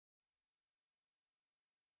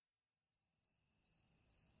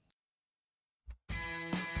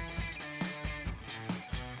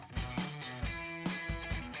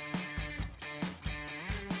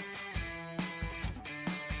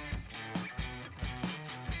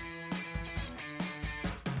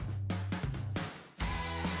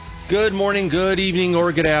Good morning, good evening,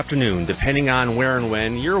 or good afternoon, depending on where and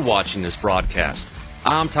when you're watching this broadcast.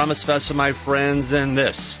 I'm Thomas Fessler, my friends, and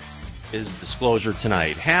this is Disclosure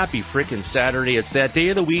Tonight. Happy frickin' Saturday. It's that day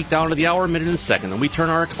of the week down to the hour, minute, and second, and we turn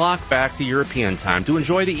our clock back to European time to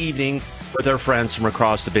enjoy the evening with our friends from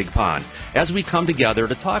across the big pond as we come together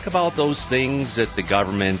to talk about those things that the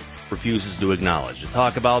government refuses to acknowledge, to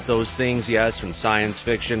talk about those things, yes, from science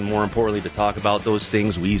fiction, more importantly, to talk about those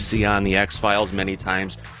things we see on the X-Files many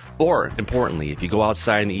times. Or, importantly, if you go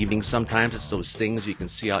outside in the evening, sometimes it's those things you can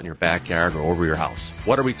see out in your backyard or over your house.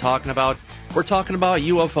 What are we talking about? We're talking about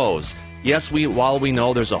UFOs. Yes, while we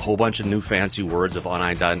know there's a whole bunch of new fancy words of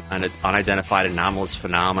unidentified anomalous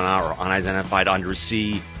phenomena or unidentified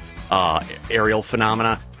undersea aerial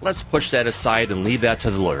phenomena, let's push that aside and leave that to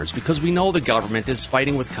the lawyers, because we know the government is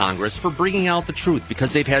fighting with Congress for bringing out the truth,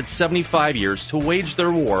 because they've had 75 years to wage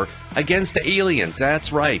their war against the aliens.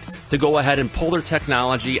 That's right, to go ahead and pull their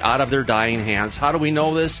technology out of their dying hands. How do we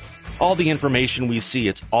know this? All the information we see,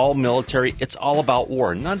 it's all military, it's all about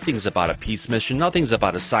war. Nothing's about a peace mission, nothing's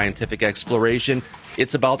about a scientific exploration.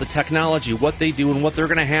 It's about the technology, what they do, and what they're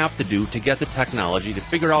going to have to do to get the technology, to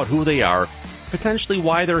figure out who they are, potentially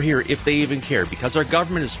why they're here, if they even care, because our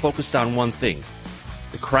government is focused on one thing: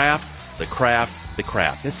 the craft, the craft, the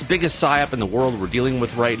craft. It's the biggest psyop in the world we're dealing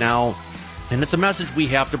with right now, and it's a message we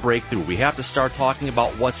have to break through. We have to start talking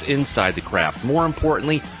about what's inside the craft. More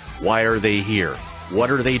importantly, why are they here? What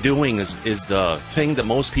are they doing is the thing that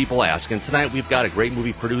most people ask. And tonight we've got a great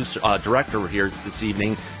movie director here this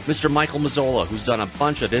evening, Mr. Michael MAZZOLA, who's done a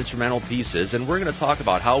bunch of instrumental pieces, and we're going to talk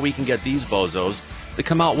about how we can get these bozos to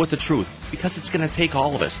come out with the truth, because it's going to take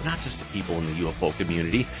all of us, not just the people in the UFO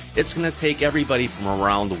community. It's going to take everybody from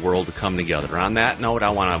around the world to come together. On that note, I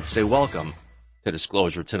want to say welcome to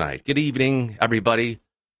Disclosure Tonight. Good evening, everybody.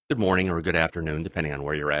 Good morning or good afternoon, depending on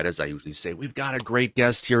where you're at. As I usually say, we've got a great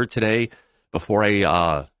guest here today. Before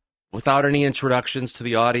without any introductions to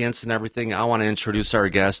the audience and everything, I want to introduce our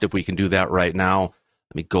guest, if we can do that right now.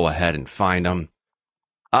 Let me go ahead and find him.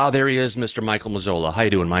 There he is, Mr. Michael MAZZOLA. How you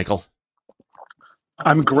doing, Michael?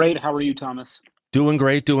 I'm great. How are you, Thomas? Doing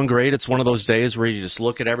great, doing great. It's one of those days where you just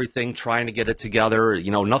look at everything, trying to get it together.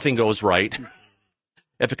 You know, nothing goes right.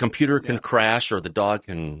 If a computer can crash or the dog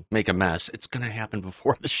can make a mess, it's going to happen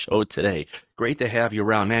before the show today. Great to have you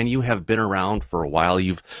around. Man, you have been around for a while.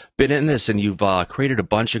 You've been in this, and you've created a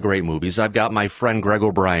bunch of great movies. I've got my friend Greg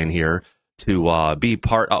O'Brien here to be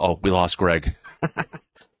part... Uh-oh, we lost Greg.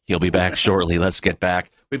 He'll be back shortly. Let's get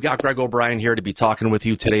back. We've got Greg O'Brien here to be talking with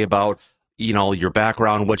you today about, you know, your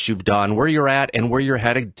background, what you've done, where you're at, and where you're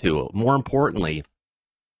headed to. More importantly,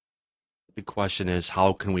 the big question is,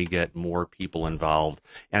 how can we get more people involved?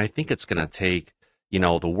 And I think it's going to take, you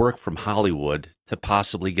know, the work from Hollywood to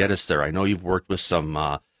possibly get us there. I know you've worked with some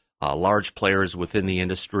large players within the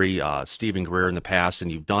industry, Stephen Greer in the past, and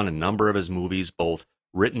you've done a number of his movies, both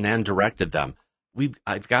written and directed them.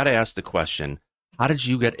 I've got to ask the question, how did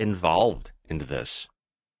you get involved into this?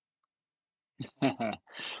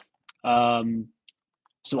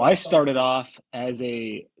 So I started off as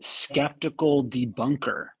a skeptical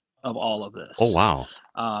debunker of all of this. Oh, wow.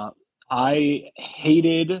 I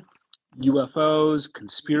hated UFOs,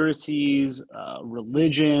 conspiracies,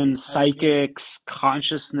 religion, psychics,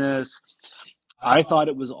 consciousness. I thought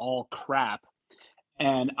it was all crap.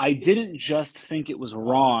 And I didn't just think it was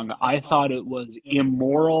wrong. I thought it was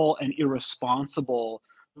immoral and irresponsible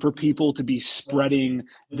for people to be spreading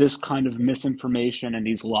this kind of misinformation and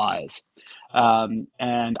these lies.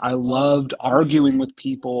 And I loved arguing with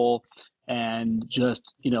people and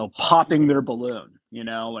just, you know, popping their balloon, you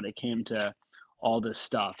know, when it came to all this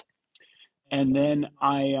stuff. And then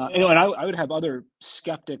I would have other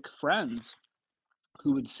skeptic friends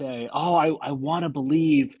who would say, "Oh, I want to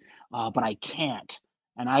believe, but I can't."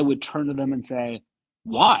 And I would turn to them and say,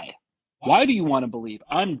 "Why? Why do you want to believe?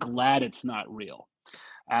 I'm glad it's not real."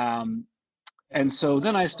 And so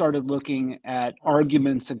then I started looking at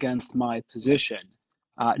arguments against my position,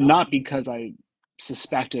 not because I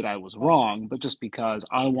suspected I was wrong, but just because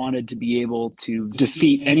I wanted to be able to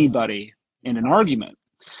defeat anybody in an argument.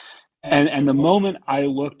 And the moment I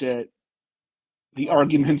looked at the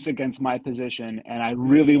arguments against my position and I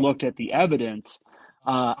really looked at the evidence,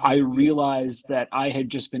 I realized that I had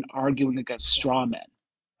just been arguing against straw men,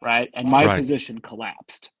 right? And my position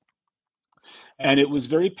collapsed. And it was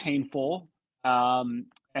very painful. And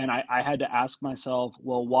I had to ask myself,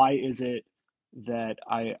 well, why is it that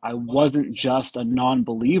I wasn't just a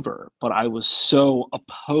non-believer, but I was so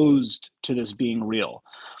opposed to this being real?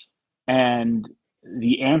 And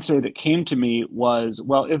the answer that came to me was,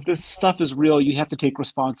 well, if this stuff is real, you have to take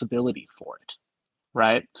responsibility for it,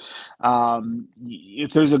 right?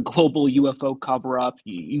 If there's a global UFO cover up,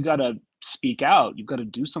 you got to speak out. You've got to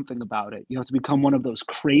do something about it. You have to become one of those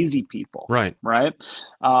crazy people, Right. right?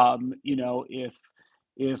 You know, if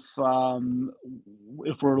if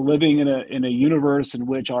we're living in a universe in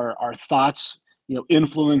which our thoughts, you know,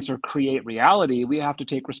 influence or create reality, we have to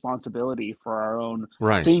take responsibility for our own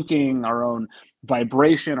Right. thinking, our own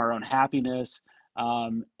vibration, our own happiness.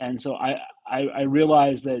 And so I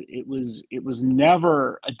realized that it was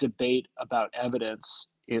never a debate about evidence.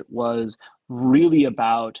 It was really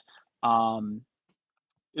about um,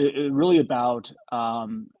 it really about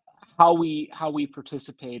how we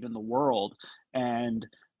participate in the world. And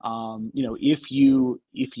you know, if you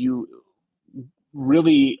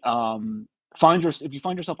really if you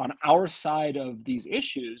find yourself on our side of these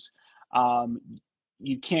issues, um,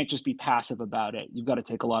 you can't just be passive about it. You've got to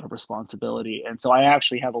take a lot of responsibility. And so I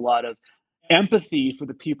actually have a lot of empathy for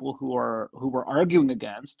the people who we're arguing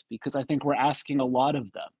against, because I think we're asking a lot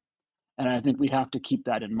of them, and I think we have to keep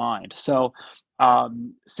that in mind. So,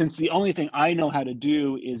 since the only thing I know how to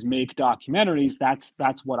do is make documentaries,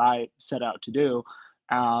 that's what I set out to do.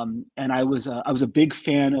 And I was a big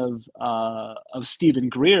fan of Stephen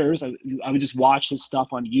Greer's. I would just watch his stuff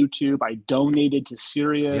on YouTube. I donated to Yeah.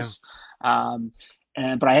 Sirius, um,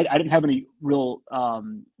 but I didn't have any real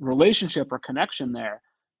relationship or connection there.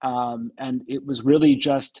 And it was really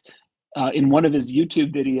just in one of his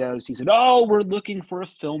YouTube videos, he said, "Oh, we're looking for a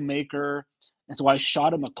filmmaker," and so I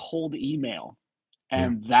shot him a cold email, Yeah.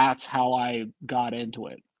 and that's how I got into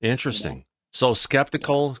it. You know, Interesting. So yeah,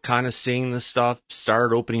 skeptical, kind of seeing this stuff,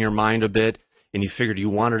 started opening your mind a bit, and you figured you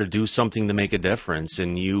wanted to do something to make a difference,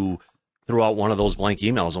 and you threw out one of those blank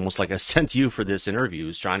emails, almost like I sent you for this interview,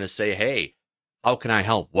 is trying to say, "Hey, how can I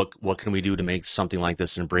help? What can we do to make something like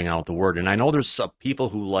this and bring out the word?" And I know there's some people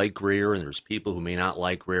who like Greer, and there's people who may not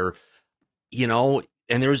like Greer, you know,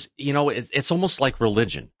 and there's, it's almost like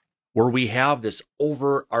religion, where we have this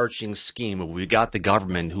overarching scheme of we got the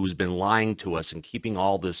government who's been lying to us and keeping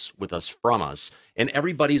all this with us from us, and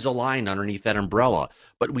everybody's aligned underneath that umbrella.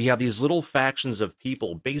 But we have these little factions of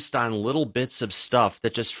people based on little bits of stuff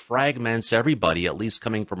that just fragments everybody, at least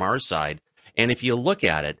coming from our side. And if you look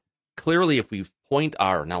at it clearly, if we point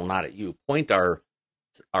our, now not at you, point our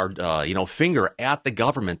finger at the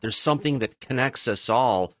government, there's something that connects us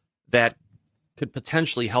all that could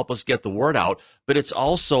potentially help us get the word out. But it's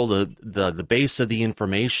also the base of the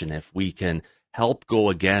information. If we can help go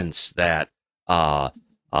against that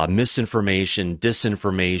misinformation,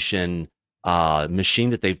 disinformation machine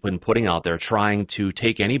that they've been putting out there, trying to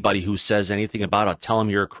take anybody who says anything about it, tell them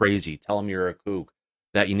you're crazy, tell them you're a kook,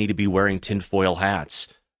 that you need to be wearing tinfoil hats,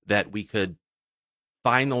 that we could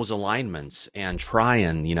find those alignments and try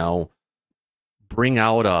and, bring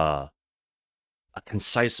out a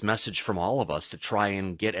concise message from all of us to try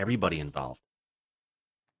and get everybody involved.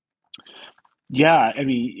 yeah. I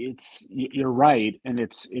mean, you're right, and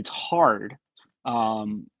it's hard.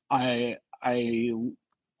 I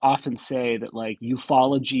often say that, like,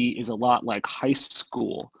 ufology is a lot like high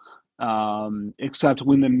school, except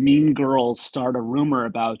when the mean girls start a rumor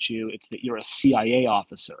about you, it's that you're a CIA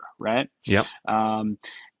officer, right? Yep. Um,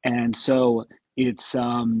 and so it's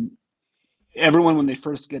everyone, when they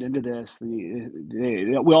first get into this,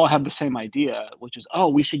 we all have the same idea, which is, oh,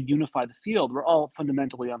 we should unify the field. We're all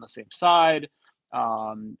fundamentally on the same side,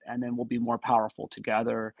 and then we'll be more powerful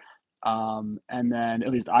together. And then, at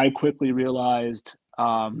least I quickly realized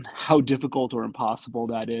how difficult or impossible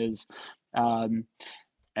that is. Um,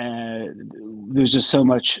 and there's just so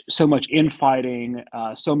much infighting,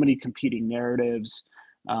 so many competing narratives.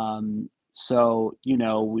 So,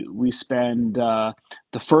 we spend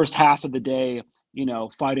the first half of the day,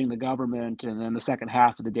 fighting the government, and then the second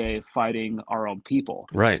half of the day fighting our own people,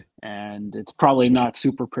 Right. and it's probably not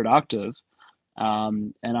super productive.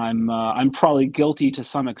 And I'm probably guilty to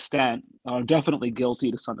some extent, definitely guilty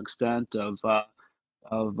to some extent of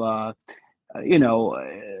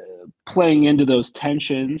playing into those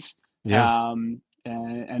tensions, Yeah.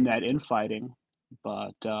 and that infighting.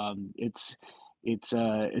 But it's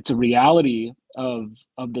a reality of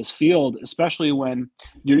this field, especially when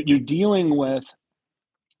you're dealing with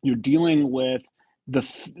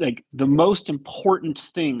like the most important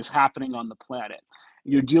things happening on the planet.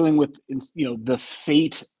 You're dealing with, the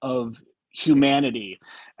fate of humanity,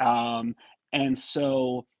 and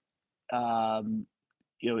so, um,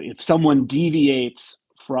 if someone deviates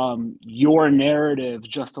from your narrative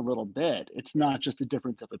just a little bit, it's not just a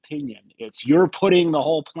difference of opinion. It's you're putting the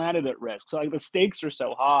whole planet at risk. So, like, the stakes are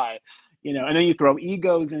so high, and then you throw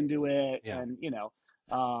egos into it, Yeah. and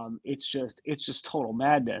It's just total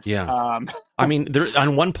madness. Yeah. I mean, there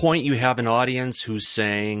on one point you have an audience who's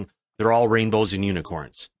saying they're all rainbows and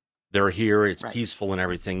unicorns. They're here, it's Right. peaceful and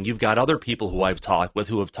everything. You've got other people who I've talked with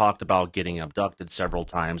who have talked about getting abducted several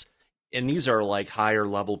times, and these are like higher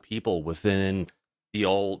level people within the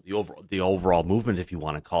overall movement, if you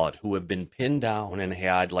want to call it, who have been pinned down and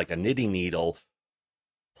had like a knitting needle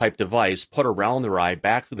type device put around their eye,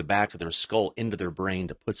 back through the back of their skull, into their brain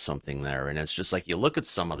to put something there. And it's just like you look at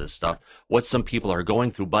some of this stuff, what some people are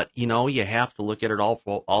going through, but you know, you have to look at it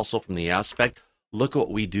also from the aspect, look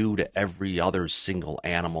what we do to every other single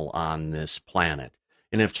animal on this planet.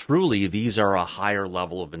 And if truly these are a higher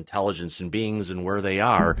level of intelligence and beings and where they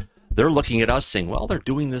are, they're looking at us saying, well, they're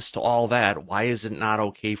doing this to all that. Why is it not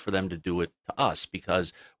okay for them to do it to us?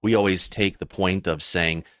 Because we always take the point of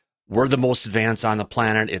saying, we're the most advanced on the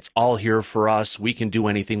planet. It's all here for us. We can do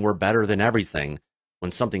anything. We're better than everything.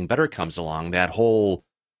 When something better comes along, that whole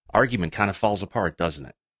argument kind of falls apart, doesn't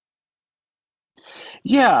it?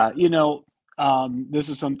 Yeah, this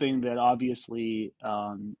is something that obviously,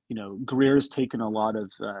 Greer's taken a lot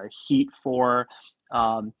of heat for,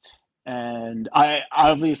 um, and I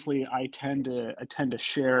tend to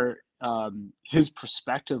share his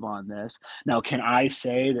perspective on this. Now, can I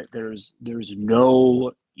say that there's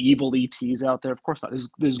no evil ETs out there? Of course not.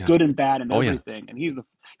 There's Yeah. good and bad and Oh, yeah. everything, and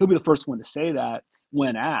he'll be the first one to say that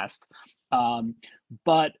when asked. Um,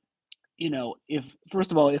 but if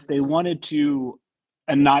first of all, if they wanted to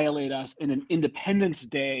annihilate us in an Independence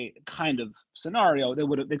Day kind of scenario,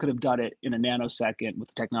 they could have done it in a nanosecond with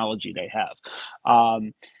the technology they have.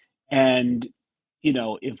 Um, and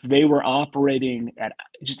if they were operating at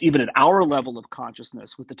just even at our level of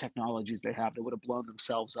consciousness with the technologies they have, they would have blown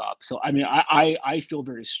themselves up. So I mean, I feel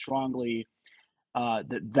very strongly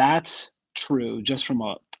that that's true just from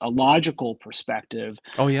a logical perspective.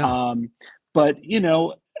 Oh, yeah. Um, but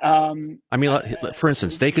I mean, for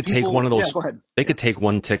instance, they could take one people, of yeah, those, go ahead. they Yeah. could take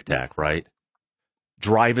one Tic Tac, right?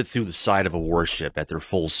 Drive it through the side of a warship at their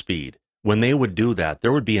full speed. When they would do that,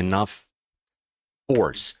 there would be enough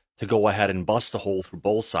force to go ahead and bust a hole through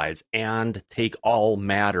both sides and take all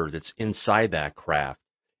matter that's inside that craft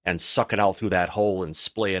and suck it out through that hole and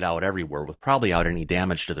splay it out everywhere with probably out any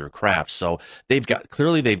damage to their craft. So they've got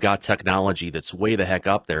technology that's way the heck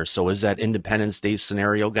up there. So is that Independence Day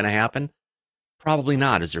scenario going to happen? Probably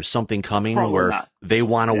not. Is there something coming Probably where not. they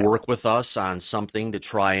want to Yeah. work with us on something to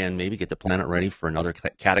try and maybe get the planet ready for another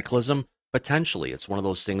cataclysm? Potentially. It's one of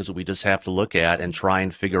those things that we just have to look at and try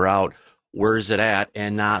and figure out where is it at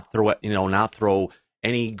and not throw it, not throw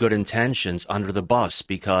any good intentions under the bus,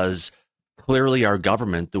 because clearly our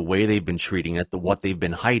government, the way they've been treating it, what they've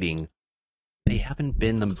been hiding, they haven't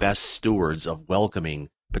been the best stewards of welcoming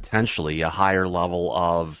potentially a higher level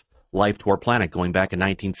of life to our planet, going back in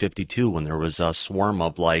 1952 when there was a swarm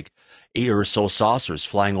of like 8 or so saucers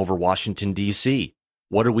flying over Washington, D.C.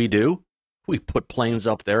 What did we do? We put planes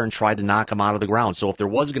up there and tried to knock them out of the ground. So if there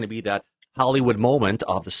was going to be that Hollywood moment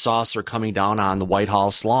of the saucer coming down on the White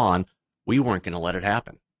House lawn, we weren't going to let it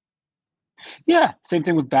happen. Yeah. Same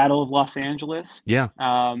thing with Battle of Los Angeles. Yeah.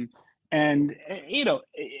 And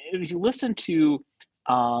if you listen to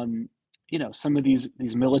some of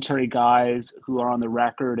these military guys who are on the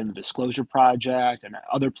record in the Disclosure Project and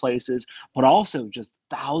other places, but also just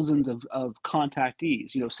thousands of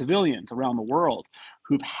contactees, civilians around the world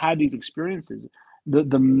who've had these experiences,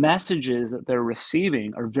 the messages that they're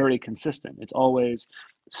receiving are very consistent. It's always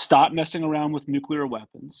stop messing around with nuclear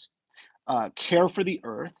weapons, care for the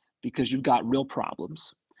earth because you've got real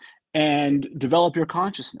problems, and develop your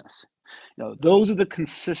consciousness. Those are the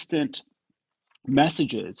consistent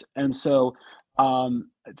messages. And so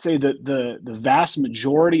I'd say that the vast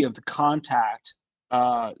majority of the contact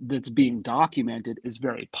that's being documented is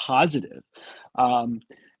very positive. Um,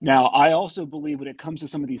 Now, I also believe when it comes to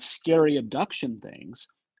some of these scary abduction things,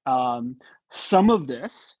 um, some of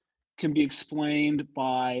this can be explained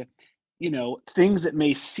by things that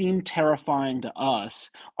may seem terrifying to us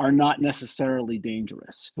are not necessarily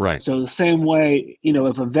dangerous. Right. So the same way,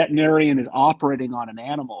 if a veterinarian is operating on an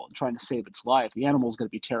animal and trying to save its life, the animal is going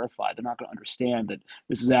to be terrified. They're not going to understand that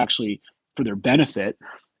this is actually for their benefit.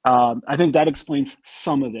 I think that explains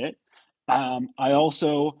some of it. I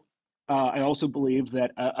also believe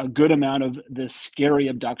that a good amount of this scary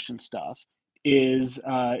abduction stuff is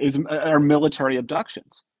are military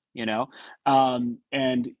abductions. And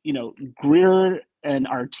Greer and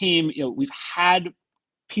our team, we've had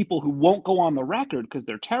people who won't go on the record because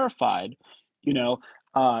they're terrified,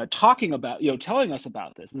 talking about, telling us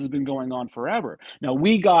about this. This has been going on forever. Now,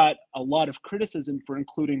 we got a lot of criticism for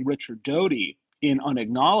including Richard Doty in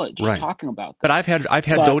unacknowledged Right. talking about But this. I've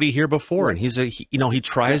had But Doty here before, yeah, and he yeah,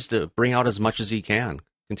 tries to bring out as much as he can.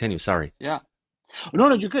 Continue. Sorry. yeah. No,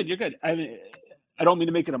 no, you're good. You're good. I mean, I don't mean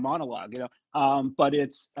to make it a monologue, but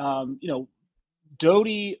it's,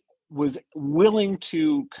 Doty was willing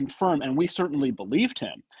to confirm, and we certainly believed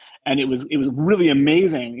him. And it was really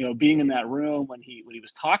amazing, being in that room when he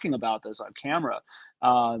was talking about this on camera,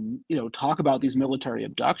 talk about these military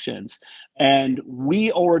abductions. And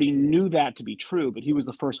we already knew that to be true, but he was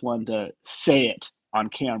the first one to say it on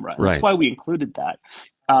camera, and that's Right. why we included that.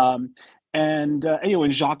 Um, and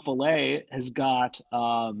Jacques Vallée has got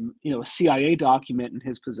a CIA document in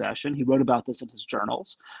his possession. He wrote about this in his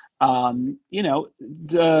journals,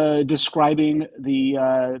 describing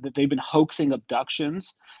that they've been hoaxing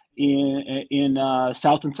abductions in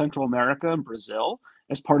South and Central America and Brazil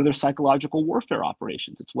as part of their psychological warfare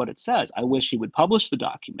operations. It's what it says. I wish he would publish the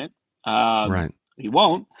document. Right. He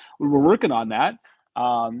won't. We were working on that.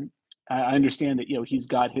 Um, I understand that he's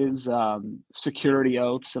got his security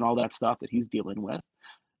oaths and all that stuff that he's dealing with.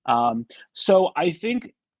 So I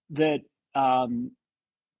think that um,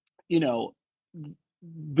 you know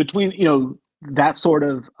between that sort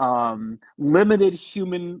of limited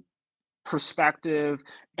human perspective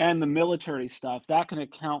and the military stuff, that can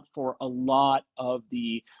account for a lot of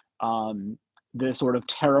um, the sort of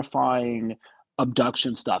terrifying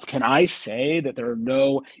abduction stuff. Can I say that there are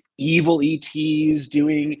no evil ETs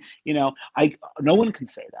doing? I No one can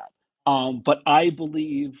say that, but I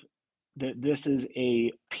believe that this is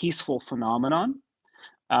a peaceful phenomenon,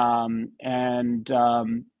 and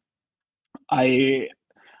I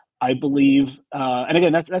I believe, and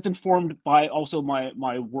again, that's informed by also my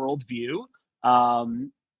worldview,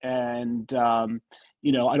 um, and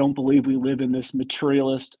I don't believe we live in this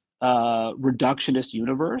materialist, reductionist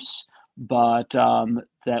universe, but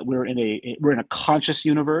that we're in a conscious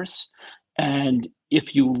universe. And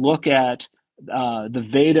if you look at the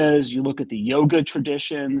Vedas, you look at the yoga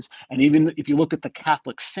traditions, and even if you look at the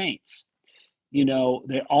Catholic saints,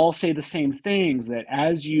 they all say the same things, that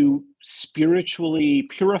as you spiritually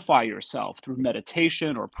purify yourself through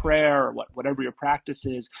meditation or prayer or whatever your practice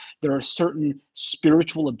is, there are certain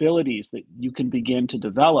spiritual abilities that you can begin to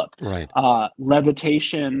develop. Right.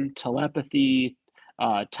 Levitation, telepathy,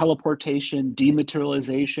 teleportation,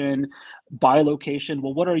 dematerialization, bilocation.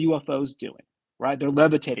 Well, what are UFOs doing? Right? They're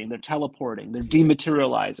levitating, they're teleporting, they're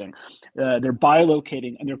dematerializing, they're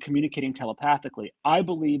bilocating, and they're communicating telepathically. I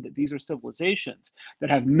believe that these are civilizations that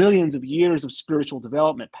have millions of years of spiritual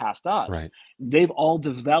development past us. Right. They've all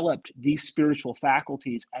developed these spiritual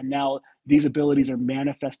faculties, and now these abilities are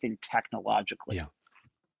manifesting technologically. Yeah.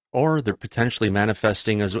 Or they're potentially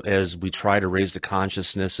manifesting as we try to raise the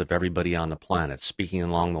consciousness of everybody on the planet. Speaking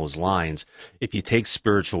along those lines, if you take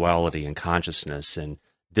spirituality and consciousness and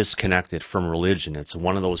disconnect it from religion, it's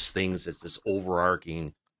one of those things that's this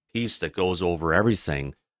overarching piece that goes over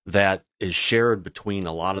everything that is shared between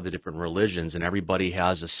a lot of the different religions, and everybody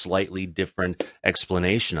has a slightly different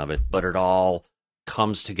explanation of it, but it all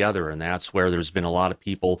comes together. And that's where there's been a lot of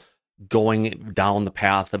people going down the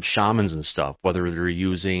path of shamans and stuff, whether they're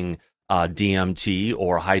using DMT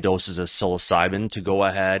or high doses of psilocybin to go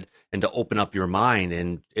ahead and to open up your mind.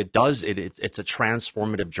 And it's a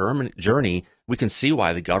transformative journey. We can see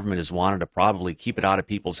why the government has wanted to probably keep it out of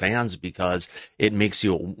people's hands, because it makes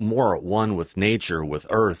you more at one with nature, with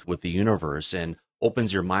earth, with the universe, and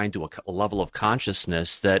opens your mind to a level of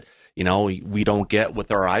consciousness that we don't get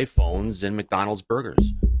with our iPhones and McDonald's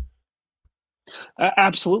burgers.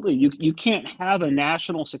 Absolutely, you can't have a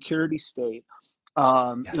national security state.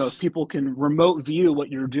 If Yes. people can remote view what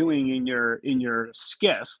you're doing in your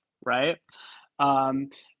skiff, right? Um,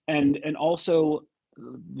 and also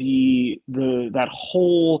that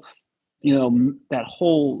whole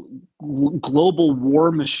global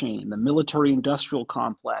war machine, the military industrial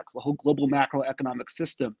complex, the whole global macroeconomic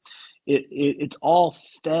system. It's all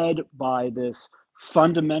fed by this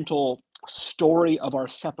fundamental story of our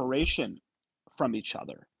separation from each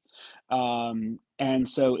other. And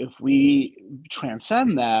so if we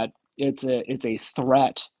transcend that, it's a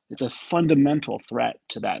threat. It's a fundamental threat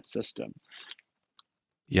to that system.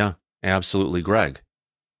 Yeah, absolutely, Greg.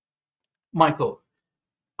 Michael,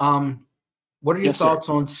 what are your Yes, sir. thoughts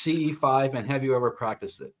on CE5, and have you ever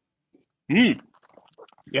practiced it? Mm,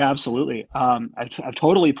 yeah, absolutely. I've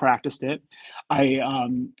totally practiced it.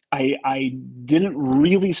 I didn't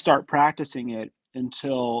really start practicing it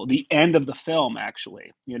until the end of the film.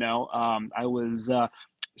 Actually, I was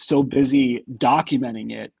so busy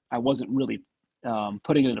documenting it, I wasn't really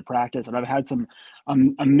putting it into practice. And I've had some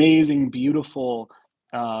amazing, beautiful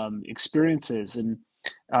experiences. And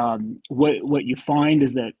what you find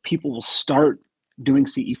is that people will start doing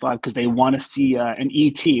CE5 because they want to see an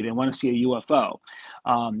ET, they want to see a UFO,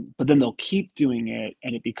 but then they'll keep doing it,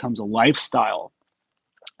 and it becomes a lifestyle,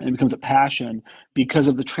 and it becomes a passion because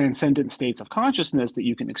of the transcendent states of consciousness that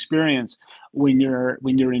you can experience when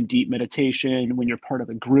you're in deep meditation, when you're part of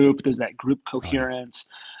a group. There's that group coherence,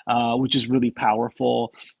 which is really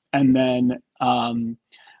powerful. And then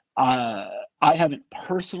I haven't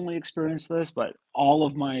personally experienced this, but all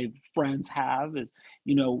of my friends have. Is,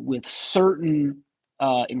 with certain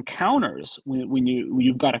encounters, when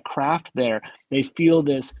you've got a craft there, they feel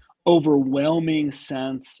this overwhelming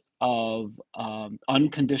sense of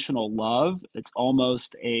unconditional love. It's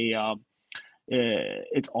almost a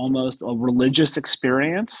religious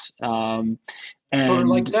experience, and Sort of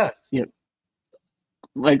like death. Yeah,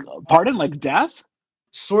 like, pardon, like death.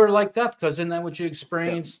 Sort of like death, because isn't that what you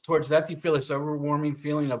experience towards death? You feel this overwhelming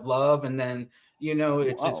feeling of love, and then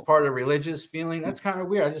it's part of religious feeling. That's kind of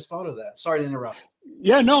weird. I just thought of that. Sorry to interrupt.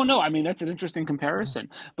 Yeah, no. I mean, that's an interesting comparison.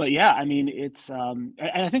 But yeah, I mean, it's and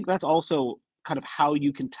I think that's also kind of how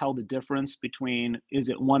you can tell the difference between, is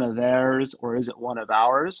it one of theirs or is it one of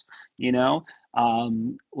ours? Well,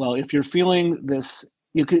 if you're feeling this,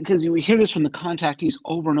 because we hear this from the contactees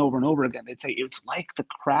over and over and over again. They'd say it's like the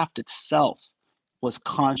craft itself was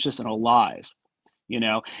conscious and alive.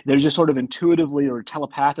 They're just sort of intuitively or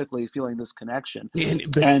telepathically feeling this connection.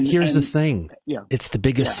 But here's the thing. Yeah. It's the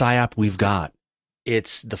biggest psyop we've got.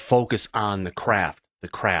 It's the focus on the craft. The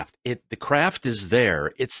craft is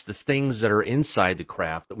there. It's the things that are inside the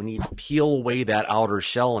craft that we need to peel away that outer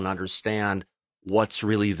shell and understand what's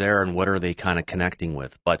really there and what are they kind of connecting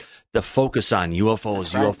with. But the focus on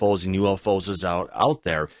UFOs, UFOs, and UFOs is out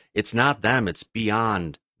there. It's not them. It's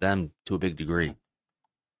beyond them to a big degree.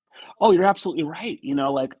 Oh, you're absolutely right.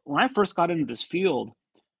 Like when I first got into this field,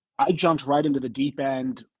 I jumped right into the deep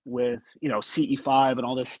end with, CE5 and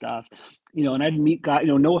all this stuff, and I'd meet guys,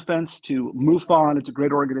 no offense to MUFON, it's a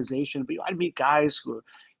great organization, but I'd meet guys who,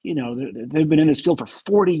 they've been in this field for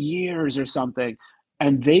 40 years or something,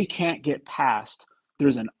 and they can't get past,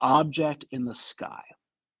 there's an object in the sky,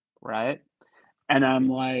 right? And I'm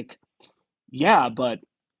like, yeah, but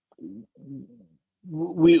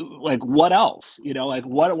we, like, what else, like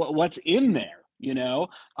what's in there?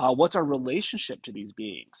 What's our relationship to these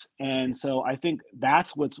beings? And so I think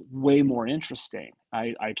that's what's way more interesting.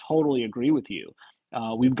 I totally agree with you.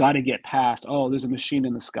 We've got to get past, there's a machine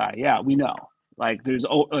in the sky. Yeah, we know. Like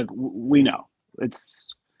we know.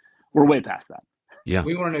 We're way past that. Yeah.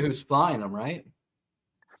 We want to know who's flying them, right?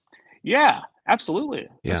 Yeah, absolutely.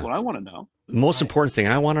 That's what I want to know. The most important thing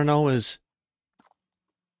I want to know is,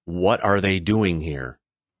 what are they doing here?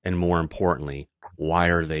 And more importantly, why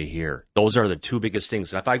are they here? Those are the two biggest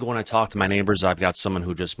things. And if I go and I talk to my neighbors, I've got someone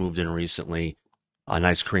who just moved in recently, a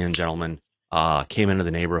nice Korean gentleman, came into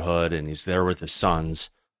the neighborhood, and he's there with his sons.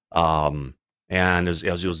 And as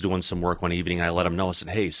he was doing some work one evening, I let him know, I said,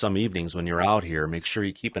 hey, some evenings when you're out here, make sure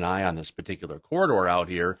you keep an eye on this particular corridor out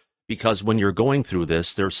here, because when you're going through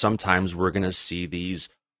this, there's sometimes we're going to see these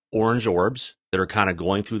orange orbs that are kind of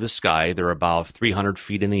going through the sky. They're about 300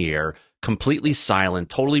 feet in the air, completely silent,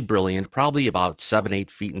 totally brilliant, probably about 7-8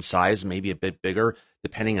 feet in size, maybe a bit bigger,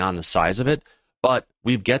 depending on the size of it. But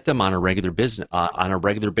we get them on a regular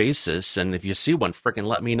basis, and if you see one, frickin'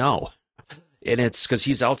 let me know. And it's because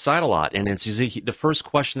he's outside a lot, and it's the first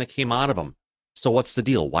question that came out of him. So what's the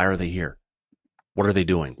deal? Why are they here? What are they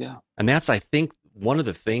doing? Yeah. And that's, I think, one of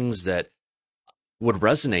the things that would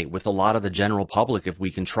resonate with a lot of the general public if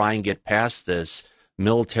we can try and get past this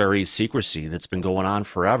military secrecy that's been going on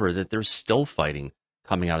forever, that there's still fighting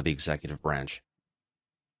coming out of the executive branch.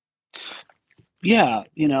 Yeah,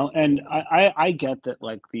 and I get that,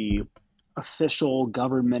 like, the official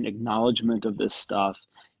government acknowledgement of this stuff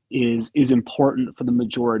is important for the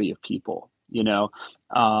majority of people,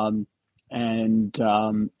 and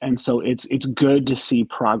so it's good to see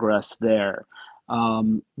progress there.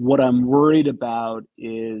 What I'm worried about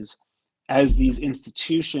is, as these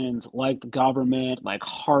institutions like the government, like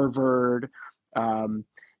Harvard,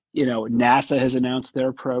 NASA has announced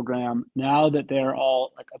their program, now that they're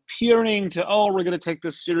all like appearing to, we're going to take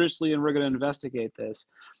this seriously and we're going to investigate this,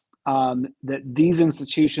 that these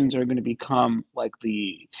institutions are going to become like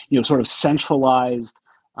the, sort of centralized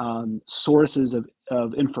sources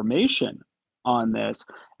of information on this.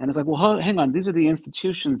 And it's like, well, hang on, these are the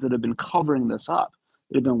institutions that have been covering this up.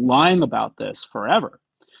 They've been lying about this forever.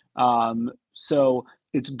 So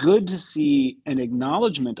it's good to see an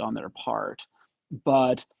acknowledgement on their part,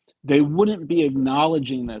 but they wouldn't be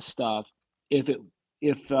acknowledging this stuff if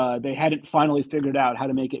they hadn't finally figured out how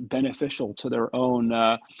to make it beneficial to their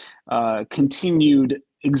own continued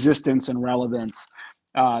existence and relevance.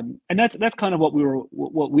 And that's kind of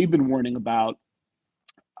what we've been warning about.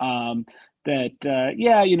 That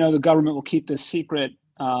yeah, the government will keep this secret.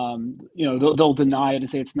 They'll deny it and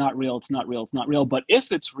say it's not real, it's not real, it's not real. But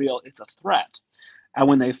if it's real, it's a threat. And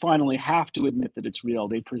when they finally have to admit that it's real,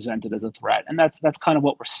 they present it as a threat. And that's kind of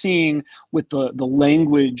what we're seeing with the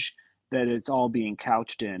language that it's all being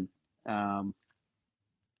couched in. And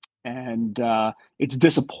it's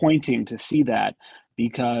disappointing to see that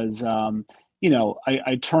because,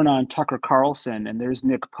 I turn on Tucker Carlson and there's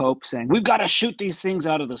Nick Pope saying, we've got to shoot these things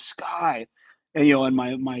out of the sky. And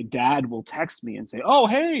my dad will text me and say, "Oh,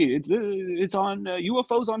 hey, it's on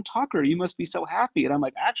UFOs on Tucker. You must be so happy." And I'm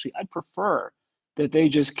like, actually, I'd prefer that they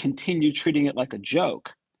just continue treating it like a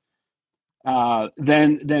joke,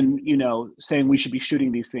 than saying we should be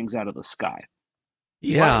shooting these things out of the sky.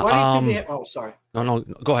 Yeah. Why do you think oh, sorry. No,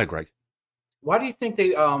 go ahead, Greg. Why do you think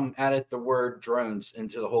they added the word drones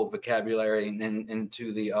into the whole vocabulary and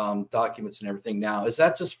into the documents and everything now? Is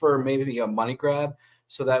that just for maybe a money grab?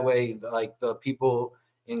 So that way, like, the people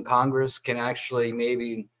in Congress can actually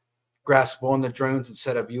maybe grasp on the drones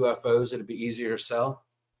instead of UFOs, it'd be easier to sell?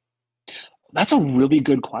 That's a really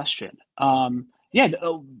good question.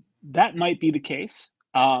 That might be the case.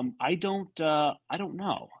 I don't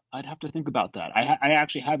know. I'd have to think about that. I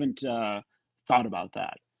actually haven't thought about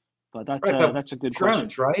that, but that's a good question.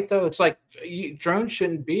 Drones, right? Though it's like drones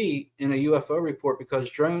shouldn't be in a UFO report because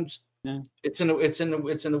drones. Yeah. It's in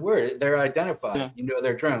the word. They're identified. Yeah.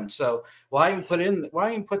 They're drones. So why even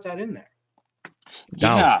put that in there?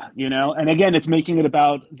 Yeah, and again, it's making it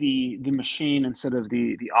about the machine instead of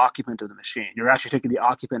the occupant of the machine. You're actually taking the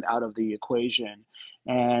occupant out of the equation,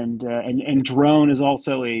 and drone is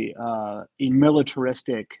also a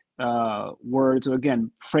militaristic word. So again,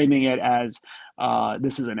 framing it as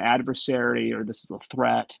this is an adversary or this is a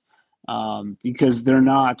threat, because they're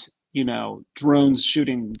not drones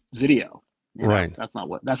shooting video. Right. That's not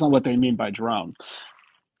what they mean by drone.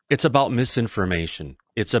 It's about misinformation.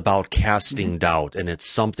 It's about casting doubt, and it's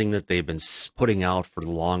something that they've been putting out for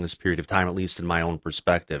the longest period of time, at least in my own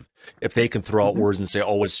perspective. If they can throw out words and say,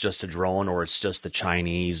 oh, it's just a drone, or it's just the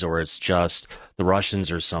Chinese, or it's just the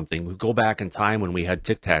Russians or something, we go back in time when we had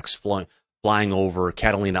Tic Tacs flying over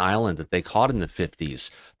Catalina Island that they caught in the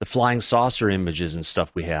 50s, the flying saucer images and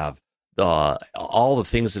stuff we have, all the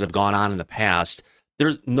things that have gone on in the past.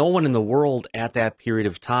 There's no one in the world at that period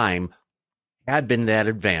of time had been that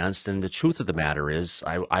advanced, and the truth of the matter is,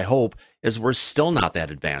 I hope, is we're still not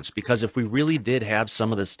that advanced, because if we really did have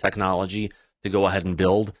some of this technology to go ahead and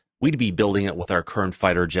build, we'd be building it with our current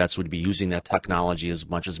fighter jets. We'd be using that technology as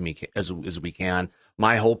much as we can.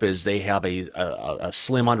 My hope is they have a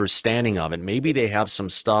slim understanding of it. Maybe they have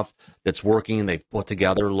some stuff that's working and they've put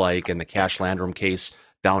together, like in the Cash Landrum case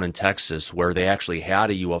down in Texas, where they actually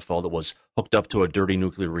had a UFO that was hooked up to a dirty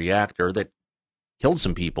nuclear reactor that killed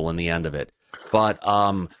some people in the end of it. But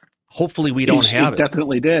hopefully we don't have it.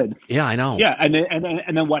 Definitely did. Yeah, I know. Yeah, and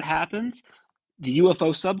then what happens? The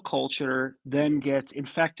UFO subculture then gets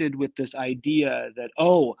infected with this idea that,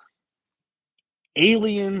 oh,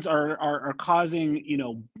 aliens are causing,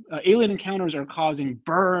 alien encounters are causing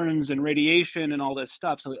burns and radiation and all this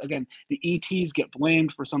stuff. So again, the ETs get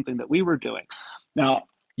blamed for something that we were doing. Now,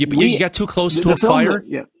 you get too close to a fire.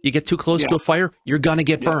 You get too close to a fire, you're gonna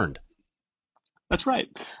get burned. That's right.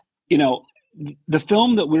 The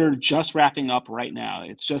film that we're just wrapping up right now,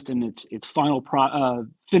 it's just in its final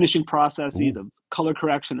finishing processes of color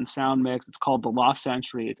correction and sound mix. It's called The Lost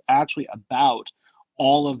Century. It's actually about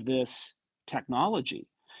all of this technology.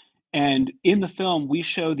 And in the film, we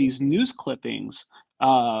show these news clippings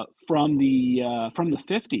from the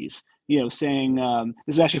 50s, saying,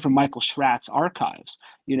 this is actually from Michael Schratt's archives,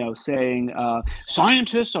 saying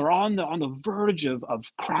scientists are on the verge of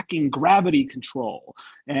cracking gravity control.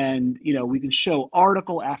 And, we can show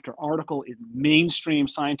article after article in mainstream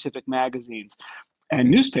scientific magazines and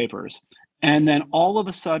newspapers. And then all of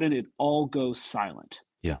a sudden it all goes silent.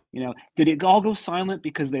 Yeah. Did it all go silent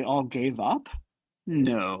because they all gave up?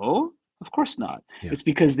 No, of course not. Yeah. It's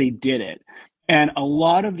because they did it. And a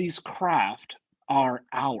lot of these craft are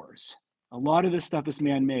ours. A lot of this stuff is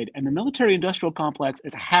man-made, and the military-industrial complex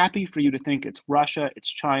is happy for you to think it's Russia, it's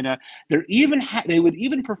China. They would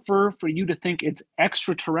even prefer for you to think it's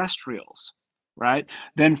extraterrestrials, right,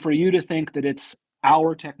 than for you to think that it's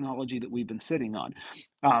our technology that we've been sitting on.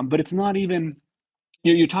 But it's not even.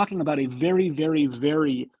 You're talking about a very, very,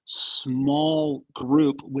 very small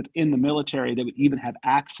group within the military that would even have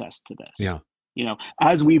access to this. Yeah.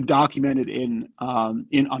 As we've documented in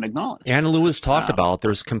Unacknowledged. Anna Lewis talked about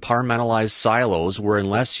there's compartmentalized silos where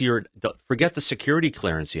unless forget the security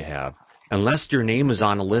clearance you have, unless your name is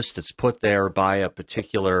on a list that's put there by a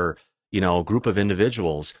particular, group of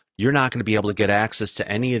individuals, you're not going to be able to get access to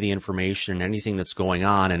any of the information and anything that's going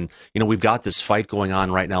on. And, we've got this fight going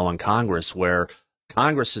on right now in Congress where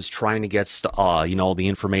Congress is trying to get, the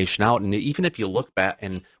information out. And even if you look back,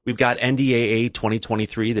 and we've got NDAA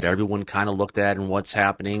 2023 that everyone kind of looked at and what's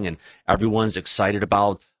happening, and everyone's excited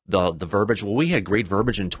about the verbiage. Well, we had great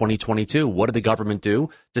verbiage in 2022. What did the government do?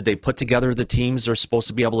 Did they put together the teams they're supposed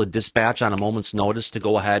to be able to dispatch on a moment's notice to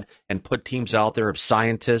go ahead and put teams out there of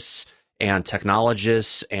scientists and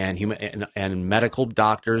technologists and medical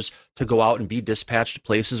doctors to go out and be dispatched to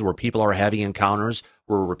places where people are having encounters,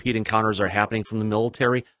 where repeat encounters are happening from the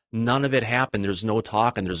military? None of it happened. There's no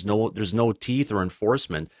talk, and there's no teeth or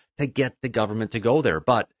enforcement to get the government to go there.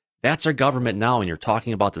 But that's our government now, and you're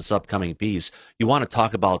talking about this upcoming piece. You want to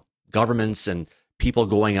talk about governments and people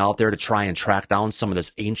going out there to try and track down some of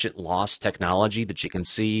this ancient lost technology that you can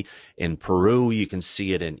see in Peru, you can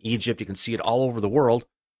see it in Egypt, you can see it all over the world.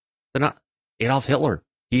 They're not Adolf Hitler.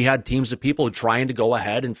 He had teams of people trying to go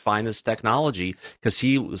ahead and find this technology because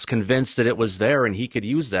he was convinced that it was there and he could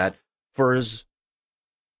use that for his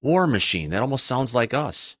war machine. That almost sounds like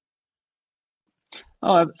us.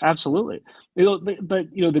 Oh, absolutely. But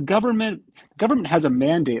the government has a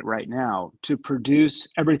mandate right now to produce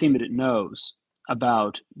everything that it knows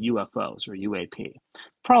about UFOs or UAP.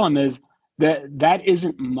 Problem is that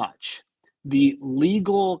isn't much. The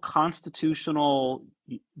legal constitutional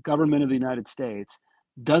government of the United States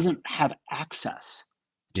doesn't have access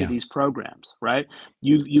to these programs, right?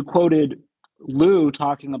 You quoted Lou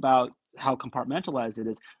talking about how compartmentalized it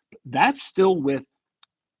is. That's still with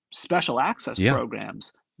special access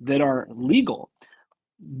programs that are legal.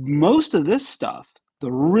 Most of this stuff,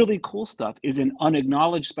 the really cool stuff, is in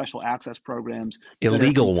unacknowledged special access programs,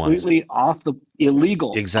 illegal ones, completely off the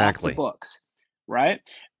exactly off the books, right?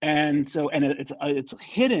 And so, and it's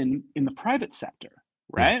hidden in the private sector,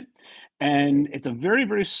 right? And it's a very,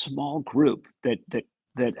 very small group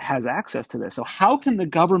that has access to this. So how can the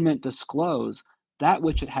government disclose that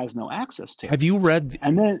which it has no access to? Have you read?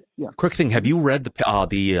 And then, quick thing. Have you read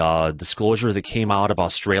the disclosure that came out of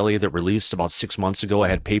Australia that released about 6 months ago? I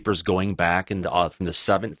had papers going back and from the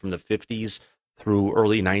 50s through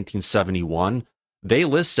early 1971. They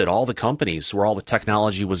listed all the companies where all the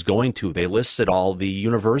technology was going to. They listed all the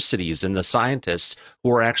universities and the scientists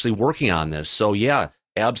who are actually working on this. So yeah,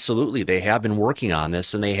 absolutely, they have been working on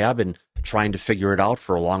this, and they have been trying to figure it out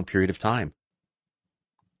for a long period of time.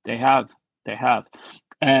 They have.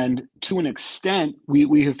 And to an extent,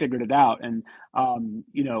 we have figured it out. And, I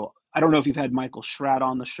don't know if you've had Michael Schratt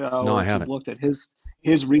on the show. No, I haven't. You've looked at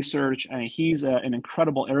his research. And he's an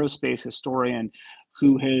incredible aerospace historian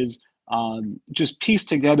who has just pieced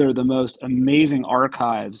together the most amazing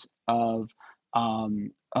archives of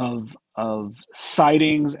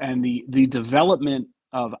sightings and the development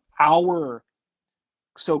of our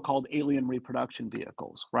so-called alien reproduction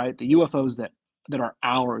vehicles, right? The UFOs that are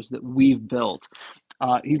ours, that we've built.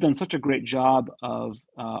 He's done such a great job of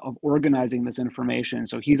organizing this information.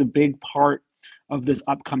 So he's a big part of this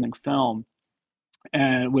upcoming film,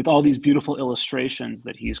 and with all these beautiful illustrations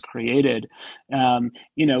that he's created,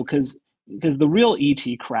 because the real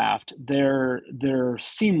ET craft, they're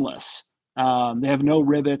seamless. They have no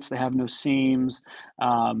rivets, they have no seams.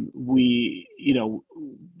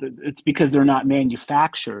 It's because they're not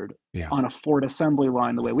manufactured on a Ford assembly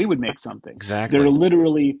line the way we would make something. Exactly.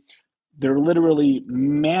 They're literally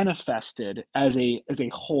manifested as a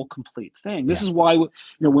whole complete thing. This is why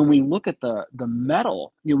when we look at the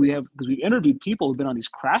metal, because we've interviewed people who've been on these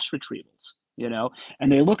crash retrievals,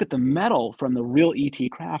 and they look at the metal from the real ET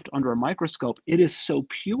craft under a microscope. It is so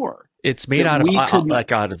pure. It's made out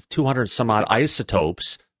of 200 some odd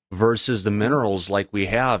isotopes versus the minerals like we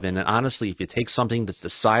have. And honestly, if you take something that's the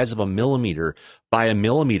size of a millimeter by a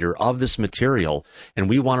millimeter of this material, and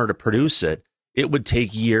we wanted to produce it, it would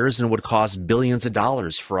take years and would cost billions of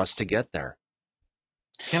dollars for us to get there.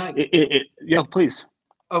 Can I? Yeah, please.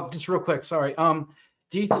 Oh, just real quick. Sorry.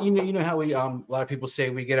 Do you know how we a lot of people say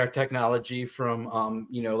we get our technology from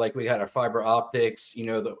like we had our fiber optics,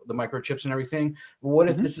 the microchips and everything. Well, what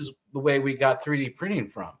if this is the way we got 3D printing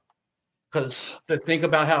from? Because to think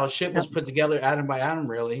about how a ship was put together atom by atom,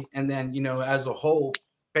 really, and then as a whole,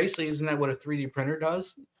 basically, isn't that what a 3D printer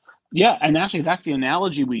does? Yeah, and actually, that's the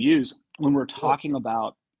analogy we use when we're talking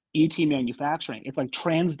about ET manufacturing. It's like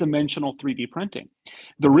trans-dimensional 3D printing.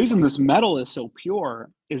 The reason this metal is so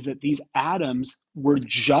pure is that these atoms were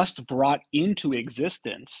just brought into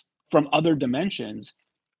existence from other dimensions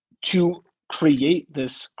to create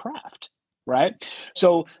this craft, right?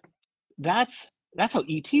 So that's how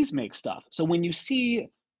ETs make stuff. So when you see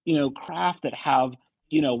craft that have,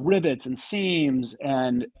 rivets and seams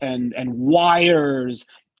and wires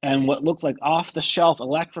and what looks like off the shelf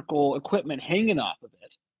electrical equipment hanging off of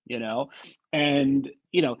it, and,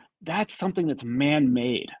 that's something that's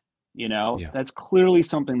man-made, Yeah. that's clearly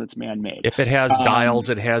something that's man-made. If it has dials,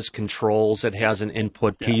 it has controls, it has an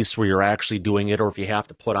input piece where you're actually doing it, or if you have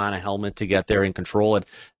to put on a helmet to get there and control it,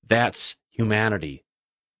 that's humanity.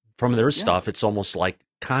 From their stuff, it's almost like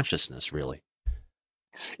consciousness, really.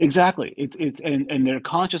 Exactly. And their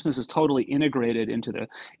consciousness is totally integrated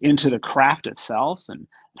into the craft itself and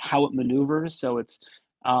how it maneuvers. So it's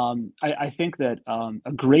I think that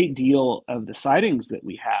a great deal of the sightings that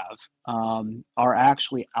we have are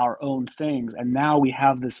actually our own things, and now we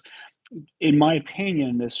have this, in my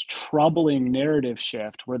opinion, this troubling narrative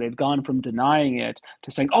shift where they've gone from denying it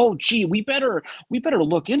to saying, "Oh, gee, we better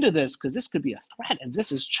look into this because this could be a threat, and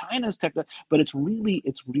this is China's tech." But it's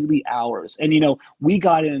really ours. And we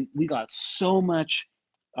got so much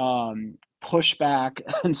pushback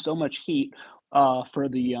and so much heat for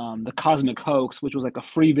the cosmic hoax, which was like a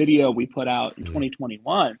free video we put out in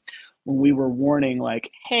 2021 when we were warning,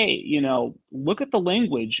 like, hey, look at the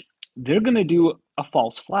language. They're going to do a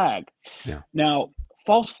false flag. Yeah. Now,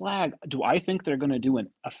 false flag, do I think they're going to do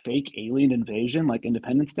a fake alien invasion like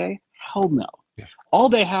Independence Day? Hell no. Yeah. All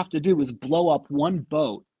they have to do is blow up one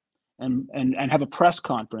boat and have a press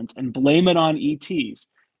conference and blame it on ETs.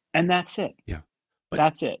 And that's it. Yeah. But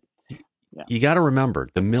that's it. Yeah. You got to remember,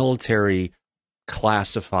 the military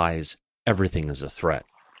classifies everything as a threat.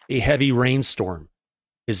 A heavy rainstorm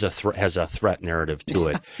has a threat narrative to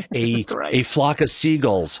it. A flock of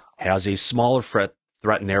seagulls has a smaller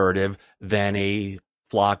threat narrative than a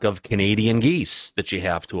flock of Canadian geese that you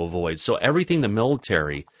have to avoid. So everything the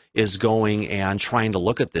military is going and trying to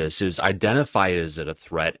look at this is identify it as a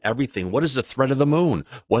threat. Everything. What is the threat of the moon?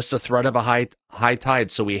 What's the threat of a high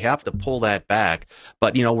tide? So we have to pull that back.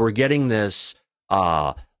 But we're getting this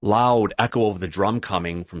loud echo of the drum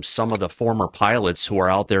coming from some of the former pilots who are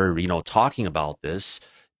out there, talking about this,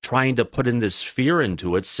 trying to put in this fear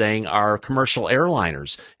into it, saying our commercial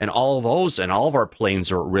airliners and all of those and all of our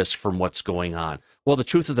planes are at risk from what's going on. Well, the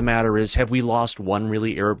truth of the matter is, have we lost one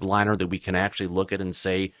really airliner that we can actually look at and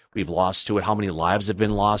say we've lost to it? How many lives have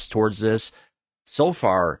been lost towards this? So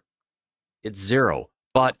far, it's zero.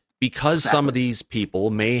 But because some of these people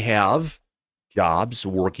may have jobs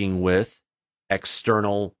working with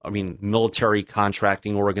military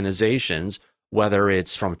contracting organizations, whether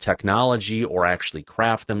it's from technology or actually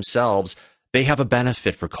craft themselves, they have a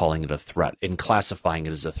benefit for calling it a threat and classifying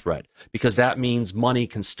it as a threat, because that means money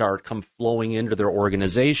can come flowing into their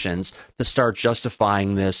organizations to start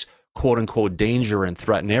justifying this quote unquote danger and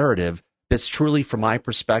threat narrative that's truly, from my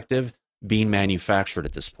perspective, being manufactured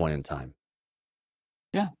at this point in time.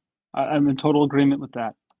 Yeah, I'm in total agreement with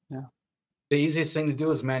that. Yeah. The easiest thing to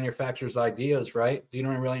do is manufacturer's ideas, right? You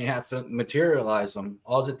don't really have to materialize them.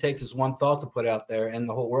 All it takes is one thought to put out there, and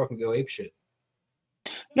the whole world can go apeshit.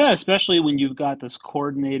 Yeah, especially when you've got this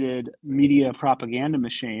coordinated media propaganda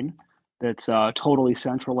machine that's totally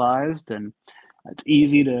centralized, and it's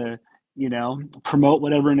easy to, promote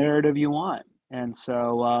whatever narrative you want. And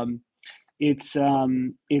so it's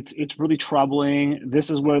really troubling. This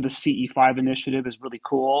is where the CE5 initiative is really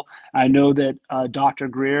cool. I know that Dr.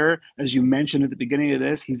 Greer, as you mentioned at the beginning of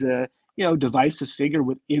this, he's a divisive figure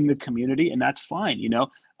within the community, and that's fine.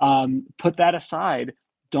 Put that aside.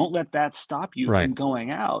 Don't let that stop you from going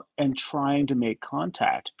out and trying to make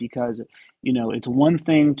contact, because it's one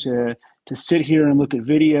thing to sit here and look at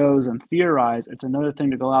videos and theorize. It's another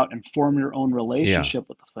thing to go out and form your own relationship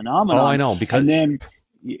with the phenomenon. Oh, I know, because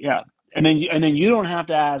And then you don't have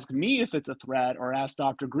to ask me if it's a threat or ask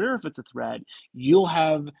Dr. Greer if it's a threat. You'll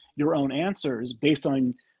have your own answers based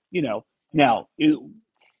on, now you're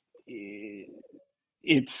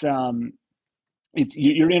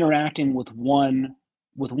interacting with one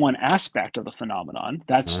aspect of the phenomenon.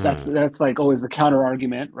 That's like always the counter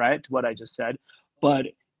argument, right, to what I just said. But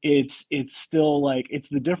it's still like, it's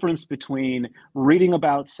the difference between reading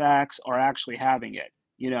about sex or actually having it.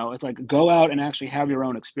 It's like, go out and actually have your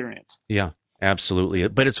own experience. Yeah, absolutely.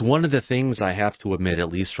 But it's one of the things I have to admit,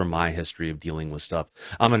 at least from my history of dealing with stuff.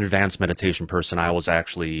 I'm an advanced meditation person. I was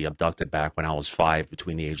actually abducted back when I was 5,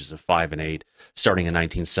 between the ages of 5 and 8, starting in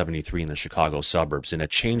 1973 in the Chicago suburbs. And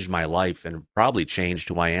it changed my life and probably changed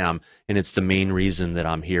who I am. And it's the main reason that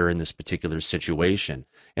I'm here in this particular situation.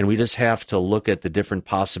 And we just have to look at the different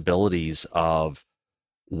possibilities of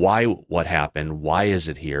what happened, why is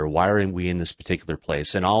it here, why are we in this particular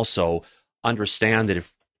place, and also understand that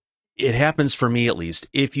if it happens, for me at least,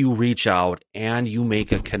 if you reach out and you make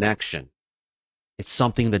a connection, it's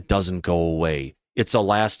something that doesn't go away. it's a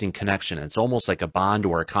lasting connection. It's almost like a bond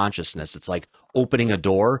or a consciousness. It's like opening a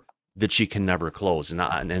door that she can never close.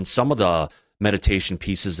 And some of the meditation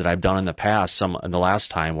pieces that I've done in the past, some in the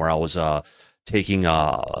last time where I was taking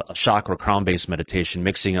a chakra crown based meditation,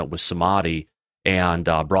 mixing it with samadhi, and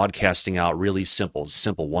broadcasting out really simple,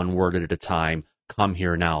 one word at a time. Come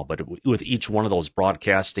here now. But with each one of those,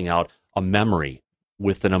 broadcasting out a memory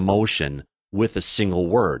with an emotion with a single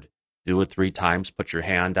word. Do it 3 times. Put your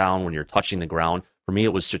hand down when you're touching the ground. For me,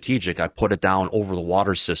 it was strategic. I put it down over the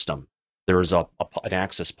water system. There was an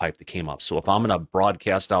access pipe that came up. So if I'm going to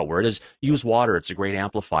broadcast out where it is, use water. It's a great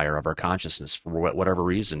amplifier of our consciousness for whatever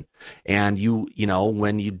reason. And you know,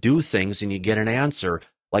 when you do things and you get an answer,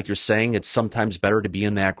 like you're saying, it's sometimes better to be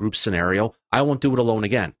in that group scenario. I won't do it alone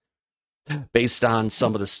again. Based on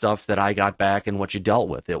some of the stuff that I got back and what you dealt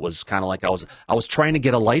with, it was kind of like I was trying to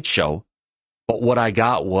get a light show, but what I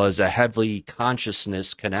got was a heavily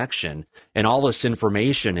consciousness connection and all this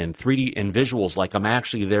information in 3D and visuals, like I'm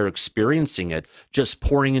actually there experiencing it, just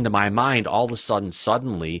pouring into my mind all of a sudden,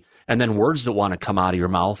 suddenly, and then words that want to come out of your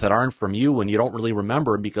mouth that aren't from you and you don't really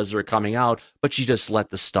remember because they're coming out, but you just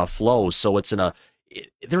let the stuff flow. So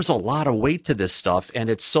there's a lot of weight to this stuff, and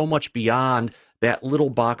it's so much beyond that little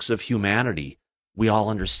box of humanity we all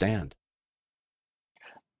understand.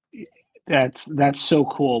 That's so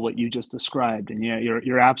cool what you just described, and yeah,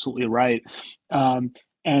 you're absolutely right.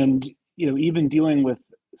 And you know, even dealing with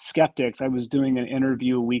skeptics, I was doing an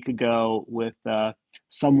interview a week ago with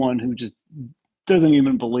someone who just doesn't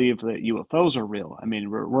even believe that UFOs are real. I mean,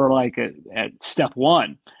 we're like at step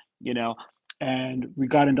one, you know, and we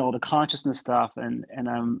got into all the consciousness stuff, and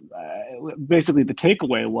basically the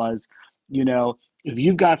takeaway was, you know, if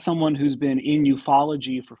you've got someone who's been in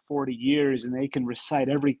ufology for 40 years and they can recite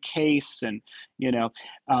every case and, you know,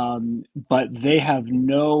 but they have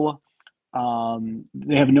no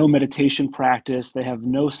meditation practice, they have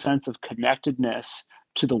no sense of connectedness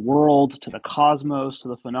to the world, to the cosmos, to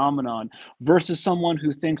the phenomenon, versus someone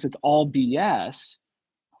who thinks it's all BS,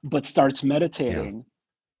 but starts meditating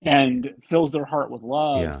and fills their heart with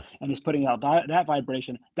love and is putting out that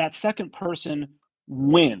vibration, that second person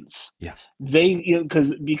wins. Yeah. They, you know,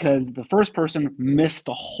 because the first person missed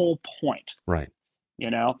the whole point. Right.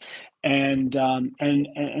 You know, and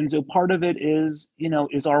so part of it is, you know,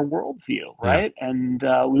 is our worldview, right? Yeah. And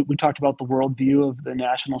we talked about the worldview of the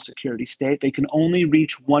national security state. They can only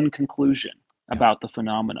reach one conclusion about the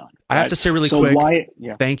phenomenon. I have to say really quick,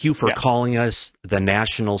 thank you for calling us the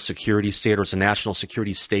national security state, or it's the national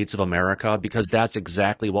security states of America, because that's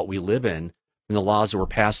exactly what we live in, and the laws that were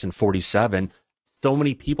passed in 47. So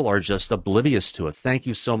many people are just oblivious to it. Thank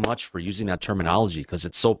you so much for using that terminology, because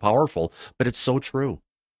it's so powerful, but it's so true.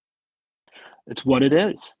 It's what it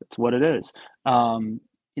is. It's what it is. You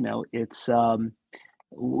know, it's,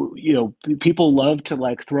 you know, people love to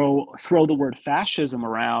like throw the word fascism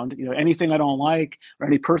around. You know, anything I don't like or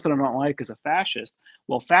any person I don't like is a fascist.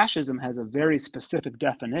 Well, fascism has a very specific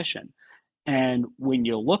definition. And when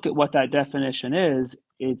you look at what that definition is,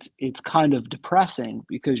 it's kind of depressing,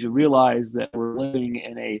 because you realize that we're living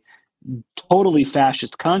in a totally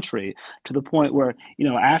fascist country, to the point where, you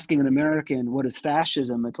know, asking an American what is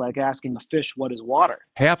fascism, it's like asking a fish what is water.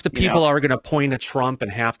 Half the people are going to point at Trump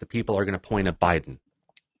and half the people are going to point at Biden,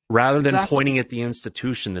 rather than pointing at the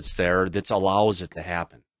institution that's there that allows it to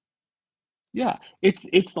happen. Yeah, it's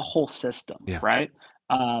the whole system, right?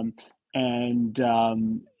 And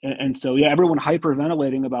so everyone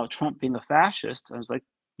hyperventilating about Trump being a fascist. I was like,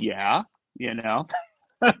 yeah, you know,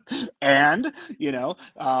 and you know,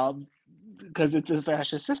 because it's a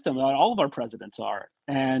fascist system. All of our presidents are,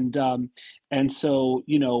 and so,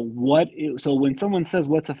 you know, so when someone says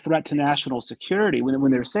what's a threat to national security, when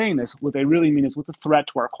they're saying this, what they really mean is what's a threat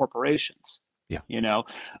to our corporations. Yeah, you know,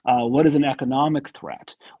 what is an economic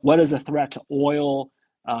threat? What is a threat to oil,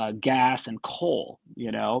 gas, and coal?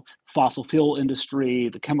 You know, fossil fuel industry,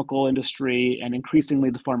 the chemical industry, and increasingly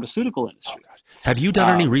the pharmaceutical industry. Have you done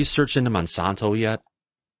any research into Monsanto yet?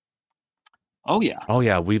 Oh yeah. Oh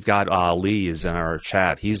yeah. We've got Lee is in our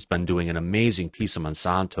chat. He's been doing an amazing piece of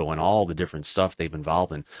Monsanto and all the different stuff they've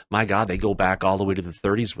involved in. My God, they go back all the way to the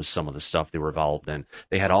 30s with some of the stuff they were involved in.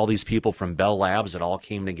 They had all these people from Bell Labs that all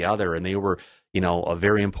came together, and they were, you know, a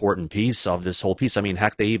very important piece of this whole piece. I mean,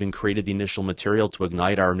 heck, they even created the initial material to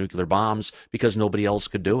ignite our nuclear bombs because nobody else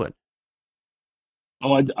could do it.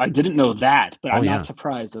 Oh, I didn't know that, but I'm not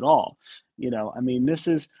surprised at all. You know, I mean, this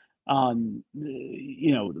is, you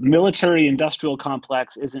know, the military industrial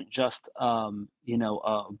complex isn't just, you know,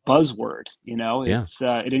 a buzzword. You know, it's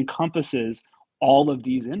it encompasses all of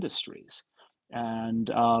these industries, and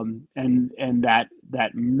that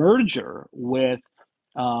merger with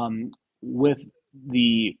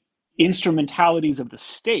the instrumentalities of the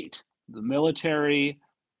state, the military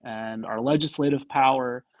and our legislative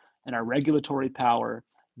power and our regulatory power,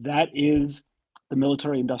 that is the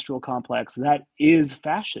military industrial complex. That is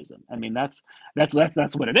fascism. I mean, that's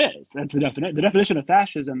what it is. That's the definition. The definition of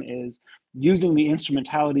fascism is using the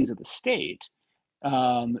instrumentalities of the state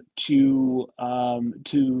to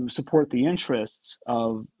support the interests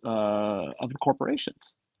of the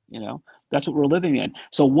corporations. You know, that's what we're living in.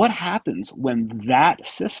 So what happens when that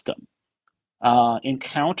system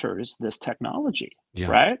encounters this technology,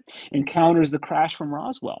 right? Encounters the crash from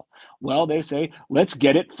Roswell. Well, they say, let's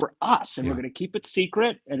get it for us, and we're going to keep it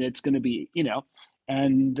secret, and it's going to be, you know,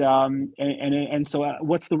 and so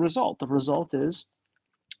what's the result? The result is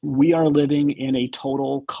we are living in a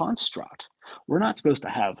total construct. We're not supposed to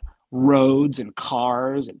have roads and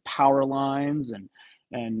cars and power lines and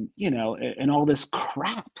you know, and all this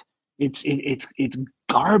crap. It's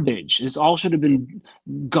garbage. This all should have been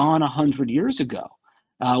gone 100 years ago.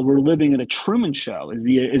 We're living in a Truman Show is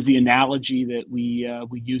the analogy that we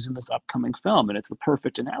use in this upcoming film, and it's the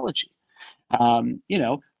perfect analogy. You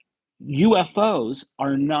know, UFOs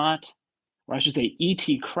are not, or I should say, ET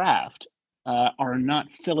craft are not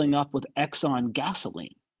filling up with Exxon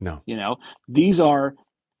gasoline. No, you know, these are.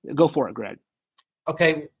 Go for it, Greg.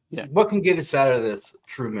 Okay, what can get us out of this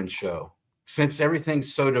Truman Show? Since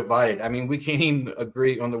everything's so divided, I mean, we can't even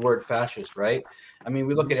agree on the word fascist, right? I mean,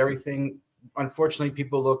 we look at everything. Unfortunately,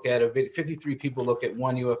 people look at 53 people look at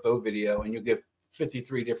one UFO video, and you get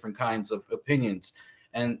 53 different kinds of opinions,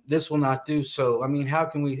 and this will not do so. I mean, how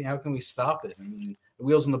can we stop it? I mean, the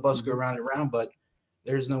wheels on the bus go round and round, but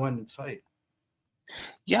there's no end in sight.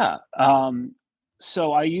 Yeah.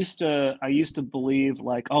 So I used to believe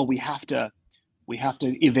like, oh, we have to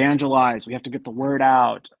evangelize. We have to get the word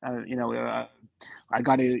out. You know, I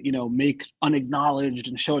got to, you know, make unacknowledged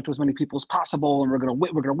and show it to as many people as possible. And we're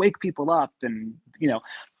gonna wake people up. And you know,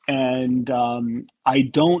 and I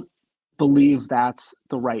don't believe that's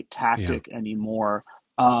the right tactic anymore.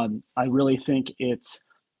 I really think it's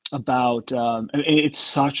about it's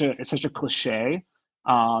such a cliche.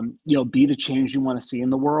 You know, be the change you want to see in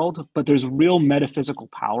the world, but there's real metaphysical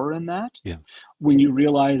power in that. When you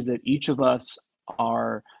realize that each of us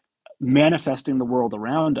are manifesting the world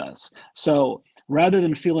around us. So rather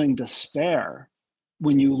than feeling despair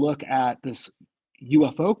when you look at this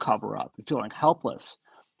UFO cover-up and feeling helpless,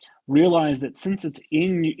 realize that since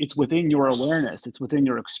it's within your awareness, it's within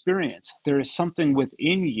your experience, there is something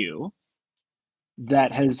within you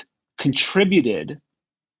that has contributed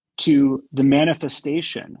to the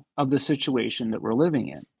manifestation of the situation that we're living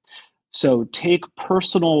in. So take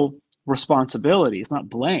personal responsibility. It's not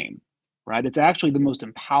blame, right? It's actually the most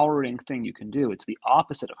empowering thing you can do. It's the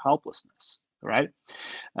opposite of helplessness, right?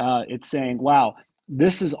 It's saying, wow,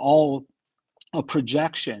 this is all a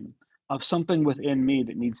projection of something within me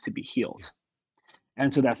that needs to be healed.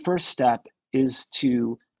 And so that first step is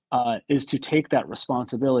to take that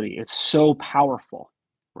responsibility. It's so powerful.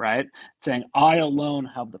 Right? Saying, I alone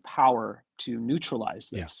have the power to neutralize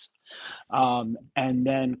this. And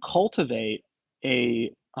then cultivate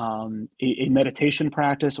a meditation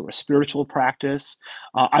practice or a spiritual practice.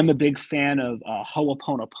 I'm a big fan of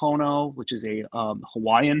Ho'oponopono, which is a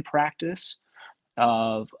Hawaiian practice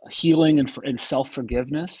of healing and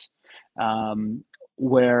self-forgiveness,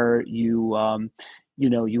 where you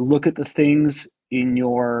you look at the things in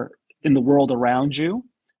the world around you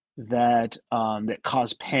that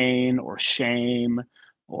cause pain or shame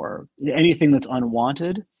or anything that's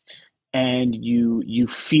unwanted, and you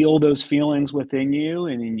feel those feelings within you,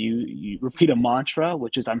 and then you repeat a mantra,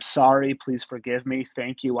 which is, I'm sorry, please forgive me,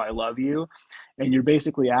 thank you, I love you. And you're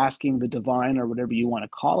basically asking the divine, or whatever you want to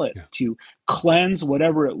call it, to cleanse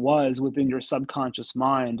whatever it was within your subconscious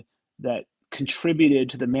mind that contributed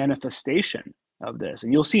to the manifestation of this.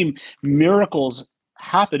 And you'll see miracles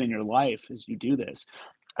happen in your life as you do this.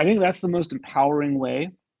 I think that's the most empowering way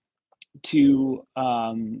to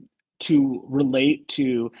relate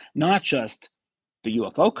to not just the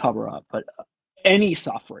UFO cover-up, but any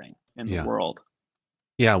suffering in the world.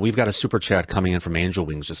 Yeah, we've got a super chat coming in from Angel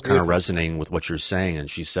Wings, just kind of resonating with what you're saying. And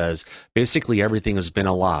she says, basically everything has been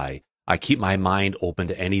a lie. I keep my mind open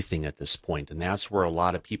to anything at this point. And that's where a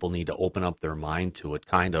lot of people need to open up their mind to it,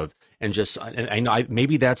 kind of. And just,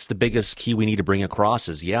 maybe that's the biggest key we need to bring across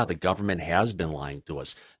is, the government has been lying to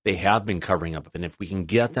us. They have been covering up. And if we can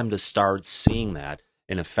get them to start seeing that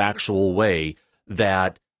in a factual way,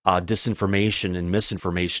 that disinformation and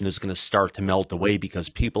misinformation is going to start to melt away, because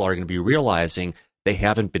people are going to be realizing they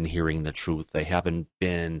haven't been hearing the truth. They haven't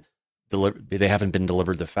been delivered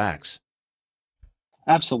the facts.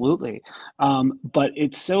 Absolutely. But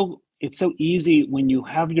it's so it's so easy when you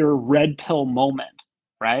have your red pill moment,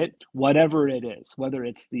 right? Whatever it is, whether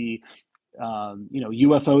it's the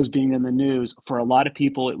UFOs being in the news. For a lot of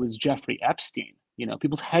people, it was Jeffrey Epstein.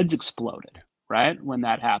 People's heads exploded, right, when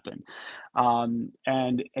that happened, and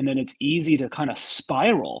then it's easy to kind of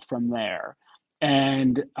spiral from there,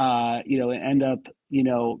 and end up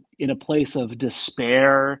in a place of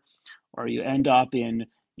despair, or you end up in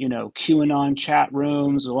QAnon chat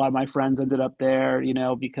rooms. A lot of my friends ended up there,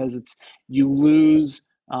 because you lose.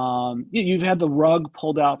 You've had the rug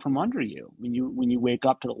pulled out from under you when you wake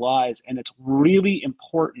up to the lies, and it's really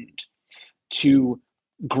important to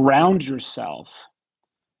ground yourself,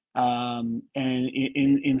 and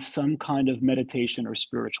in some kind of meditation or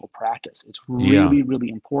spiritual practice. It's really, really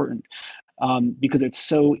important, because it's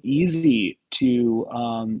so easy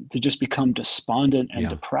to just become despondent and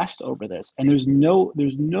depressed over this, and there's no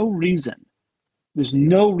reason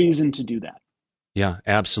to do that. Yeah,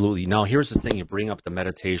 absolutely. Now, here's the thing. You bring up the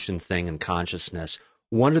meditation thing and consciousness.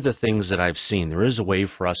 One of the things that I've seen, there is a way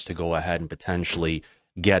for us to go ahead and potentially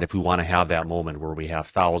get, if we want to have that moment where we have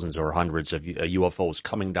thousands or hundreds of UFOs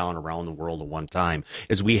coming down around the world at one time,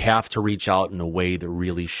 is we have to reach out in a way that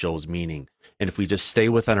really shows meaning. And if we just stay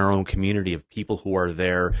within our own community of people who are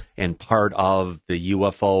there and part of the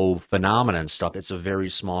UFO phenomenon stuff, it's a very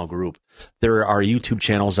small group. There are YouTube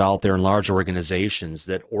channels out there and large organizations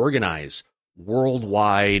that organize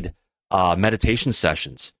worldwide meditation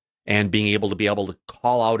sessions, and being able to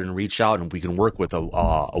call out and reach out, and we can work with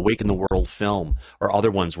Awaken the World Film or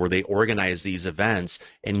other ones where they organize these events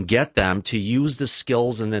and get them to use the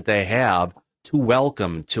skills and that they have to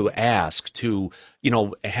welcome, to ask, to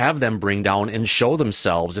have them bring down and show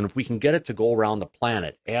themselves. And if we can get it to go around the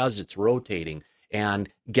planet as it's rotating and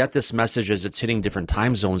get this message as it's hitting different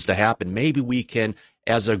time zones to happen, maybe we can,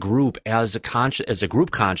 as a group, as a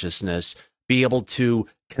group consciousness, be able to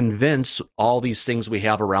convince all these things we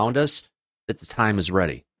have around us that the time is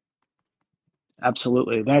ready.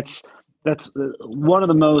 Absolutely. That's one of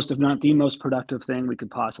the most, if not the most productive thing we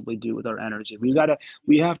could possibly do with our energy.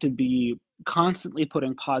 We have to be constantly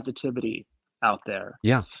putting positivity out there.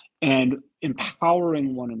 Yeah. And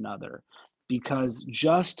empowering one another, because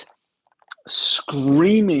just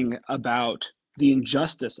screaming about the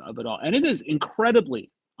injustice of it all, and it is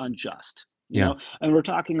incredibly unjust. And we're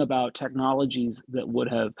talking about technologies that would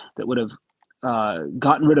have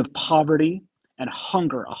gotten rid of poverty and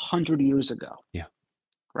hunger 100 years ago. Yeah.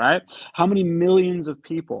 Right? How many millions of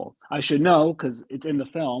people, I should know because it's in the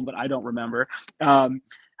film, but I don't remember, how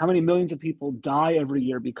many millions of people die every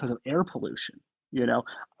year because of air pollution?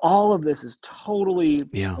 All of this is totally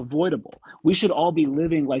avoidable. We should all be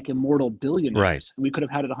living like immortal billionaires. Right. We could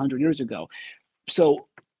have had it 100 years ago. So,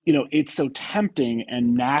 it's so tempting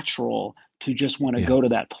and natural to just want to go to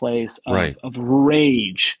that place of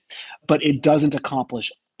rage, but it doesn't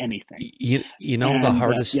accomplish anything. The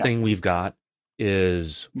hardest thing we've got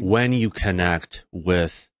is when you connect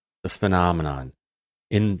with the phenomenon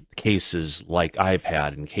in cases like I've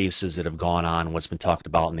had, in cases that have gone on, what's been talked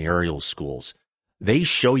about in the aerial schools, they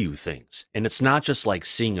show you things. And it's not just like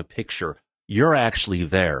seeing a picture. You're actually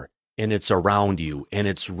there, and it's around you, and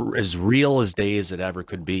it's as real as day as it ever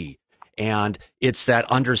could be. And it's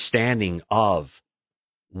that understanding of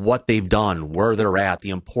what they've done, where they're at, the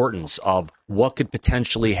importance of what could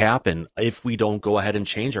potentially happen if we don't go ahead and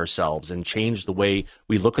change ourselves and change the way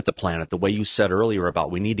we look at the planet, the way you said earlier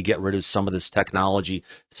about we need to get rid of some of this technology,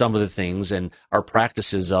 some of the things, and our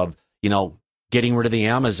practices of, getting rid of the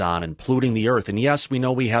Amazon and polluting the earth. And yes, we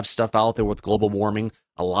know we have stuff out there with global warming.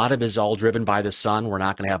 A lot of it is all driven by the sun. We're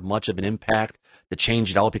not going to have much of an impact to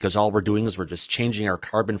change it out, because all we're doing is we're just changing our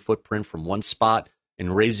carbon footprint from one spot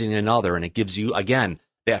and raising another. And it gives you, again,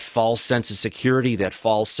 that false sense of security, that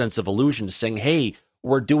false sense of illusion to saying, hey,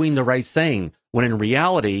 we're doing the right thing, when in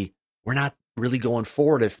reality, we're not really going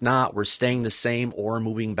forward. If not, we're staying the same or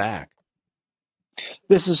moving back.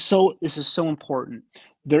 This is so important.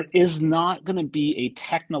 There is not going to be a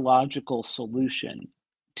technological solution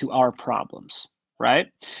to our problems, right?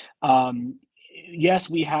 Yes,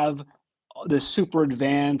 we have the super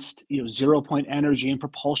advanced, 0-point energy and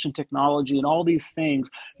propulsion technology and all these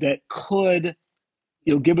things that could,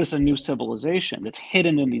 give us a new civilization that's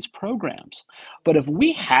hidden in these programs. But if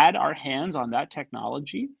we had our hands on that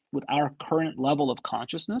technology with our current level of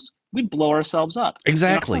consciousness, we'd blow ourselves up.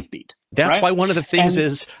 Exactly. That's right? why one of the things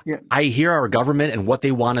is I hear our government and what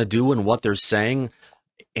they want to do and what they're saying,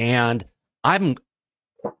 and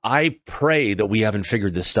I pray that we haven't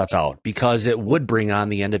figured this stuff out, because it would bring on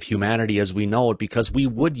the end of humanity as we know it, because we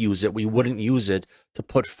would use it. We wouldn't use it to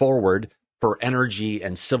put forward for energy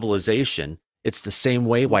and civilization. It's the same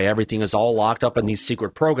way why everything is all locked up in these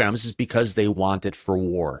secret programs is because they want it for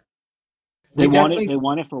war. They want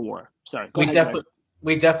it for war. Sorry. Go ahead,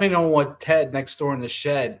 we definitely don't want Ted next door in the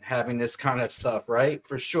shed having this kind of stuff, right?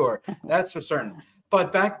 For sure. That's for certain.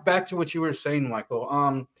 But back to what you were saying, Michael.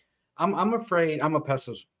 I'm afraid I'm a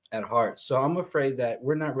pessimist at heart. So I'm afraid that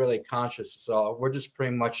we're not really conscious at all. We're just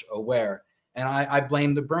pretty much aware. And I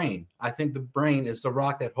blame the brain. I think the brain is the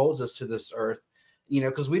rock that holds us to this earth, you know,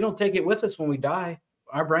 because we don't take it with us when we die.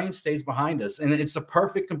 Our brain stays behind us. And it's a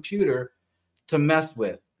perfect computer to mess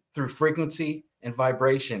with through frequency and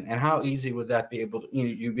vibration. And how easy would that be able to,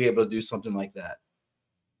 you'd be able to do something like that?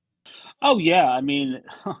 Oh yeah, I mean,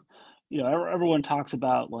 you know, everyone talks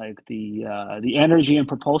about like the energy and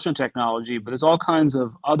propulsion technology, but there's all kinds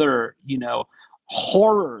of other, you know,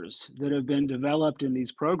 horrors that have been developed in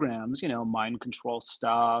these programs, you know, mind control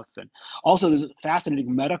stuff, and also there's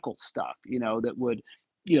fascinating medical stuff, you know, that would,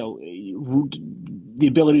 you know, the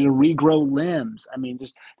ability to regrow limbs. I mean,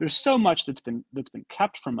 just there's so much that's been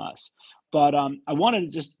kept from us. But I wanted to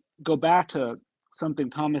just go back to something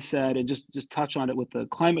Thomas said and just touch on it with the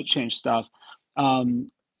climate change stuff.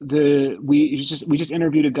 We just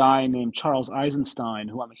interviewed a guy named Charles Eisenstein,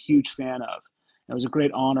 who I'm a huge fan of. It was a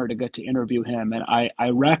great honor to get to interview him, and I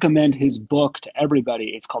recommend his book to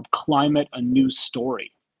everybody. It's called Climate: A New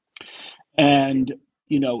Story. And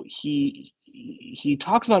you know, he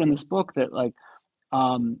talks about in this book that like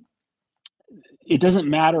it doesn't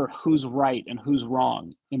matter who's right and who's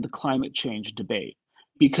wrong in the climate change debate,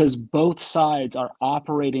 because both sides are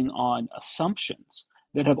operating on assumptions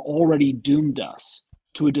that have already doomed us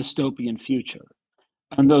to a dystopian future.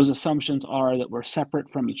 And those assumptions are that we're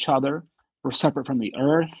separate from each other, we're separate from the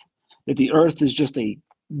earth, that the earth is just a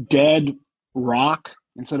dead rock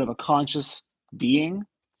instead of a conscious being.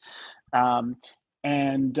 And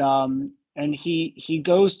he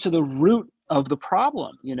goes to the root of the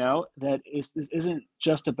problem, you know, that this isn't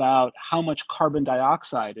just about how much carbon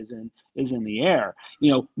dioxide is in the air.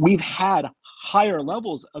 You know, we've had higher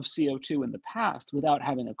levels of CO2 in the past without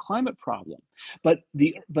having a climate problem. But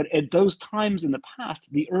at those times in the past,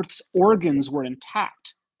 the Earth's organs were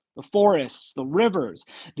intact. The forests, the rivers,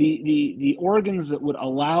 the organs that would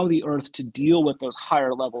allow the Earth to deal with those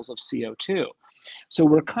higher levels of CO2. So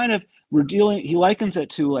we're dealing, he likens it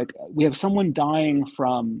to like, we have someone dying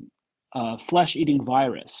from flesh-eating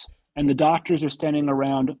virus, and the doctors are standing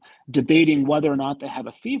around debating whether or not they have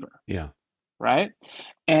a fever. Yeah. Right?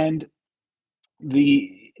 And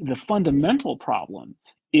the fundamental problem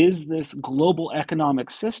is this global economic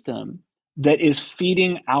system that is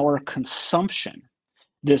feeding our consumption,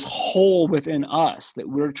 this hole within us that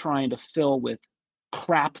we're trying to fill with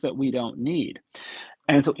crap that we don't need.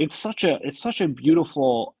 And so it's such a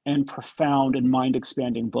beautiful and profound and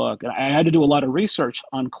mind-expanding book. And I had to do a lot of research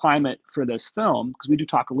on climate for this film because we do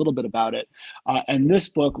talk a little bit about it. And this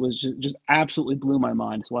book was just absolutely blew my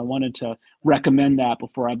mind. So I wanted to recommend that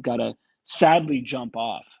before I've got to sadly jump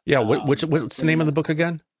off. Yeah, what's the name of the book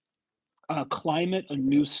again? Climate: A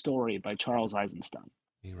New Story by Charles Eisenstein.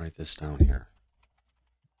 Let me write this down here.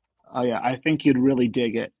 Oh yeah, I think you'd really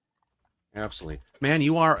dig it. Absolutely. Man,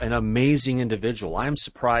 you are an amazing individual. I'm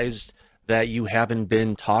surprised that you haven't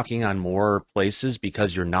been talking on more places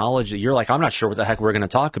because your knowledge, you're like, I'm not sure what the heck we're going to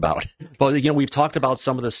talk about. But, you know, we've talked about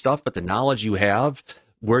some of the stuff, but the knowledge you have,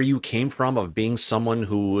 where you came from of being someone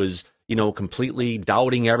who was, you know, completely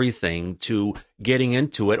doubting everything to getting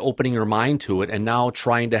into it, opening your mind to it, and now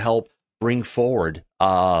trying to help bring forward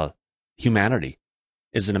humanity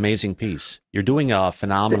is an amazing piece. You're doing a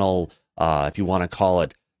phenomenal, if you want to call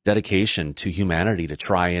it, dedication to humanity to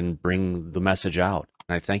try and bring the message out.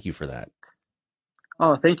 And I thank you for that.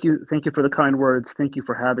 Oh, thank you. Thank you for the kind words. Thank you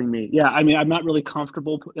for having me. Yeah, I mean, I'm not really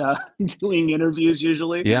comfortable doing interviews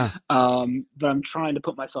usually. Yeah. But I'm trying to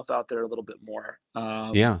put myself out there a little bit more.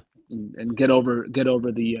 Yeah. And get over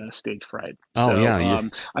the stage fright. Oh, so, yeah.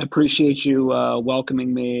 I appreciate you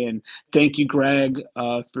welcoming me, and thank you, Greg,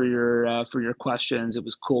 for your questions. It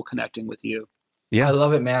was cool connecting with you. Yeah, I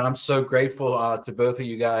love it, man. I'm so grateful to both of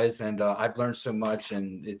you guys, and I've learned so much,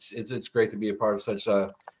 and it's great to be a part of such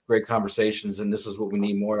great conversations. And this is what we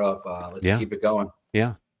need more of. Let's keep it going.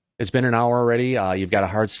 Yeah, it's been an hour already. You've got a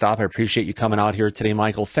hard stop. I appreciate you coming out here today,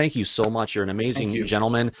 Michael. Thank you so much. You're an amazing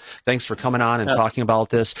gentleman. Thanks for coming on and talking about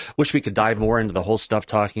this. Wish we could dive more into the whole stuff,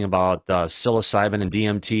 talking about psilocybin and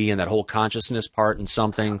DMT and that whole consciousness part and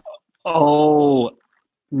something. Oh.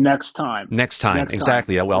 Next time.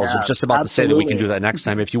 Exactly. Well, I was just about to say that we can do that next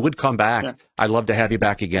time. If you would come back, I'd love to have you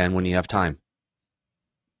back again when you have time.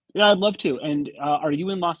 Yeah, I'd love to. And are you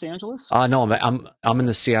in Los Angeles? No, I'm in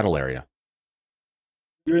the Seattle area.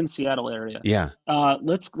 You're in the Seattle area. Yeah.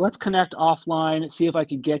 Let's connect offline. See if I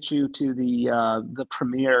could get you to the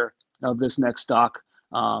premiere of this next doc.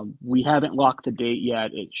 We haven't locked the date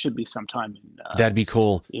yet. It should be sometime That'd be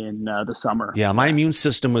cool. in the summer. Yeah, my immune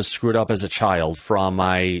system was screwed up as a child from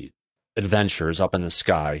my adventures up in the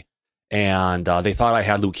sky. And they thought I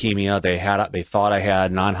had leukemia. They thought I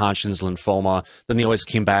had non-Hodgkin's lymphoma. Then they always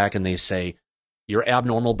came back and they say, "You're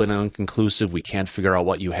abnormal but inconclusive. We can't figure out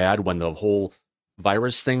what you had." When the whole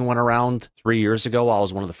virus thing went around 3 years ago, I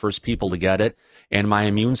was one of the first people to get it. And my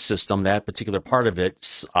immune system, that particular part of it,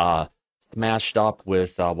 smashed up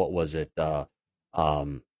with, what was it?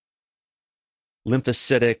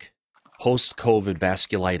 Lymphocytic post-COVID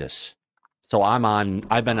vasculitis. So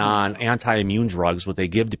I've been on anti-immune drugs, what they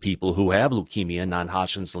give to people who have leukemia,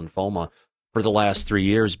 non-Hodgkin's lymphoma, for the last 3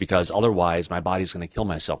 years, because otherwise my body's going to kill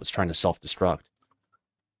myself. It's trying to self-destruct.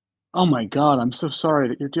 Oh my God, I'm so sorry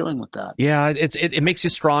that you're dealing with that. Yeah, it makes you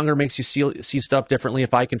stronger, makes you see stuff differently.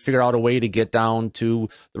 If I can figure out a way to get down to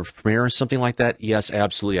the premiere or something like that, yes,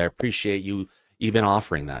 absolutely. I appreciate you even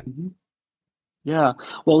offering that. Mm-hmm. Yeah,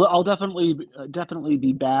 well, I'll definitely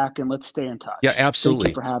be back, and let's stay in touch. Yeah, absolutely.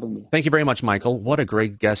 Thank you for having me. Thank you very much, Michael. What a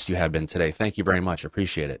great guest you have been today. Thank you very much.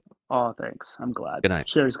 Appreciate it. Oh, thanks. I'm glad. Good night.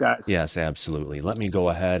 Cheers, guys. Yes, absolutely. Let me go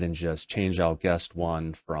ahead and just change out guest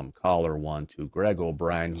one from caller one to Greg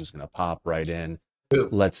O'Brien, who's going to pop right in.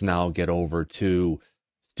 Let's now get over to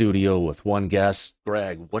studio with one guest.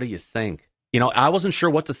 Greg, what do you think? I wasn't sure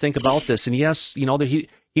what to think about this. And yes, that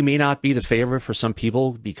he may not be the favorite for some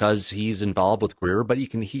people because he's involved with Greer, but you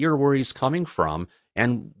can hear where he's coming from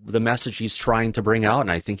and the message he's trying to bring out.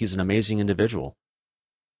 And I think he's an amazing individual.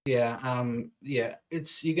 Yeah.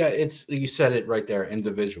 You said it right there.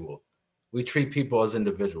 Individual. We treat people as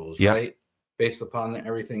individuals, right? Based upon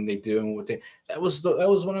everything they do and that was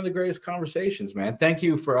one of the greatest conversations, man. Thank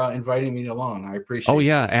you for inviting me along. I appreciate it. Oh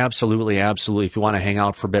yeah, absolutely. If you want to hang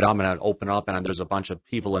out for a bit, I'm going to open up, and there's a bunch of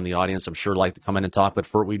people in the audience I'm sure like to come in and talk. But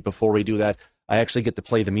before we do that, I actually get to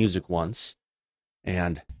play the music once,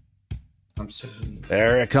 and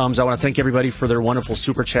there it comes. I want to thank everybody for their wonderful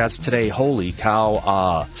super chats today. Holy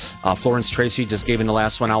cow. Florence Tracy just gave in the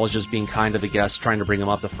last one. I was just being kind to the guests, trying to bring them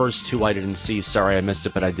up. The first two I didn't see. Sorry I missed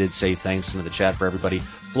it, but I did say thanks into the chat for everybody.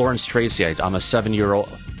 Florence Tracy, I'm a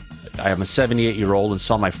 78-year-old and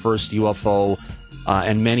saw my first UFO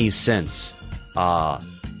and many since. I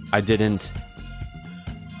didn't.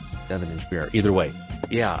 7-inch beer. Either way.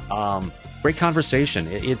 Yeah. Great conversation.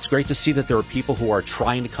 It's great to see that there are people who are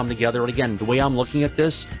trying to come together. And again, the way I'm looking at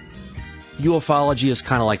this, ufology is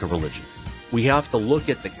kind of like a religion. We have to look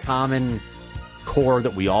at the common core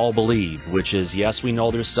that we all believe, which is, yes, we know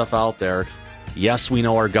there's stuff out there. Yes, we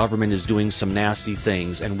know our government is doing some nasty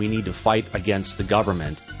things, and we need to fight against the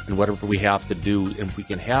government and whatever we have to do. And if we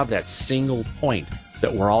can have that single point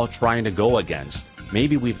that we're all trying to go against,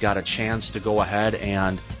 maybe we've got a chance to go ahead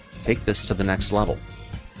and take this to the next level.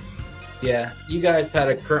 Yeah, you guys had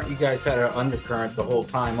an undercurrent the whole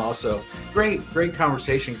time. Also, great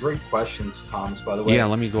conversation, great questions, Thomas. By the way, yeah.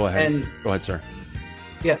 Let me go ahead. Go ahead, sir.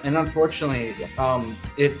 Yeah, and unfortunately,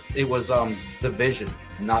 it was division,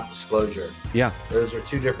 not disclosure. Yeah, those are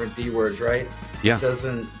two different D words, right? Yeah, it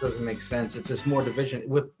doesn't make sense. It's just more division.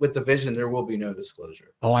 With division, there will be no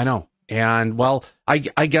disclosure. Oh, I know. And, well, I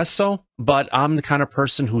guess so, but I'm the kind of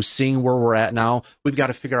person who's seeing where we're at now. We've got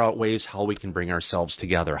to figure out ways how we can bring ourselves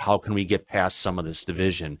together. How can we get past some of this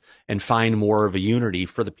division and find more of a unity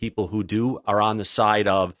for the people who are on the side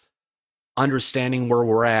of understanding where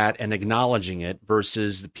we're at and acknowledging it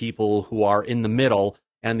versus the people who are in the middle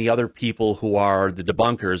and the other people who are the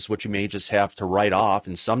debunkers, which you may just have to write off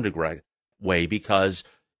in some degree way, because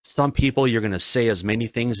some people you're going to say as many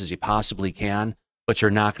things as you possibly can, but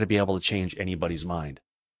you're not going to be able to change anybody's mind.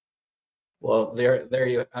 Well,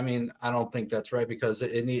 I mean, I don't think that's right, because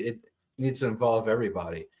it needs to involve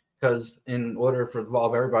everybody. Because in order for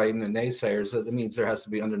involve everybody, even the naysayers, that means there has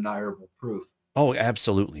to be undeniable proof. Oh,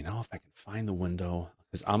 absolutely. Now, if I can find the window,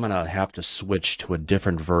 because I'm going to have to switch to a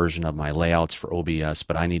different version of my layouts for OBS,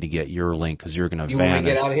 but I need to get your link because you're going to vanish. You want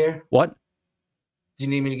me to get out of here? What? Do you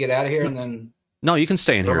need me to get out of here and then? No, you can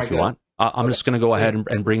stay in here if you want. I'm just going to go ahead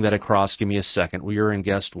and bring that across. Give me a second. We are in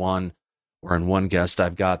guest one. We're in one guest.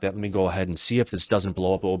 I've got that. Let me go ahead and see if this doesn't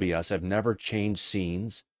blow up OBS. I've never changed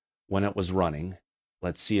scenes when it was running.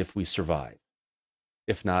 Let's see if we survive.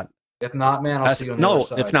 If not, man, I'll see you on the other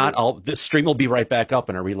side. If not, the stream will be right back up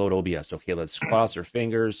and I reload OBS. Okay, let's cross our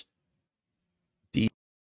fingers.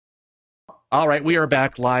 All right, we are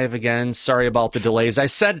back live again. Sorry about the delays. I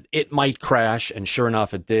said it might crash, and sure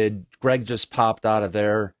enough, it did. Greg just popped out of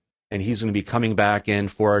there, and he's going to be coming back in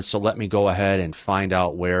for it. So let me go ahead and find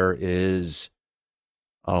out where is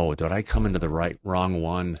Oh, did I come into the wrong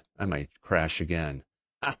one? I might crash again.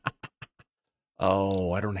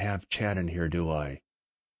 Oh, I don't have chat in here, do I?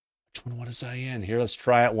 Which one was I in? Here, let's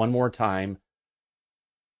try it one more time.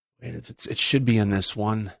 Wait, it should be in this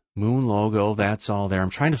one. Moon logo, that's all there. I'm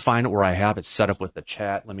trying to find it where I have it set up with the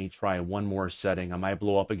chat. Let me try one more setting. I might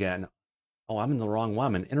blow up again. Oh, I'm in the wrong one.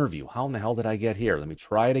 I'm in interview. How in the hell did I get here? Let me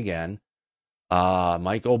try it again.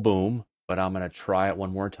 Might go boom, but I'm going to try it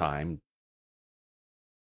one more time.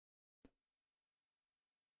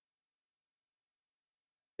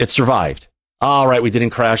 It survived. All right, we didn't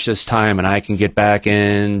crash this time, and I can get back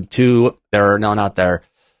into there. No, not there.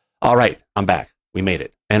 All right, I'm back. We made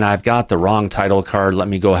it. And I've got the wrong title card. Let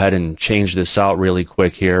me go ahead and change this out really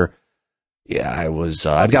quick here. Yeah,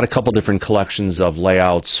 I've got a couple different collections of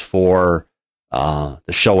layouts for the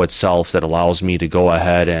show itself that allows me to go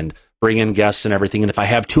ahead and bring in guests and everything. And if I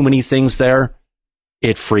have too many things there,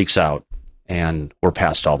 it freaks out. And we're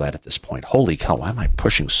past all that at this point. Holy cow, why am I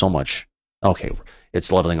pushing so much? Okay,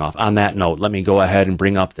 it's leveling off. On that note, let me go ahead and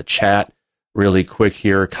bring up the chat really quick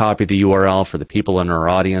here. Copy the URL for the people in our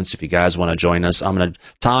audience. If you guys want to join us,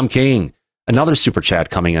 Tom King, another super chat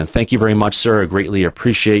coming in. Thank you very much, sir. I greatly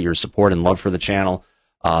appreciate your support and love for the channel.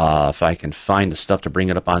 If I can find the stuff to bring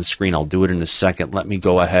it up on screen, I'll do it in a second. Let me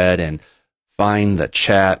go ahead and find the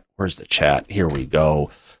chat. Where's the chat? Here we go.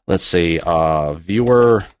 Let's see.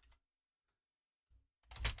 Viewer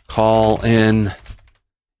call in.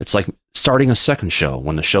 It's like starting a second show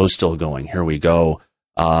when the show's still going. Here we go.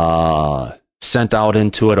 Sent out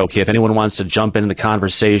into it. Okay, if anyone wants to jump into the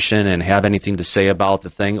conversation and have anything to say about the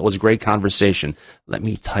thing, it was a great conversation. Let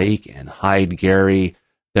me take and hide Gary.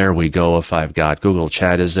 There we go. If I've got Google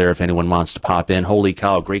Chat is there, if anyone wants to pop in. Holy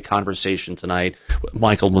cow, great conversation tonight with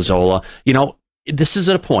Michael Mazzola. You know, this is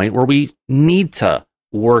at a point where we need to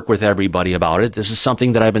work with everybody about it. This is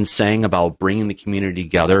something that I've been saying about bringing the community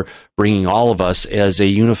together, bringing all of us as a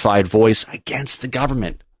unified voice against the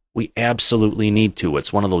government. We absolutely need to.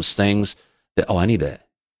 It's one of those things that, oh, I need to,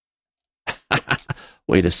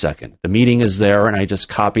 wait a second. The meeting is there, and I just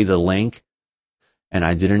copied the link, and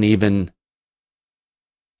I didn't even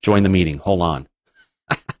join the meeting. Hold on.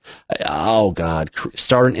 Oh, God.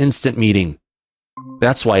 Start an instant meeting.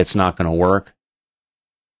 That's why it's not going to work.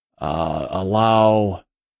 Allow,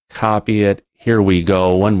 copy it. Here we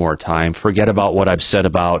go. One more time. Forget about what I've said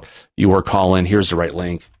about viewer call in. Here's the right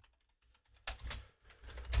link.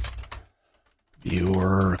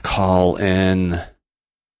 Viewer call in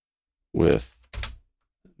with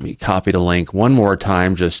me. Copy the link one more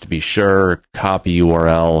time just to be sure. Copy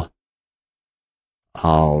URL.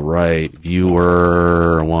 All right.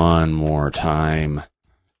 Viewer one more time.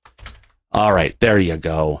 All right. There you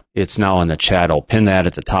go. It's now in the chat. I'll pin that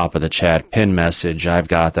at the top of the chat. Pin message. I've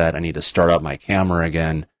got that. I need to start up my camera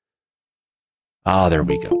again. Ah, there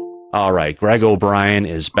we go. All right. Greg O'Brien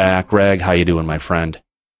is back. Greg, how you doing, my friend?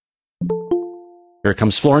 Here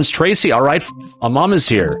comes Florence Tracy. All right, a mom is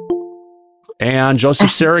here. And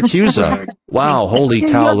Joseph Syracusa. Wow, holy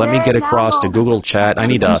cow. Let me get across to Google Chat. I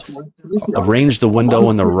need to arrange the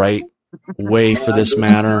window in the right way for this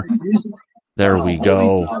matter. There we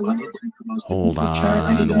go. Hold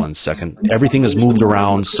on one second. Everything is moved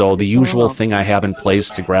around, so the usual thing I have in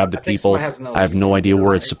place to grab the people, I have no idea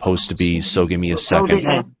where it's supposed to be, so give me a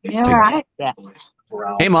second.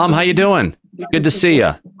 Hey, Mom, how you doing? Good to see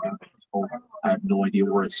you. I have no idea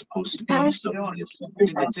where it's supposed to be. So.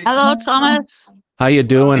 Hello, Thomas. How you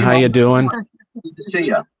doing? How you doing? Good to see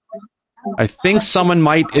you. I think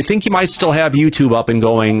I think you might still have YouTube up and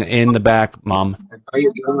going in the back, Mom. How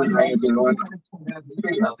you doing? How you doing?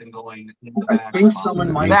 I think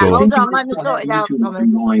someone might. Hold on, let me sort it out, Thomas.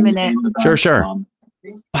 Just a minute. Sure.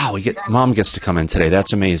 Wow, Mom gets to come in today.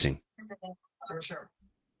 That's amazing. Sure.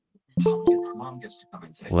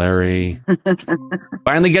 Larry,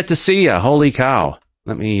 finally get to see you. Holy cow!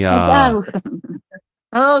 Let me. Oh,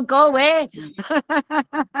 go away.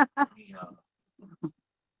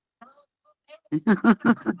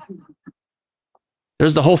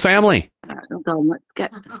 There's the whole family.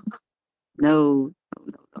 No.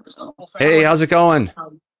 Hey, how's it going?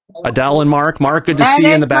 Adele and Mark. Mark, good to see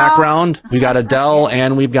you in the background. We got Adele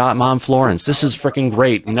and we've got Mom Florence. This is freaking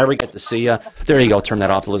great. We never get to see you. There you go. Turn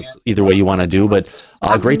that off either way you want to do, but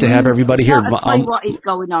great to have everybody here. What is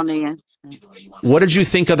going on here? What did you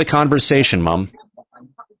think of the conversation, Mom?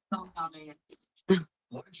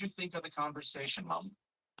 What did you think of the conversation, Mom?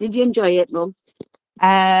 Did you enjoy it, Mum?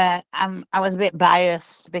 I was a bit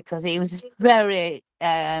biased because he was very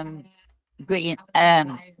green.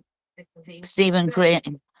 Stephen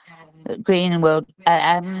Greenwood.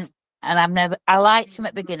 I liked him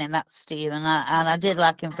at the beginning, that's Steve, and I did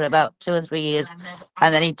like him for about 2 or 3 years,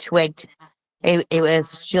 and then he twigged. He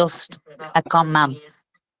was just a con man.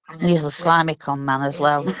 He's a slimy con man as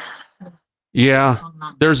well. Yeah,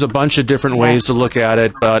 there's a bunch of different ways to look at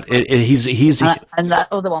it, but he's and that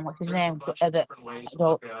other one, what's his name? I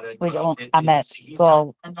met.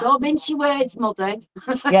 Go. Don't mince your words, mother.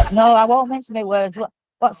 Yeah, no, I won't mince my words.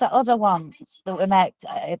 What's that other one that we met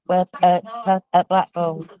at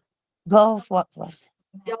Blackpool? Golf, what was?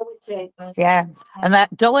 Doherty. Yeah, and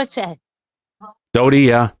that Doherty. Doty,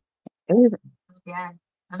 yeah. Yeah,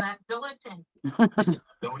 and that Doherty.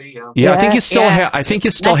 Yeah, I think you still have. I think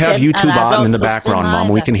you still have YouTube on in the background, Mom.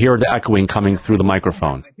 We can hear the echoing coming through the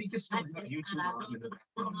microphone.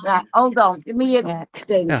 Right, hold on. Give me a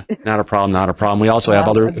thing. Yeah, not a problem. Not a problem. We also have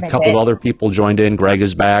a couple of other people joined in. Greg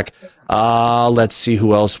is back. Let's see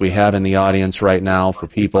who else we have in the audience right now for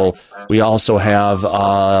people. We also have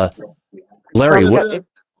Larry.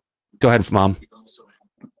 Go ahead, Mom.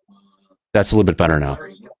 That's a little bit better now.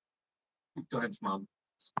 Go ahead, Mom.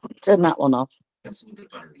 Turn that one off.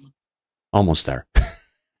 Almost there.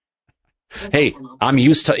 Hey, I'm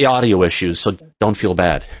used to audio issues, so don't feel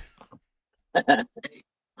bad. Oh,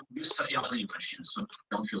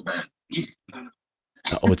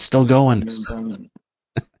 it's still going.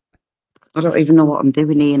 I don't even know what I'm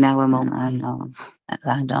doing here now. I'm on.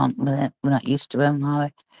 I don't. We're not used to them, are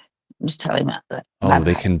we? I'm just telling you that. Oh,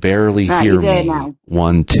 they can barely hear me. Now.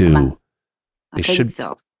 1, 2. I think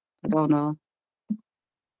so. I don't know.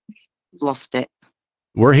 Lost it.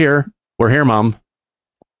 We're here. We're here, Mom.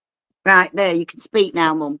 Right there, you can speak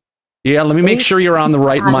now, Mum. Yeah, let me make sure you're on the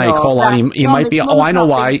right mic. Hold on. You might be. Oh, I know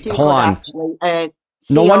why. Hold on.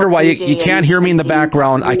 No wonder why you can't hear me in the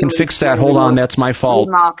background. I can fix that. Hold on. That's my fault.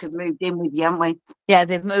 Mark have moved in with you, haven't we? Yeah,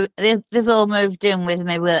 they've all moved in with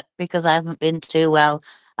me because I haven't been too well.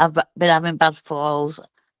 I've been having bad falls,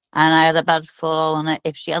 and I had a bad fall, and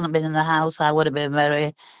if she hadn't been in the house, I would have been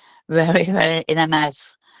very, very, very in a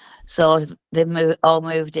mess. So they've all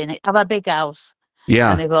moved in. I have a big house.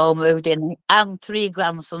 Yeah. And they've all moved in. And 3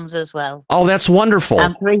 grandsons as well. Oh, that's wonderful.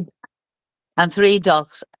 And 3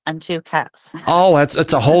 dogs and 2 cats. Oh,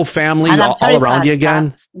 it's a whole family all around you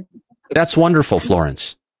again. That's wonderful,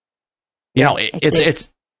 Florence. You know, it's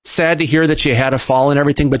sad to hear that you had a fall and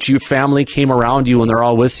everything, but your family came around you and they're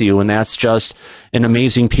all with you. And that's just an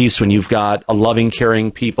amazing piece when you've got a loving,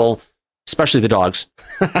 caring people, especially the dogs.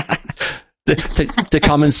 to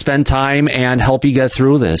come and spend time and help you get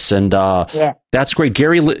through this. And that's great.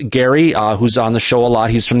 Gary, who's on the show a lot,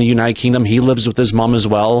 he's from the United Kingdom. He lives with his mom as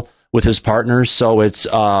well, with his partners. So it's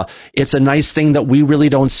a nice thing that we really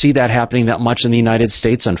don't see that happening that much in the United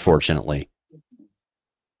States, unfortunately.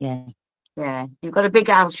 Yeah. Yeah. You've got a big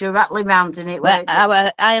house. You're rattling around in it. Well,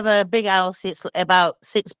 I have a big house. It's about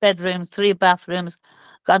 6 bedrooms, 3 bathrooms.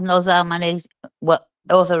 God knows how many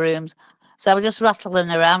other rooms. So I was just rattling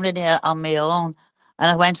around in here on my own. And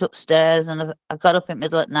I went upstairs and I got up in the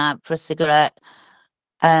middle of the night for a cigarette.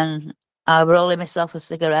 And I rolled myself a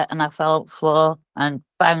cigarette and I fell on the floor and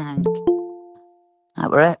bang. That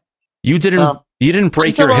was it. You didn't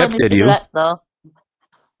break your hip, did you? Though.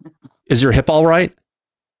 Is your hip all right?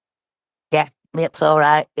 Yeah, my hip's all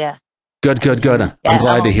right, yeah. Good. Yeah, I'm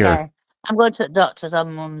glad to hear. I'm going to the doctor's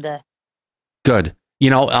on Monday. Good. You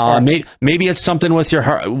know, maybe it's something with your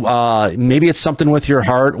heart. Maybe it's something with your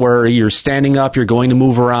heart where you're standing up, you're going to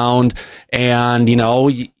move around, and you know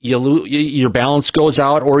your balance goes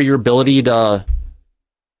out, or your ability to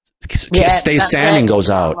stay standing goes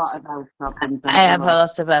out. I have a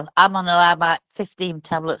lot of. I'm on about 15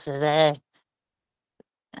 tablets a day.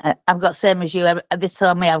 I've got same as you. They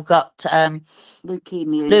tell me I've got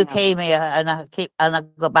leukemia, and I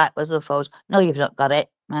go backwards and forwards. No, you've not got it.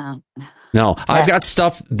 No, I've got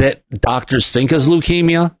stuff that doctors think is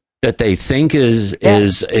leukemia, that they think is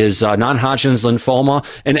non-Hodgkin's lymphoma,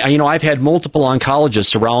 and you know I've had multiple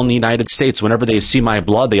oncologists around the United States. Whenever they see my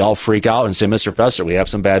blood, they all freak out and say, "Mr. Fessler, we have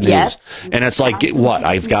some bad news." And it's like, "What?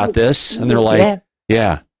 I've got this?" And they're like,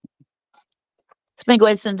 "Yeah." It's been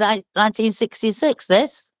going since 1966.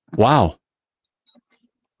 This. Wow.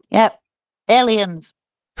 Yep. Aliens.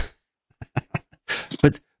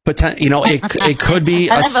 But you know, it could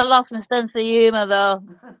be. I never lost my sense of humor, though.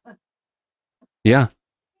 Yeah,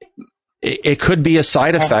 it could be a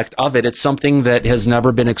side effect of it. It's something that has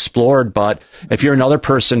never been explored. But if you're another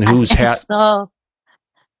person who's had, yeah,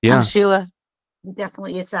 I'm sure,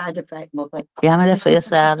 definitely a side effect, Mother. Yeah, I'm definitely a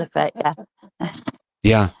side effect. Yeah.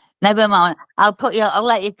 Yeah. Never mind. I'll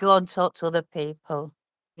let you go and talk to other people.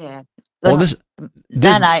 Yeah. Well,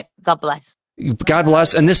 night. God bless. God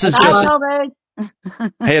bless. And this is just.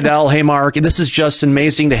 Hey, Adele. Hey, Mark. This is just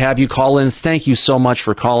amazing to have you call in. Thank you so much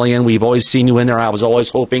for calling in. We've always seen you in there. I was always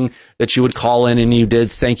hoping that you would call in, and you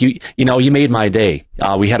did. Thank you. You know, you made my day.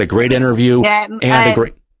 We had a great interview and a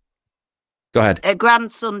great... Go ahead. Her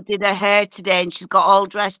grandson did her hair today, and she's got all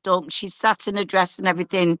dressed up. She's sat in a dress and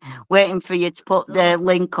everything, waiting for you to put the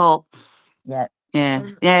link up. Yeah. Yeah.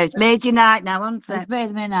 Yeah, it's made your night now, hasn't it? It's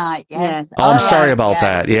made me night, yes. Yeah. Oh, I'm sorry about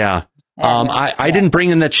that. Yeah. I didn't bring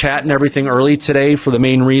in the chat and everything early today for the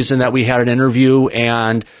main reason that we had an interview,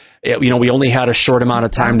 and we only had a short amount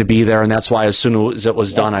of time to be there, and that's why as soon as it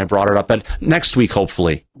was done, I brought it up. But next week,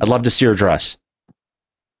 hopefully, I'd love to see your dress.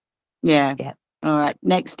 Yeah. All right.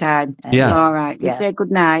 Next time. Yeah. All right. You say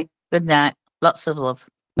good night. Good night. Lots of love.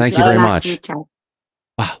 Thank you very much. Wow.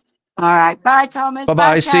 All right. Bye, Thomas.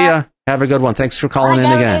 Bye-bye. See ya. Have a good one. Thanks for calling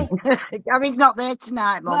in again. Gary's not there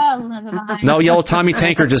tonight, Mum. Well, never mind. No, Yellow Tommy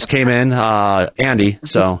Tanker just came in, Andy,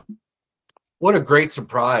 so. What a great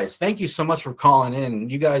surprise. Thank you so much for calling in.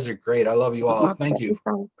 You guys are great. I love you all. Thank you.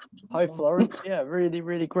 Hi, Florence. Yeah, really,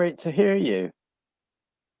 really great to hear you.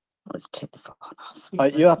 Let's take the phone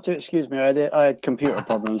off. You have to excuse me. I had computer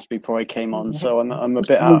problems before I came on, so I'm a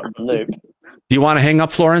bit out of the loop. Do you want to hang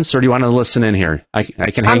up, Florence, or do you want to listen in here? I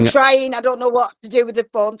can hang up. I'm trying. I don't know what to do with the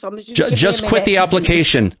phone, Thomas. Just quit the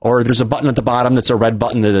application, or there's a button at the bottom that's a red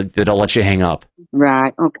button that'll let you hang up.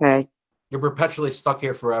 Right. Okay. You're perpetually stuck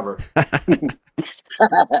here forever.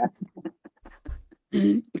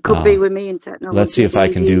 It could be with me in technology. Let's see if I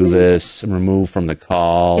can do this and remove from the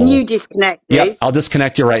call. Can you disconnect, please? Yep, I'll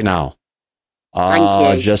disconnect you right now.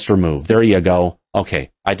 Thank you. Just remove. There you go.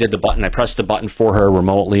 Okay, I did the button. I pressed the button for her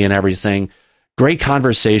remotely and everything. Great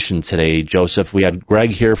conversation today, Joseph. We had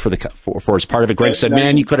Greg here for as part of it. Greg said,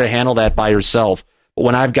 man, you could have handled that by yourself. But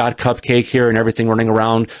when I've got Cupcake here and everything running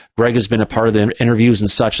around, Greg has been a part of the interviews and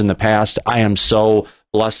such in the past. I am so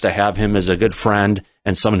blessed to have him as a good friend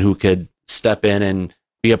and someone who could step in and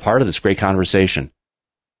be a part of this great conversation.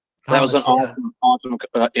 That was an awesome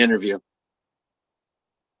interview.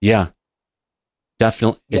 Yeah,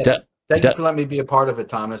 definitely. Yeah. Thank you for letting me be a part of it,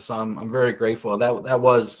 Thomas. I'm very grateful. That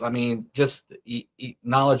was, I mean, just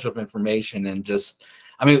knowledge of information, and just,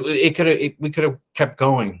 I mean, we could have kept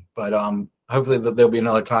going, but hopefully there'll be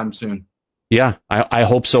another time soon. Yeah, I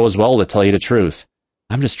hope so as well, to tell you the truth.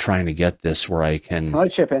 I'm just trying to get this where I can. I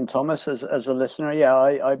chip in, Thomas, as a listener. Yeah,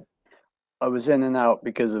 I was in and out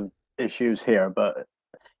because of issues here, but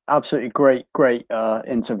absolutely great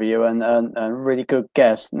interview and really good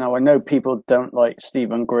guest. Now, I know people don't like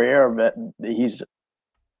Stephen Greer, but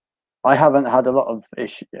I haven't had a lot of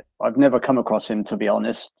issue. I've never come across him, to be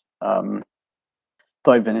honest,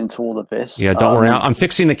 diving into all of this. Yeah, don't worry. I'm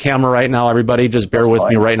fixing the camera right now, everybody. Just bear with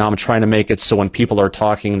me right now. I'm trying to make it so when people are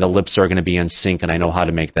talking, the lips are going to be in sync, and I know how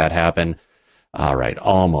to make that happen. All right,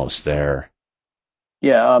 almost there.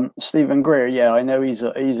 Yeah, Stephen Greer. Yeah, I know he's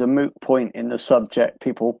a moot point in the subject.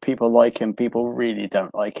 People like him. People really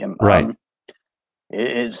don't like him. Right.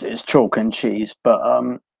 It's chalk and cheese. But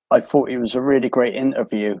I thought he was a really great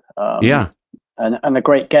interview. Yeah. And a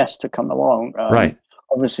great guest to come along. Right.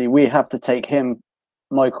 Obviously, we have to take him,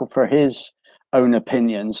 Michael, for his own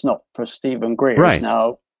opinions, not for Stephen Greer's. Right.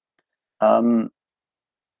 Now,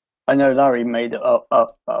 I know Larry made a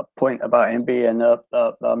point about him being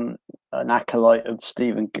an acolyte of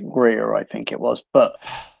Stephen Greer, I think it was. But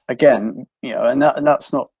again, and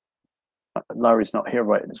that's not, Larry's not here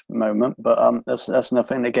right at this moment, but that's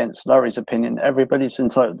nothing against Larry's opinion. Everybody's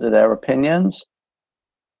entitled to their opinions,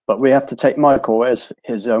 but we have to take Michael as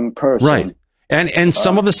his own person. Right. And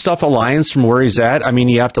some of the stuff aligns from where he's at. I mean,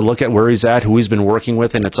 you have to look at where he's at, who he's been working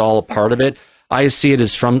with, and it's all a part of it. I see it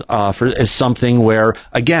as as something where,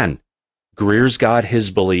 again, Greer's got his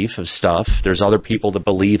belief of stuff. There's other people that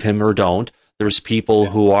believe him or don't. There's people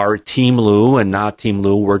who are Team Lou and not Team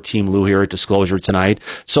Lou. We're Team Lou here at Disclosure tonight.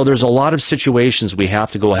 So there's a lot of situations we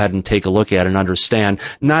have to go ahead and take a look at and understand.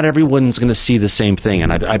 Not everyone's going to see the same thing.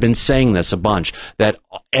 And I've been saying this a bunch, that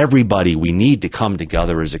everybody, we need to come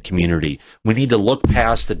together as a community. We need to look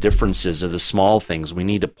past the differences of the small things. We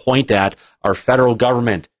need to point at our federal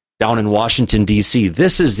government down in Washington, D.C.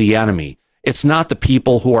 This is the enemy. It's not the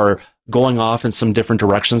people who are going off in some different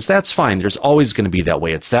directions. That's fine. There's always going to be that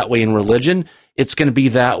way. It's that way in religion. It's going to be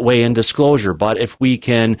that way in disclosure. But if we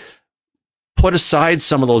can put aside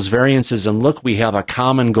some of those variances and look, we have a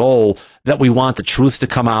common goal that we want the truth to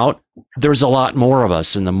come out. There's a lot more of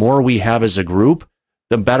us. And the more we have as a group,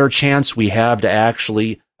 the better chance we have to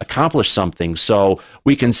actually accomplish something. So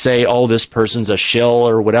we can say, oh, this person's a shill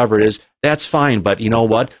or whatever it is. That's fine. But you know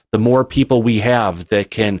what? The more people we have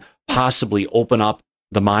that can possibly open up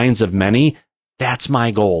the minds of many, that's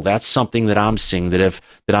my goal. That's something that I'm seeing, that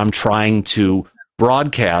I'm trying to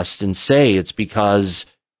broadcast and say it's because,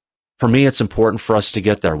 for me, it's important for us to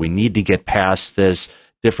get there. We need to get past this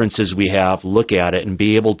differences we have, look at it, and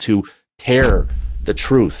be able to tear the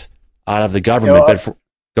truth out of the government.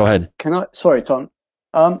 Go ahead. Sorry, Tom.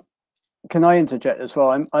 Can I interject as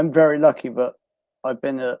well? I'm very lucky, but I've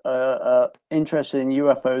been interested in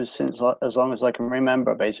UFOs since as long as I can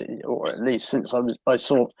remember, basically, or at least since I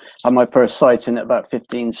had my first sighting at about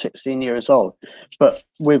 15, 16 years old. But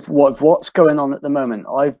with what's going on at the moment,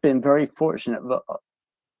 I've been very fortunate that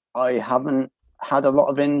I haven't had a lot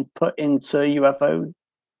of input into UFO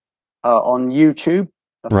on YouTube,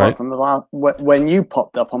 apart from the last when you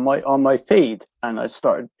popped up on my feed, and I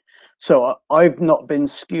started. So I've not been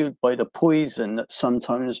skewed by the poison that's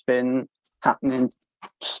sometimes been happening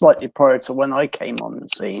slightly prior to when I came on the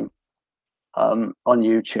scene on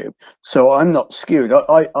YouTube. So I'm not skewed.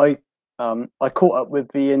 I caught up with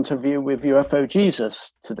the interview with UFO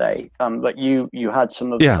Jesus today, but you had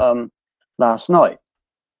some of last night,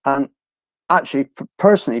 and actually,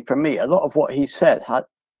 personally for me, a lot of what he said had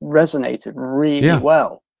resonated really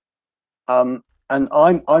well. And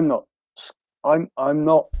I'm not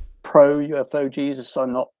pro UFO Jesus.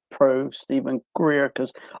 I'm not pro Stephen Greer,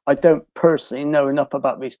 because I don't personally know enough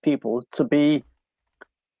about these people to be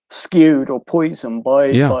skewed or poisoned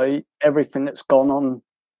by everything that's gone on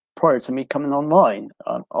prior to me coming online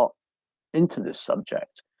into this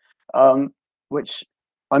subject, which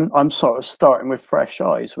I'm sort of starting with fresh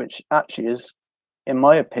eyes, which actually is, in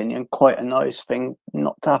my opinion, quite a nice thing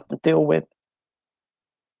not to have to deal with.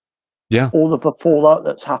 All of the fallout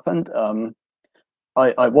that's happened.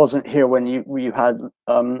 I wasn't here when you had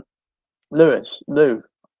Lou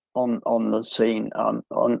on the scene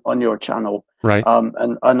on your channel, right?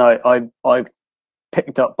 And I've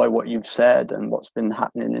picked up by what you've said and what's been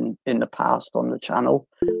happening in the past on the channel,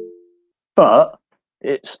 but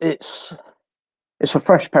it's a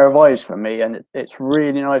fresh pair of eyes for me, and it's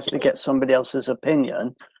really nice to get somebody else's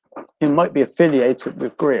opinion who might be affiliated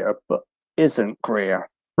with Greer but isn't Greer,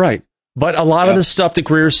 right? But a lot of the stuff that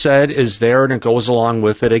Greer said is there, and it goes along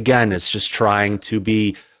with it. Again, it's just trying to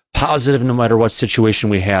be positive no matter what situation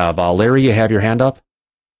we have. Larry, you have your hand up?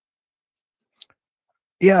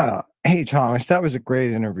 Yeah. Hey, Thomas, that was a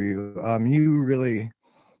great interview. You really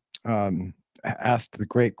asked the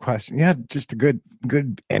great question. You had just a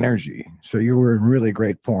good energy. So you were in really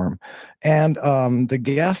great form. And the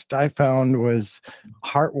guest I found was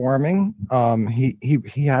heartwarming.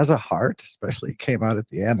 He has a heart, especially came out at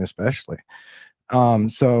the end, especially.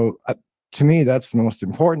 So to me, that's the most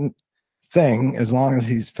important thing, as long as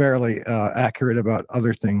he's fairly accurate about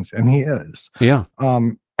other things, and he is.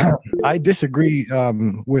 I disagree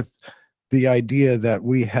with the idea that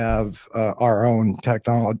we have our own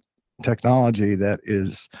technology that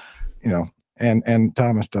is, and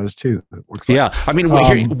Thomas does too. I mean,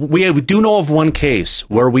 we do know of one case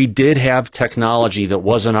where we did have technology that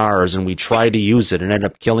wasn't ours, and we tried to use it and ended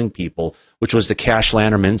up killing people, which was the Cash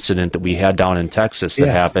Lantern incident that we had down in Texas that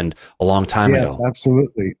happened a long time ago. Yes,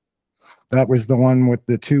 absolutely. That was the one with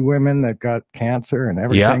the two women that got cancer and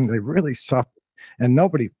everything. They really suffered, and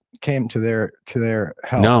nobody came to their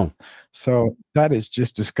help. No. So that is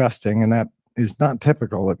just disgusting, and that is not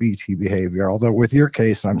typical of ET behavior. Although with your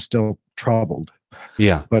case, I'm still troubled.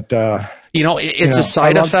 But it's a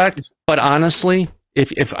side effect. But honestly,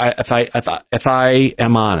 if I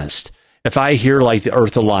am honest, if I hear like the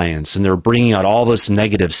Earth Alliance and they're bringing out all this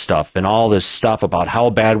negative stuff and all this stuff about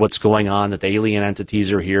how bad what's going on, that the alien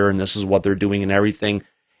entities are here and this is what they're doing and everything,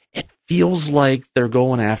 it feels like they're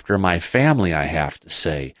going after my family, I have to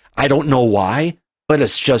say. I don't know why, but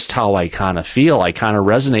it's just how I kind of feel. I kind of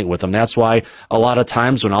resonate with them. That's why a lot of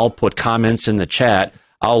times when I'll put comments in the chat,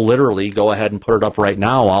 I'll literally go ahead and put it up right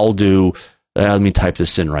now. I'll do, let me type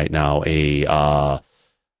this in right now, a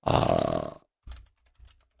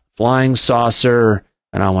flying saucer,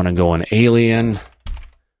 and I want to go an alien.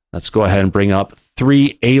 Let's go ahead and bring up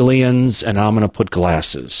 3 aliens, and I'm going to put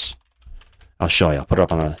glasses. I'll show you. I'll put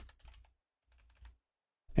it up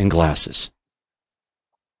and glasses.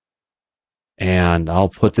 And I'll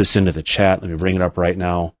put this into the chat. Let me bring it up right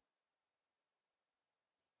now.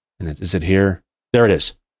 And is it here? There it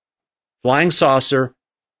is. Flying saucer,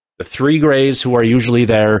 the 3 grays who are usually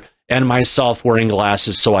there, and myself wearing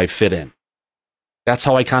glasses so I fit in. That's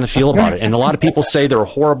how I kind of feel about it. And a lot of people say they're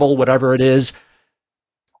horrible, whatever it is.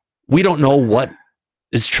 We don't know what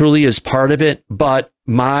is truly is part of it, but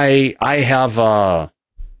I have a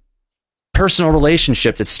personal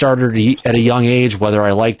relationship that started at a young age, whether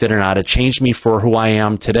I liked it or not. It changed me for who I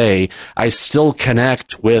am today. I still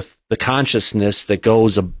connect with the consciousness that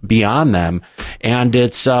goes beyond them, and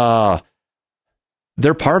it's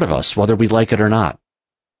they're part of us, whether we like it or not.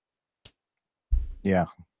 Yeah,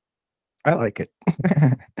 I like it.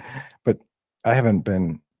 But I haven't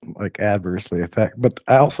been like adversely affected, but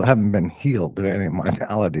I also haven't been healed of any of my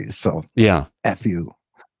maladies. So yeah, F you.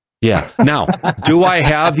 Yeah. Now, do I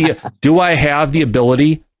have the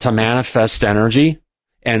ability to manifest energy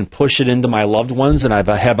and push it into my loved ones? And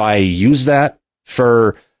have I used that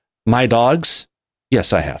for my dogs?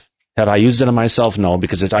 Yes, I have. Have I used it on myself? No,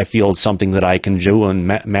 because I feel it's something that I can do and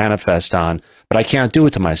manifest on, but I can't do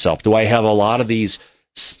it to myself. Do I have a lot of these,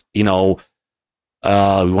 we want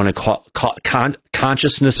to call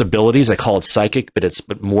consciousness abilities? I call it psychic,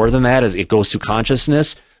 but more than that, it goes to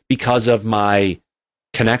consciousness because of my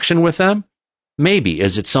connection with them? Maybe.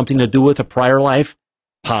 Is it something to do with a prior life?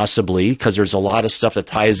 Possibly, because there's a lot of stuff that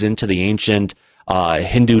ties into the ancient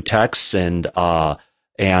Hindu texts and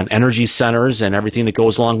energy centers and everything that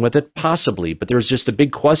goes along with it. Possibly, but there's just a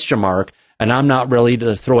big question mark, and I'm not ready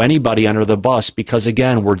to throw anybody under the bus because,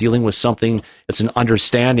 again, we're dealing with something that's an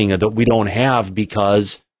understanding that we don't have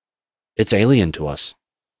because it's alien to us.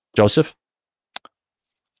 Joseph?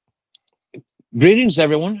 Greetings,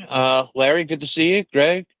 everyone. Larry, good to see you.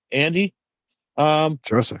 Greg, Andy.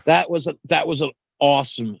 Joseph. That was an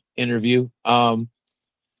awesome interview. A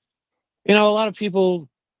lot of people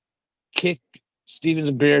kick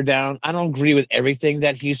Stephen Greer down. I don't agree with everything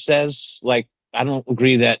that he says. Like, I don't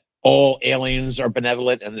agree that all aliens are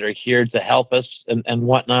benevolent and they're here to help us and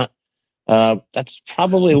whatnot. That's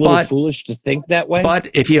probably a little foolish to think that way.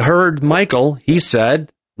 But if you heard Michael, he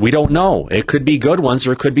said, we don't know. It could be good ones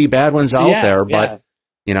or it could be bad ones out there, but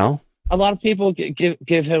a lot of people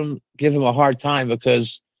give him a hard time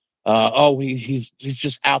because he's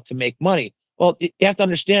just out to make money. Well, you have to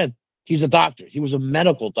understand, he's a doctor. He was a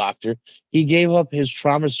medical doctor. He gave up his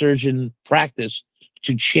trauma surgeon practice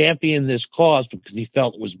to champion this cause because he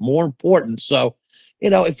felt it was more important. So,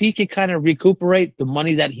 if he could kind of recuperate the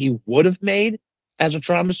money that he would have made as a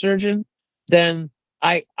trauma surgeon, then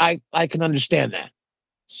I can understand that.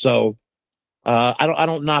 So I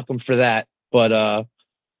don't knock him for that, but I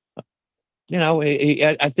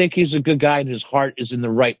think he's a good guy and his heart is in the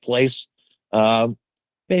right place.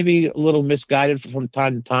 Maybe a little misguided from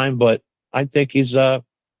time to time, but I think he's Dr.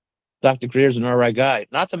 Greer's an all right guy.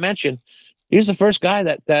 Not to mention, he's the first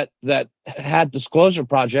guy that had Disclosure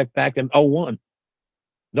Project back in 2001.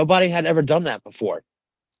 Nobody had ever done that before.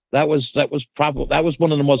 That was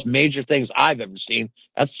one of the most major things I've ever seen.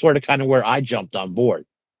 That's sort of kind of where I jumped on board.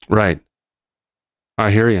 Right. I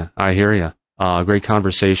hear you. Great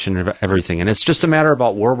conversation of everything. And it's just a matter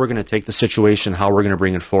about where we're going to take the situation, how we're going to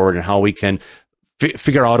bring it forward, and how we can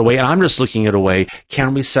figure out a way. And I'm just looking at a way,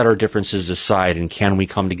 can we set our differences aside and can we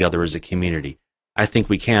come together as a community? I think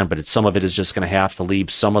we can, but some of it is just going to have to leave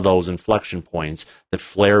some of those inflection points that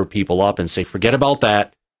flare people up and say, forget about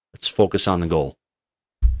that. Let's focus on the goal.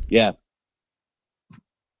 Yeah.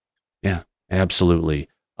 Yeah, absolutely.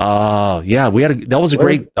 We had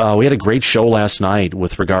a great show last night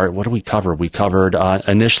with regard. What did we cover? We covered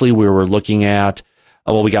initially we were looking at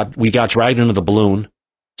we got dragged into the balloon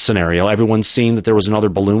scenario. Everyone's seen that there was another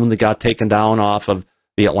balloon that got taken down off of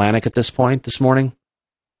the Atlantic at this point this morning.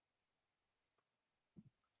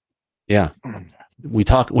 Yeah, I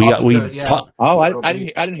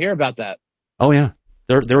didn't hear about that. Oh yeah.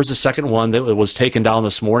 There was a second one that was taken down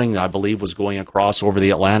this morning, I believe was going across over the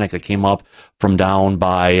Atlantic. It came up from down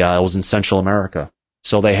by, it was in Central America.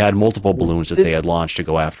 So they had multiple balloons that they had launched to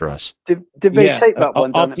go after us. Did they take that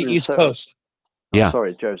one down off the East Coast? Yeah.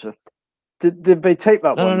 Sorry, Joseph. Did they take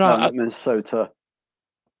that one down at Minnesota?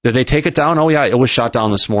 Did they take it down? Oh yeah, it was shot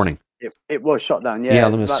down this morning. It was shot down, yeah.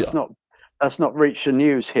 That's not reached the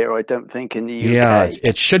news here, I don't think, in the UK. Yeah,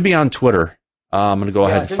 it should be on Twitter. I'm going to go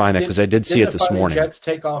ahead and find that because I did see it this morning.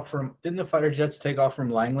 Didn't the fighter jets take off from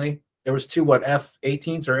Langley? There was two,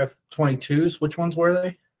 F-18s or F-22s? Which ones were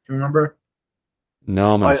they? Do you remember?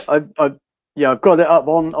 No, I've got it up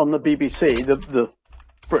on the BBC, the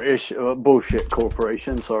British bullshit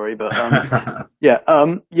corporation. Sorry, but it's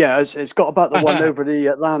got about the one over the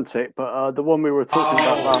Atlantic, but the one we were talking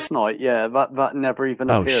about last night, that never even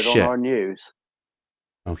appeared on our news.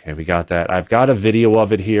 Okay, we got that. I've got a video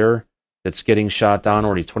of it here. It's getting shot down,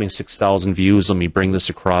 already 26,000 views. Let me bring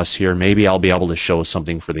this across here. Maybe I'll be able to show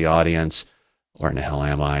something for the audience. Where in the hell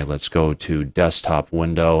am I? Let's go to desktop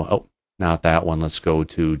window. Oh, not that one. Let's go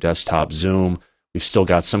to desktop zoom. We've still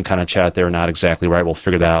got some kind of chat there. Not exactly right. We'll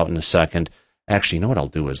figure that out in a second. Actually, you know what I'll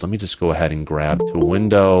do is let me just go ahead and grab to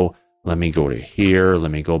window. Let me go to here.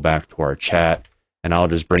 Let me go back to our chat. And I'll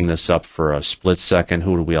just bring this up for a split second.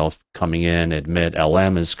 Who do we all coming in? Admit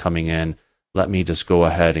LM is coming in. Let me just go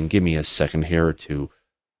ahead and give me a second here to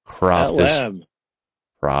crop this.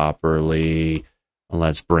 properly.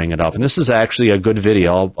 Let's bring it up. And this is actually a good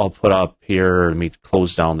video. I'll put up here. Let me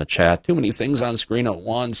close down the chat. Too many things on screen at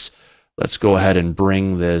once. Let's go ahead and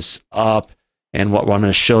bring this up. And what I'm going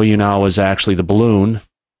to show you now is actually the balloon.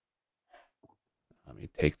 Let me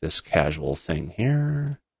take this casual thing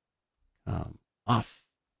here. Off.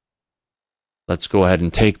 Let's go ahead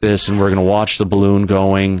and take this, and we're going to watch the balloon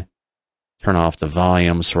going. Turn off the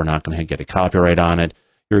volume so we're not going to get a copyright on it.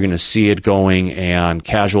 You're going to see it going, and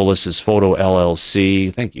Casual, this is Photo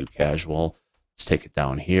LLC. Thank you, Casual. Let's take it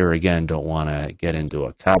down here. Again, don't want to get into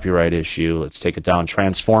a copyright issue. Let's take it down,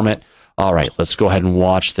 transform it. All right, let's go ahead and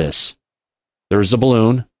watch this. There's a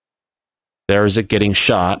balloon. There's it getting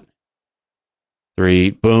shot.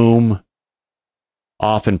 3, boom.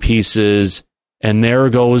 Off in pieces. And there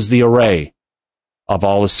goes the array of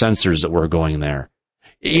all the sensors that were going there.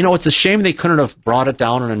 You know, it's a shame they couldn't have brought it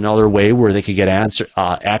down in another way where they could get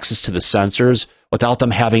access to the sensors without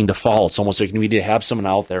them having to fall. It's almost like we need to have someone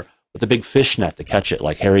out there with a big fish net to catch it,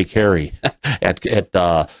 like Harry Carey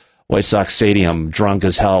at White Sox Stadium, drunk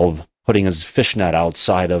as hell, putting his fish net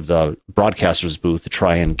outside of the broadcaster's booth to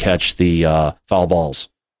try and catch the foul balls.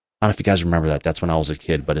 I don't know if you guys remember that. That's when I was a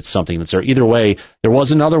kid, but it's something that's there. Either way, there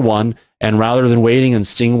was another one, and rather than waiting and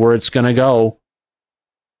seeing where it's going to go,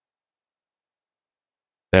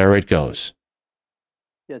 there it goes.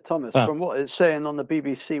 Yeah, Thomas, from what it's saying on the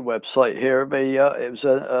BBC website here, it was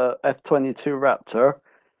a F-22 Raptor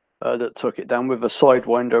that took it down with a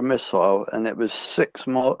Sidewinder missile, and it was 6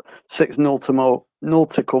 nautical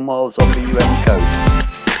miles off the US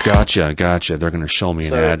coast. Gotcha. They're going to show me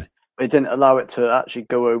an ad. They didn't allow it to actually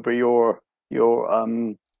go over your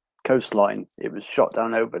coastline. It was shot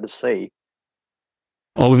down over the sea.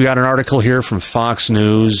 Well, we've got an article here from Fox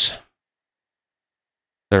News.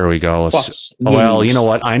 There we go. Well, you know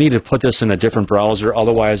what? I need to put this in a different browser.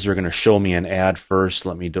 Otherwise, they're going to show me an ad first.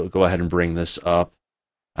 Let me go ahead and bring this up.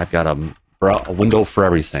 I've got a window for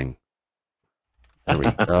everything. There we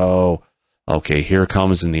go. Okay, here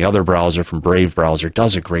comes in the other browser from Brave Browser.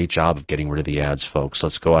 Does a great job of getting rid of the ads, folks.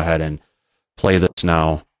 Let's go ahead and play this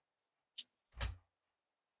now.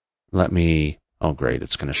 Oh, great.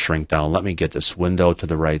 It's going to shrink down. Let me get this window to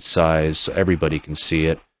the right size so everybody can see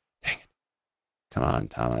it. Dang it. Come on,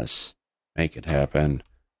 Thomas. Make it happen.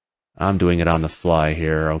 I'm doing it on the fly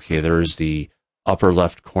here. Okay, there's the upper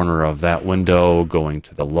left corner of that window going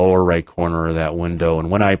to the lower right corner of that window. And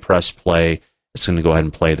when I press play, it's going to go ahead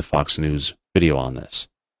and play the Fox News video on this.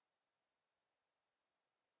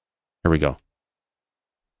 Here we go.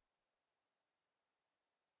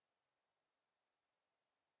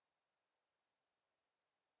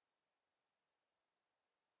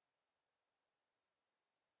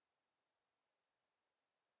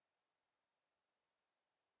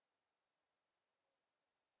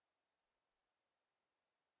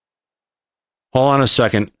 Hold on a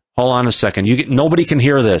second. Nobody can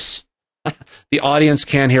hear this. The audience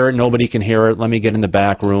can't hear it. Nobody can hear it. Let me get in the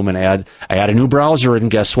back room and add a new browser, and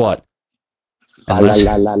guess what?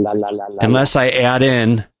 Unless I add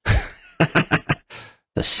in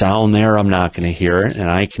the sound there, I'm not going to hear it, and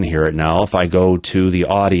I can hear it now. If I go to the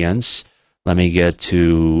audience, let me get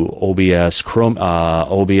to OBS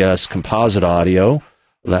Composite Audio.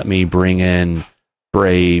 Let me bring in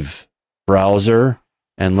Brave Browser,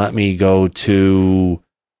 and let me go to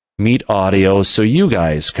Meet Audio so you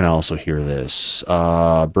guys can also hear this.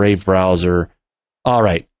 Brave Browser. All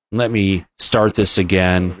right, let me start this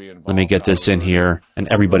again. Let me get this in here, and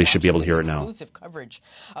everybody should be able to hear it now. Exclusive coverage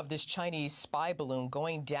of this Chinese spy balloon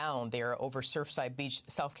going down there over Surfside Beach,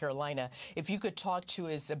 South Carolina. If you could talk to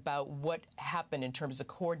us about what happened in terms of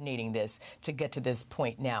coordinating this to get to this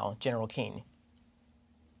point now, General Keane.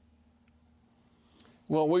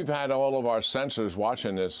 Well, we've had all of our sensors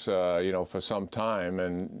watching this, for some time,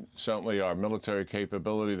 and certainly our military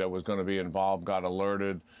capability that was going to be involved got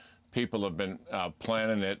alerted. People have been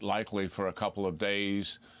planning it likely for a couple of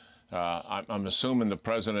days. I'm assuming the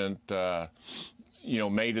president,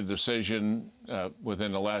 made a decision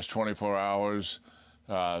within the last 24 hours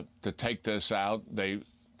to take this out. They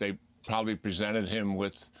probably presented him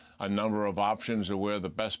with a number of options of where the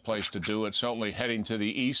best place to do it. Certainly heading to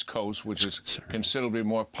the East Coast, which is considerably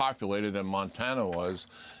more populated than Montana was,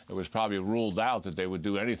 it was probably ruled out that they would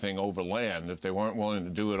do anything over land. If they weren't willing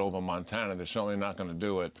to do it over Montana, they're certainly not going to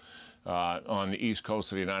do it on the East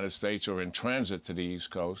Coast of the United States or in transit to the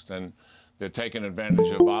East Coast. And they're taking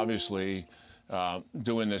advantage of, obviously,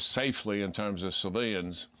 doing this safely in terms of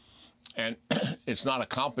civilians. And it's not a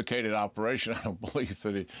complicated operation, I don't believe,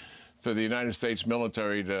 for the United States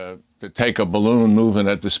military to take a balloon moving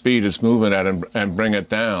at the speed it's moving at and bring it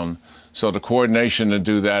down. So the coordination to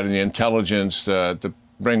do that and the intelligence to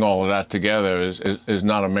bring all of that together is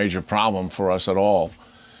not a major problem for us at all.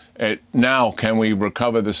 Now, can we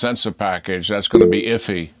recover the sensor package? That's going to be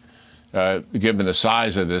iffy, given the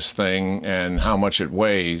size of this thing and how much it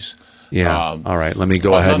weighs. Yeah. All right. Let me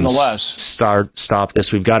go ahead and stop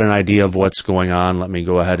this. We've got an idea of what's going on. Let me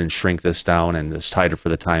go ahead and shrink this down and just hide it for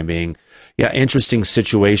the time being. Yeah, interesting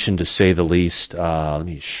situation to say the least. Let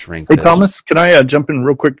me shrink this. Hey, Thomas, can I jump in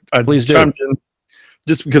real quick? Please do.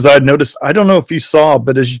 Just because I noticed, I don't know if you saw,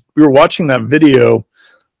 but as we were watching that video,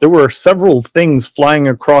 there were several things flying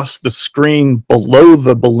across the screen below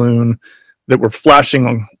the balloon that were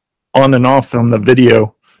flashing on and off on the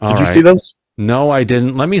video. Did you see those? No, I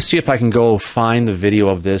didn't. Let me see if I can go find the video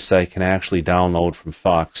of this I can actually download from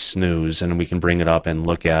Fox News, and we can bring it up and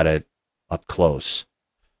look at it up close.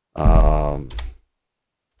 Damn,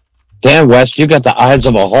 West, you got the eyes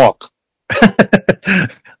of a hawk.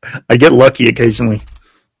 I get lucky occasionally.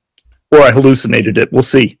 Or I hallucinated it. We'll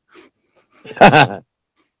see.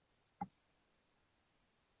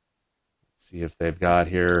 See if they've got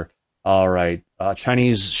here. All right.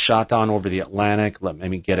 Chinese shot down over the Atlantic. Let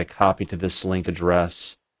me get a copy to this link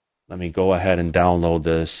address. Let me go ahead and download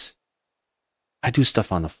this. I do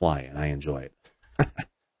stuff on the fly, and I enjoy it.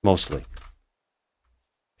 Mostly.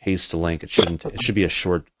 Paste the link. It should be a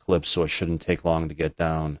short clip, so it shouldn't take long to get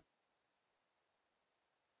down.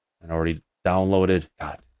 And already downloaded.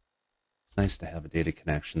 God, it's nice to have a data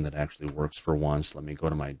connection that actually works for once. Let me go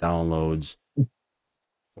to my downloads.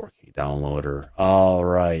 4K downloader. All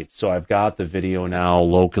right. So I've got the video now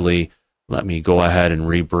locally. Let me go ahead and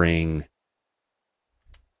rebring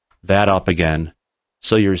that up again.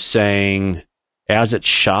 So you're saying as it's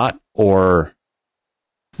shot or?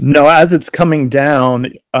 No, as it's coming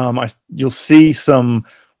down, you'll see some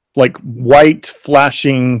like white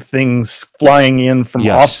flashing things flying in from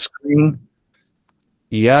off screen.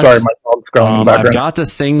 Yes. Sorry, my dog's growling in the background. I've got the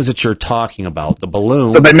things that you're talking about. The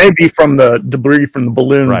balloon. So they may be from the debris from the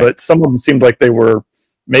balloon, but some of them seemed like they were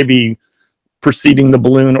maybe preceding the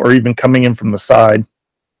balloon or even coming in from the side.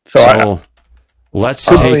 So let's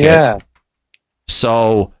take it.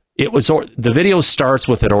 So it was the video starts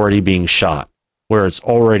with it already being shot, where it's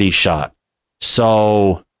already shot.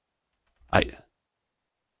 So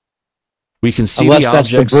we can see the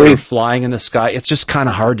objects that are flying in the sky. It's just kind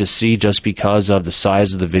of hard to see just because of the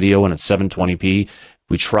size of the video and it's 720p.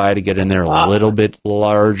 We try to get in there a little bit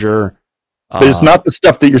larger. But it's not the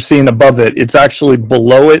stuff that you're seeing above it. It's actually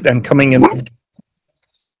below it and coming in.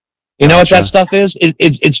 You know what that stuff is?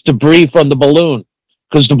 It's debris from the balloon.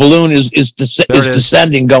 Because the balloon is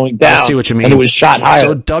descending, going down. I see what you mean. And it was shot higher.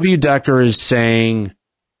 So W. Decker is saying,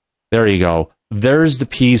 there you go. There's the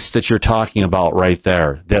piece that you're talking about right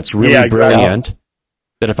there. That's really brilliant.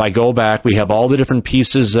 That if I go back, we have all the different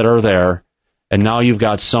pieces that are there, and now you've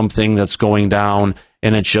got something that's going down,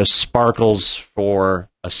 and it just sparkles for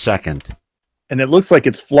a second. And it looks like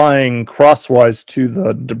it's flying crosswise to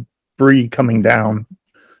the debris coming down.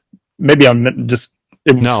 Maybe I'm just...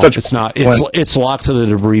 No, it's not. It's locked to the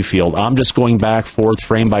debris field. I'm just going back forth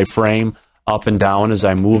frame by frame, up and down as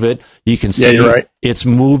I move it. You can see it's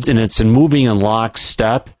moved, and it's moving in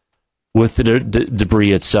lockstep with the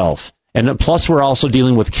debris itself. And plus, we're also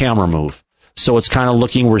dealing with camera move. So it's kind of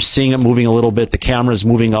looking, we're seeing it moving a little bit. The camera is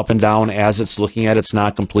moving up and down as it's looking at it. It's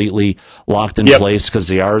not completely locked in place because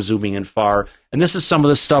they are zooming in far. And this is some of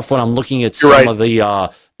the stuff when I'm looking at some of the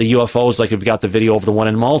UFOs, like we've got the video of the one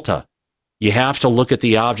in Malta. You have to look at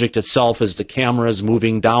the object itself as the camera is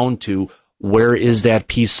moving down to where is that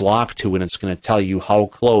piece locked to, and it's going to tell you how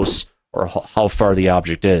close or how far the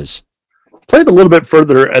object is. Play it a little bit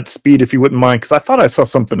further at speed if you wouldn't mind, because I thought I saw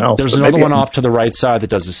something else. There's another one off to the right side that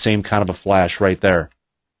does the same kind of a flash right there.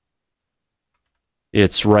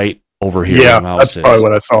 It's right over here. Yeah, that's probably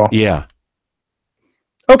what I saw. Yeah.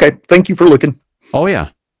 Okay, thank you for looking. Oh, yeah.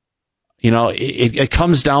 You know, it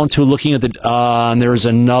comes down to looking at the, and there's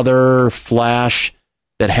another flash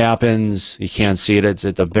that happens. You can't see it. It's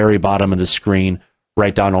at the very bottom of the screen,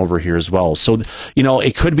 right down over here as well. So, you know,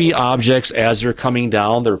 it could be objects as they're coming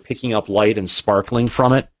down, they're picking up light and sparkling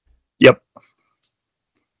from it. Yep.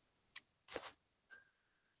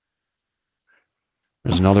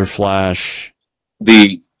 There's another flash.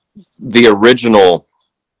 The original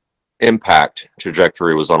impact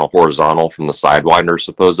trajectory was on a horizontal from the Sidewinder,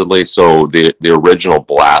 supposedly. So the original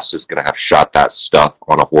blast is going to have shot that stuff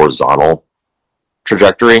on a horizontal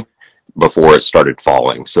trajectory before it started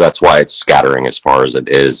falling. So that's why it's scattering as far as it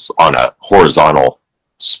is on a horizontal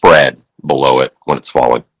spread below it when it's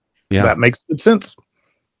falling. Yeah, that makes good sense.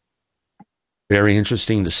 Very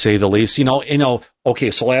interesting to say the least. You know. Okay,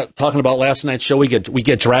 so talking about last night's show, we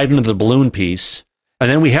get dragged into the balloon piece. And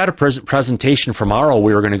then we had a presentation from Arl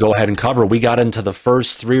we were going to go ahead and cover. We got into the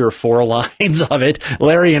first 3 or 4 lines of it.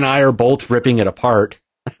 Larry and I are both ripping it apart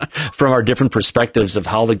from our different perspectives of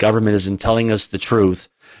how the government isn't telling us the truth.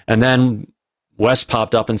 And then Wes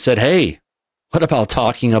popped up and said, hey, what about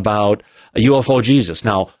talking about a UFO Jesus?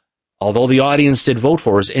 Now, although the audience did vote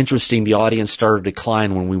for us, interesting, the audience started to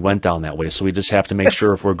decline when we went down that way. So we just have to make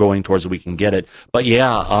sure if we're going towards it, we can get it. But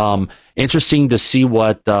yeah, interesting to see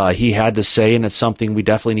what he had to say, and it's something we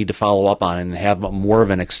definitely need to follow up on and have more of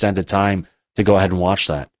an extended time to go ahead and watch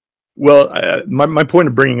that. Well, my point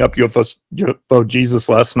of bringing up UFO Jesus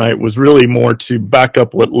last night was really more to back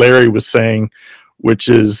up what Larry was saying, which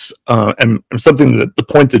is, and something that the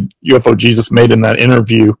point that UFO Jesus made in that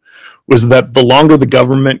interview was that the longer the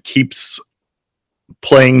government keeps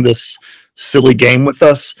playing this silly game with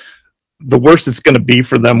us, the worse it's going to be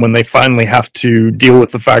for them when they finally have to deal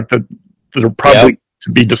with the fact that they're probably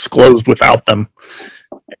to be disclosed without them.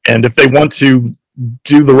 And if they want to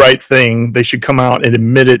do the right thing, they should come out and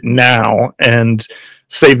admit it now and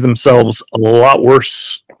save themselves a lot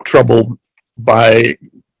worse trouble by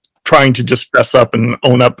trying to just fess up and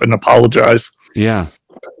own up and apologize. Yeah.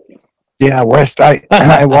 Yeah, West,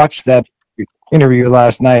 I watched that interview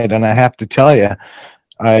last night, and I have to tell you,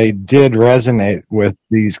 I did resonate with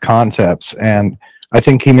these concepts, and I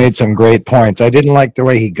think he made some great points. I didn't like the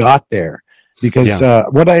way he got there, because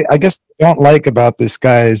what I guess I don't like about this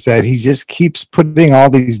guy is that he just keeps putting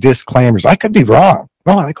all these disclaimers. I could be wrong.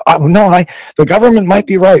 The government might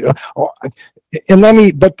be right. And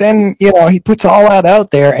then but then, you know, he puts all that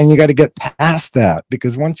out there, and you got to get past that,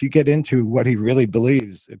 because once you get into what he really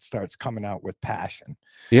believes, it starts coming out with passion.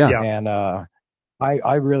 Yeah. And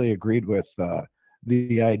I really agreed with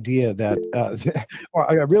the idea that well,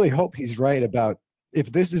 I really hope he's right about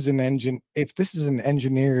if this is an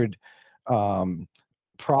engineered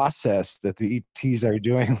process that the ETs are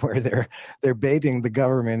doing, where they're baiting the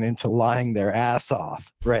government into lying their ass off,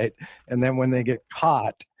 right? And then when they get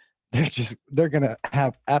caught, they're going to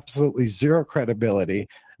have absolutely zero credibility.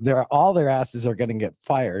 All their asses are going to get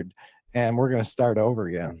fired, and we're going to start over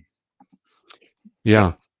again.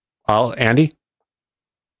 Yeah. Andy?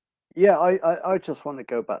 Yeah, I just want to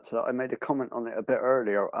go back to that. I made a comment on it a bit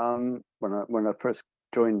earlier when I first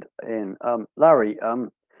joined in. Larry,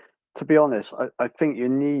 to be honest, I think you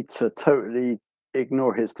need to totally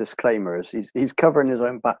ignore his disclaimers. He's covering his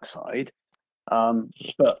own backside.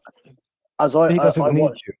 But as he doesn't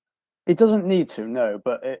need to. He doesn't need to, no,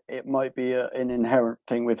 but it might be an inherent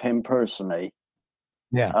thing with him personally.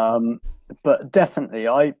 Yeah. But definitely,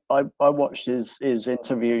 I watched his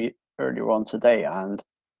interview earlier on today, and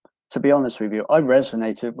to be honest with you, I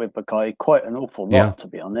resonated with the guy quite an awful lot, to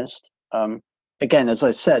be honest. Again, as I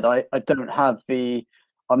said, I don't have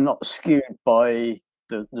I'm not skewed by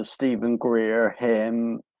the Stephen Greer,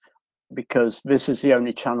 him, because this is the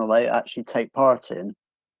only channel I actually take part in.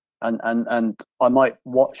 And I might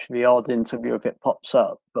watch the odd interview if it pops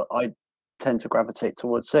up, but I tend to gravitate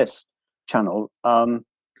towards this channel.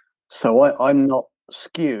 So I'm not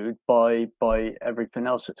skewed by everything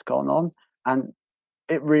else that's gone on, and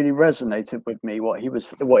it really resonated with me what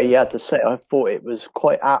he had to say. I thought it was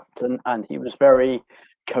quite apt, and he was very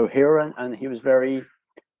coherent, and he was very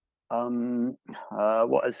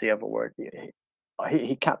what is the other word?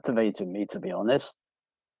 He captivated me, to be honest.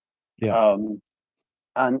 Yeah.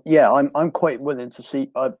 And yeah, I'm quite willing to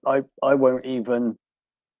see. I don't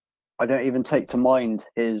even take to mind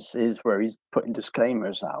his where he's putting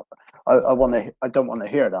disclaimers out. I don't want to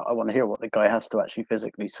hear that. I want to hear what the guy has to actually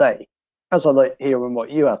physically say, as I like hearing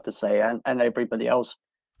what you have to say, and everybody else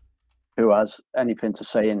who has anything to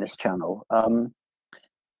say in this channel.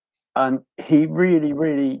 And he really,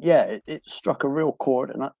 really, it struck a real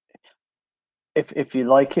chord. And if you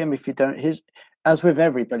like him, if you don't, as with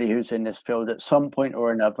everybody who's in this field, at some point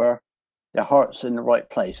or another, their heart's in the right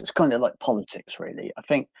place. It's kind of like politics, really. I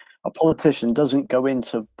think a politician doesn't go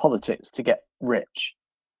into politics to get rich.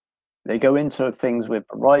 They go into things with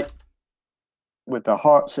their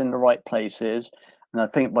hearts in the right places. And I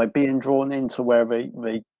think by being drawn into where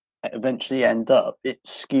they eventually end up, it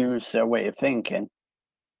skews their way of thinking.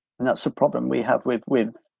 And that's the problem we have with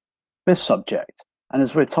this subject. And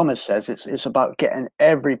as Thomas says, it's about getting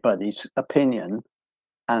everybody's opinion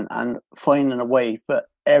and finding a way that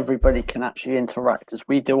everybody can actually interact as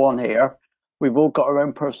we do on here. We've all got our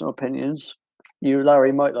own personal opinions. You,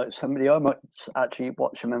 Larry, might like somebody. I might actually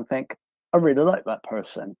watch them and think, I really like that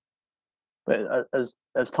person. But as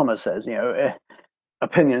Thomas says,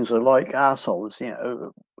 opinions are like assholes.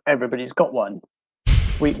 Everybody's got one.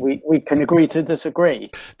 we can agree to disagree.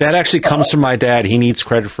 That actually comes from my dad. He needs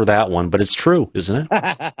credit for that one, but it's true, isn't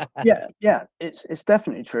it? Yeah, it's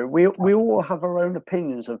definitely true. We all have our own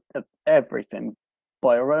opinions of everything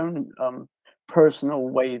by our own personal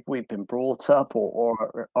way we've been brought up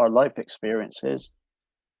or our life experiences.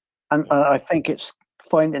 And I think it's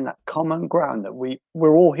finding that common ground that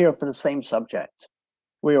we're all here for the same subject.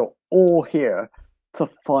 We're all here to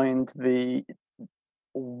find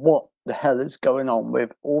what the hell is going on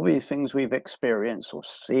with all these things we've experienced or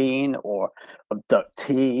seen or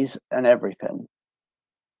abductees and everything.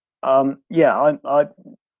 Yeah,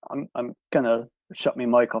 I'm gonna shut my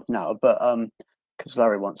mic off now, but because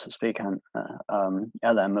Larry wants to speak and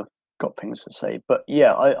LM have got things to say. But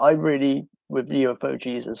yeah, I really, with UFO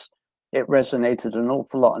Jesus, it resonated an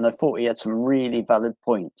awful lot, and I thought he had some really valid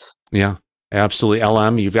points. Yeah, absolutely.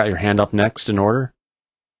 LM, you've got your hand up next in order.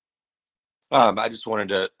 I just wanted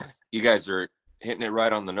to, you guys are hitting it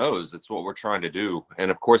right on the nose. That's what we're trying to do.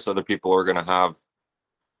 And of course, other people are going to have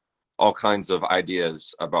all kinds of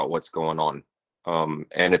ideas about what's going on.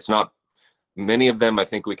 And it's not many of them, I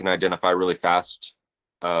think we can identify really fast,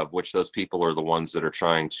 which those people are the ones that are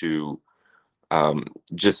trying to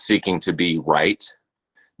just seeking to be right.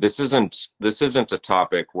 This isn't a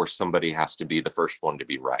topic where somebody has to be the first one to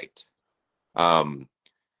be right.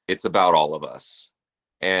 It's about all of us.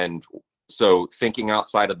 And so thinking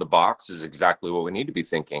outside of the box is exactly what we need to be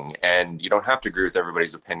thinking. And you don't have to agree with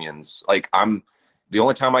everybody's opinions. Like the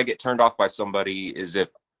only time I get turned off by somebody is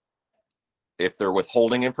if they're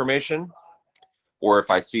withholding information, or if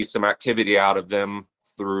I see some activity out of them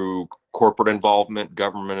through corporate involvement,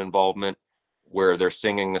 government involvement, where they're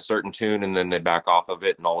singing a certain tune and then they back off of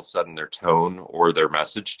it and all of a sudden their tone or their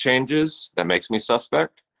message changes. That makes me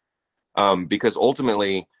suspect. Because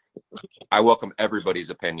ultimately, I welcome everybody's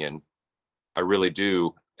opinion. I really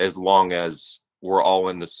do, as long as we're all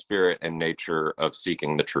in the spirit and nature of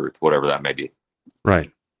seeking the truth, whatever that may be.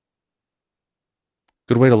 Right.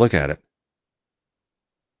 Good way to look at it.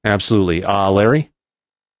 Absolutely. Larry?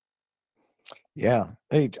 Yeah,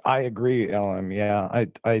 I agree, LM. Yeah,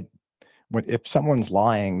 if someone's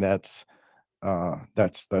lying, that's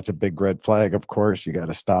a big red flag. Of course, you got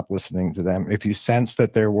to stop listening to them. If you sense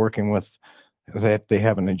that they're working with that they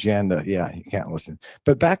have an agenda, yeah, you can't listen.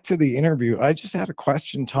 But back to the interview, I just had a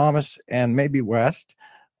question, Thomas, and maybe West,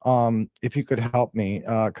 if you could help me,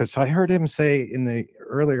 because I heard him say in the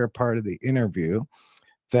earlier part of the interview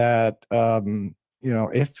that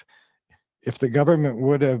if the government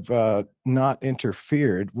would have not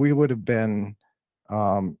interfered, we would have been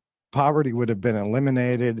poverty would have been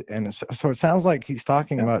eliminated. And so it sounds like he's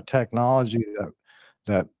talking about technology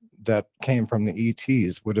that came from the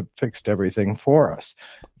ETs would have fixed everything for us.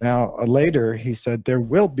 Now, later he said there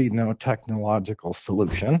will be no technological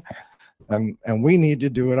solution, and we need to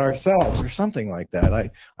do it ourselves or something like that.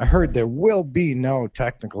 I heard there will be no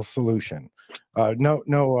technical solution. What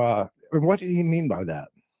did he mean by that?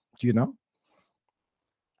 Do you know?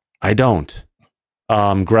 I don't.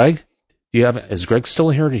 Greg, is Greg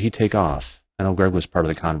still here or did he take off? I know Greg was part of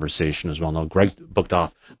the conversation as well. No, Greg booked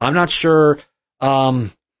off. I'm not sure.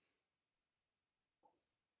 Well,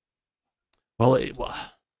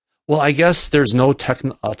 I guess there's no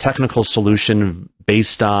technical solution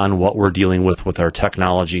based on what we're dealing with our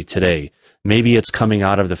technology today. Maybe it's coming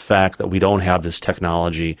out of the fact that we don't have this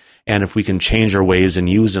technology, and if we can change our ways and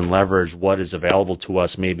use and leverage what is available to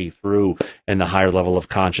us, maybe through in the higher level of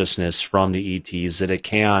consciousness from the ETs, that it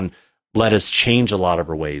can let us change a lot of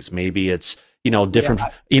our ways. Maybe it's, different.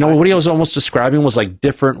 Yeah, what he was almost describing was like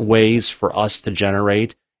different ways for us to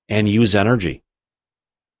generate and use energy.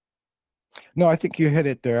 No, I think you hit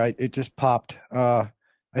it there. It just popped. I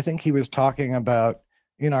think he was talking about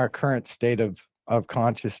in our current state of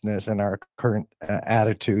consciousness and our current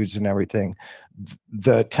attitudes and everything,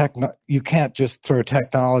 you can't just throw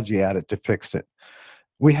technology at it to fix it.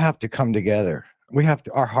 We have to come together.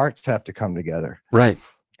 Our hearts have to come together. Right.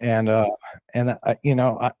 And I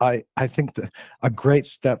think that a great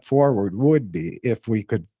step forward would be if we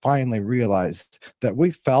could finally realize that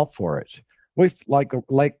we fell for it. Like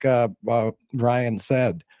Ryan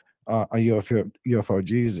said, a UFO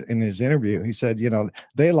Jesus in his interview, he said,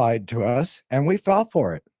 they lied to us and we fell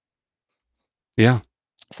for it. Yeah.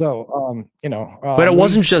 So, but it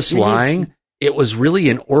wasn't just lying. It was really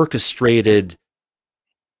an orchestrated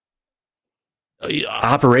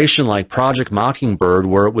operation like Project Mockingbird,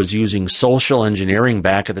 where it was using social engineering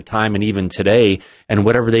back at the time and even today, and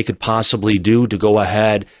whatever they could possibly do to go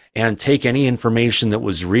ahead and take any information that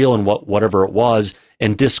was real and whatever it was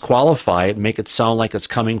and disqualify it, make it sound like it's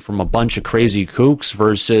coming from a bunch of crazy kooks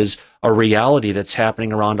versus a reality that's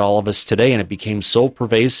happening around all of us today. And it became so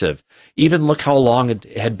pervasive. Even look how long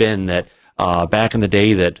it had been that back in the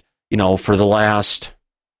day that, you know, for the last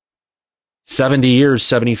 70 years,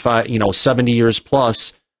 75, 70 years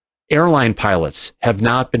plus, airline pilots have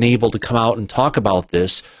not been able to come out and talk about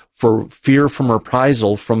this for fear from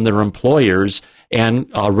reprisal from their employers and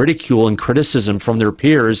ridicule and criticism from their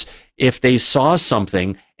peers if they saw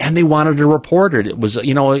something and they wanted to report it. It was,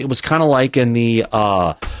 it was kind of like in the,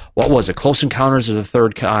 what was it, Close Encounters of the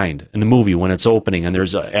Third Kind in the movie when it's opening, and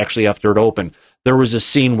there's actually after it opened, there was a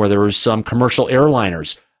scene where there was some commercial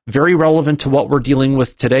airliners, very relevant to what we're dealing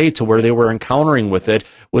with today, to where they were encountering with it,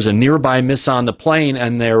 was a nearby miss on the plane,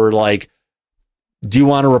 and they were like, do you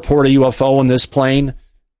want to report a UFO in this plane?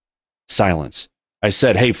 Silence. I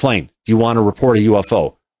said, hey, plane, do you want to report a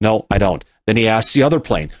UFO? No, I don't. Then he asked the other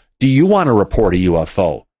plane, do you want to report a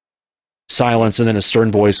UFO? Silence, and then a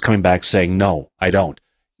stern voice coming back saying, no, I don't.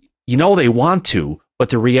 You know they want to, but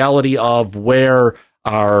the reality of where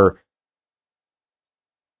our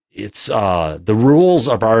it's the rules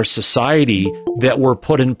of our society that were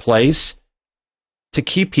put in place to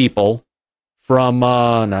keep people from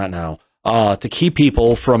to keep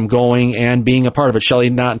people from going and being a part of it. Shelley,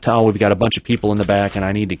 not until we've got a bunch of people in the back, and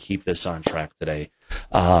I need to keep this on track today.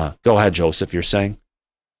 Go ahead, Joseph. You're saying?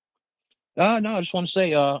 No, I just want to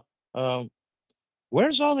say,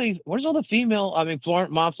 where's all the female? I mean,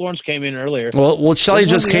 Mom Florence came in earlier. Well, Shelley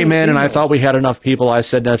just came in, and I thought we had enough people. I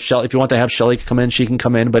said, if you want to have Shelley come in, she can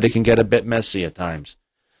come in, but it can get a bit messy at times.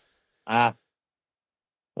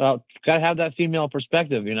 Well, gotta have that female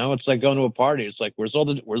perspective, It's like going to a party. It's like, where's all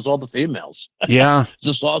the females? Yeah, it's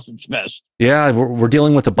a sausage fest. Yeah, we're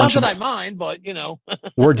dealing with a bunch Not of. that I mind, but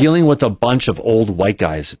we're dealing with a bunch of old white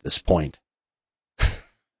guys at this point.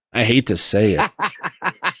 I hate to say it.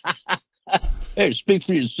 Hey, speak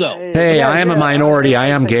for yourself. Hey, I am a minority. I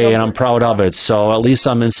am gay, and I'm proud of it. So at least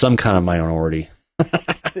I'm in some kind of minority.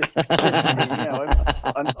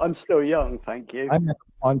 I'm still young, thank you. I'm in a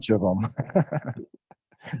bunch of them.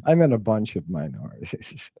 I'm in a bunch of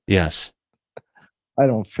minorities. Yes. I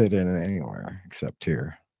don't fit in anywhere except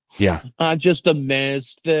here. Yeah. I'm just a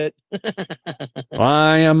misfit.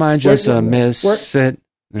 Why am I just a misfit?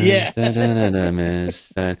 Yeah.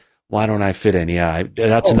 Misfit. Why don't I fit in? Yeah,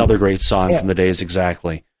 that's another great song from the days.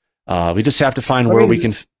 Exactly. We just have to find where we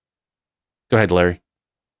can. Go ahead, Larry.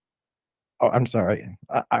 Oh, I'm sorry.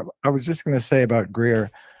 I was just going to say about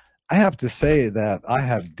Greer. I have to say that I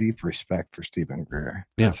have deep respect for Stephen Greer.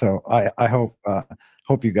 Yeah. So I hope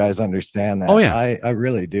you guys understand that. Oh yeah. I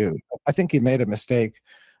really do. I think he made a mistake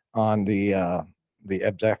on the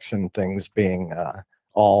abduction things being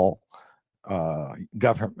all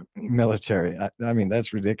government military. I mean,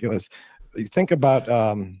 that's ridiculous. You think about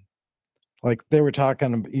like you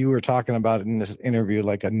were talking about in this interview,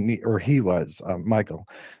 like he was Michael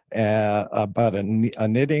about a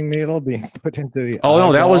knitting needle being put into the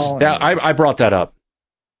I brought that up.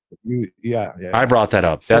 Yeah, I brought that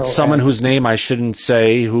up. That's someone whose name I shouldn't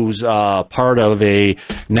say, who's part of a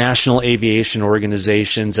national aviation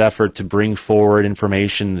organization's effort to bring forward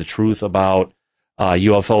information, the truth about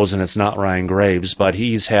UFOs, and it's not Ryan Graves, but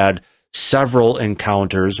he's had several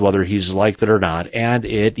encounters, whether he's liked it or not, and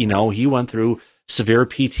he went through severe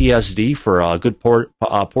PTSD for a good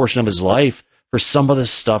portion of his life for some of the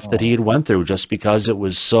stuff that he had went through, just because it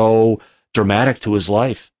was so dramatic to his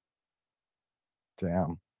life.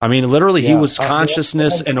 Damn. I mean, literally, he was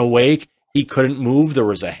consciousness and awake. He couldn't move. There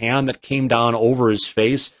was a hand that came down over his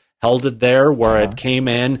face, held it there where it came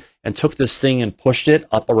in, and took this thing and pushed it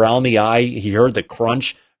up around the eye. He heard the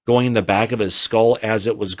crunch going in the back of his skull as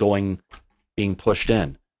it was being pushed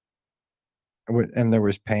in. And there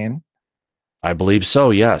was pain? I believe so,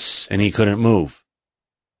 yes. And he couldn't move.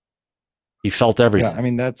 He felt everything. Yeah, I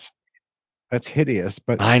mean, that's hideous.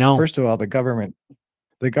 But I know. First of all, the government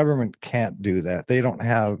can't do that. They don't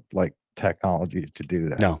have like technology to do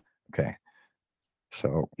that. No. Okay.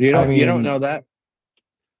 So you don't know that.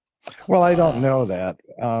 Well, I don't know that.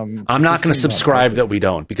 I'm not going to subscribe that we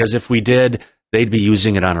don't, because if we did, they'd be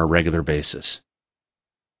using it on a regular basis.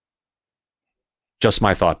 Just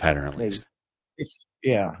my thought pattern, at least.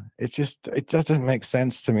 It doesn't make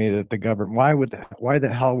sense to me that the government, why the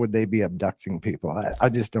hell would they be abducting people? I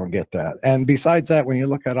just don't get that. And besides that, when you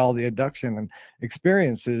look at all the abduction and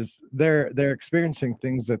experiences, they're experiencing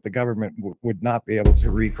things that the government would not be able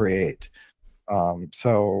to recreate.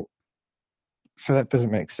 So So that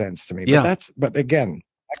doesn't make sense to me. Yeah. But again,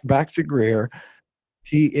 back to Greer,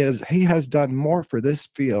 he has done more for this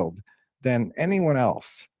field than anyone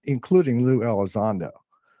else, including Lou Elizondo.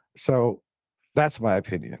 So that's my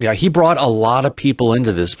opinion. Yeah, he brought a lot of people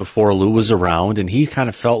into this before Lou was around, and he kind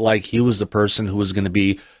of felt like he was the person who was going to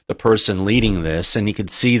be the person leading this, and he could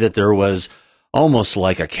see that there was almost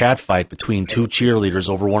like a cat fight between two cheerleaders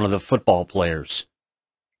over one of the football players.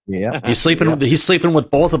 Yeah. He's sleeping with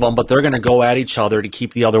both of them, but they're going to go at each other to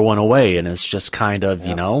keep the other one away, and it's just kind of,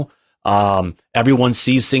 you know, everyone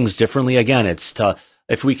sees things differently. Again,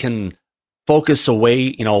 if we can focus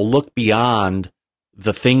away, you know, look beyond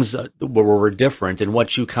the things where we're different, and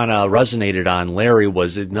what you kind of resonated on, Larry,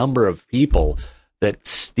 was a number of people that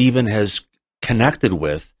Stephen has connected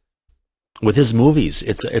with his movies.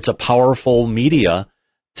 It's a powerful media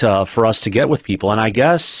for us to get with people. And I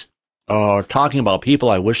guess talking about people,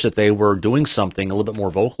 I wish that they were doing something a little bit more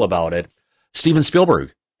vocal about it. Steven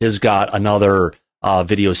Spielberg has got another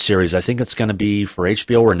video series. I think it's going to be for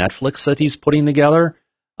HBO or Netflix that he's putting together.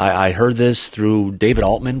 I heard this through David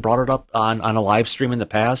Altman, brought it up on a live stream in the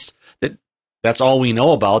past. That's all we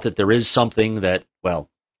know about, that there is something that, well,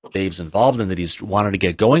 Dave's involved in, that he's wanted to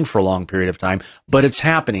get going for a long period of time, but it's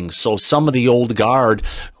happening. So some of the old guard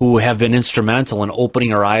who have been instrumental in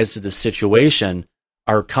opening our eyes to the situation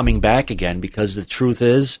are coming back again, because the truth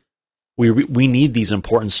is we need these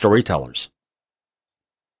important storytellers.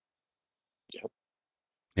 Yep.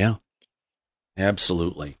 Yeah,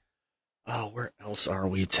 absolutely. Oh, where else are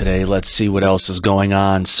we today? Let's see what else is going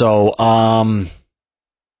on. So,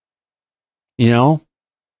 you know,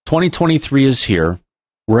 2023 is here.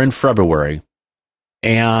 We're in February.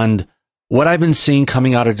 And what I've been seeing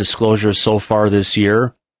coming out of Disclosure so far this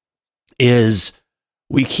year is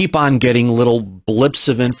we keep on getting little blips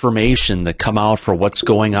of information that come out for what's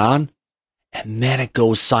going on, and then it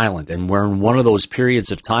goes silent. And we're in one of those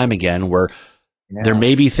periods of time again where there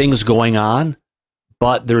may be things going on,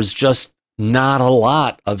 but there's just not a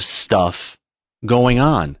lot of stuff going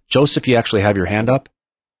on. Joseph, you actually have your hand up?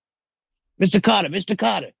 Mr. Carter.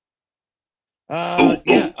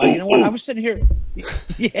 You know what? I was sitting here.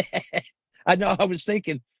 Yeah, I know. I was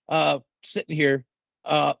thinking, sitting here,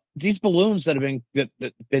 these balloons that have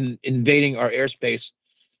been invading our airspace.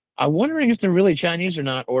 I'm wondering if they're really Chinese or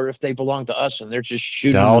not, or if they belong to us and they're just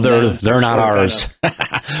shooting. No, they're not ours.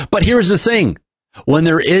 But here's the thing: when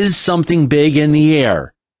there is something big in the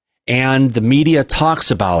air, and the media talks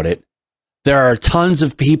about it, there are tons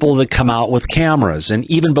of people that come out with cameras. And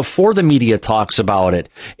even before the media talks about it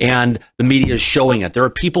and the media is showing it, there are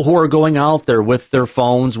people who are going out there with their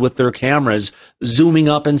phones, with their cameras, zooming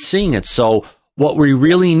up and seeing it. So what we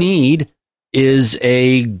really need is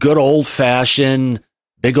a good old-fashioned,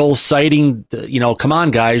 big old sighting. You know, come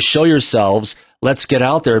on, guys, show yourselves. Let's get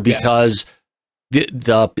out there, because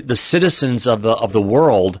the citizens of the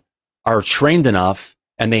world are trained enough,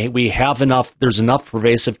 and we have enough. There's enough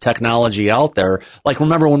pervasive technology out there. Like,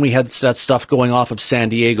 remember when we had that stuff going off of San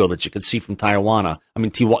Diego that you could see from Tijuana,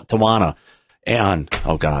 and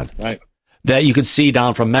oh God, right, that you could see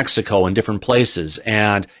down from Mexico and different places.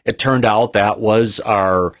 And it turned out that was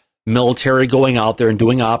our military going out there and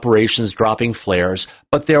doing operations, dropping flares.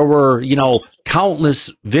 But there were, you know,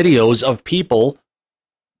 countless videos of people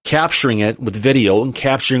capturing it with video and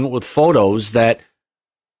capturing it with photos that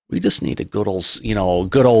we just need a good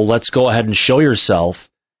old, let's go ahead and show yourself.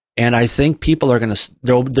 And I think people are going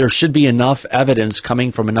to, there should be enough evidence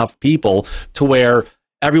coming from enough people to where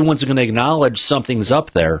everyone's going to acknowledge something's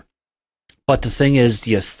up there. But the thing is,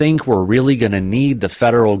 do you think we're really going to need the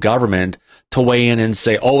federal government to weigh in and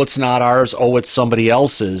say, oh, it's not ours, oh, it's somebody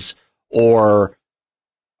else's? Or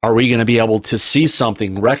are we going to be able to see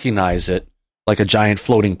something, recognize it, like a giant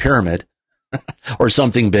floating pyramid, or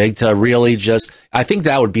something big, to really just, I think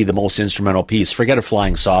that would be the most instrumental piece. Forget a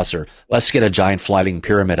flying saucer. Let's get a giant floating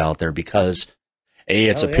pyramid out there, because A,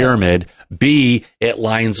 it's a pyramid. B, it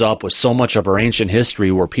lines up with so much of our ancient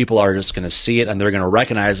history where people are just going to see it and they're going to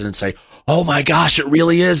recognize it and say, oh my gosh, it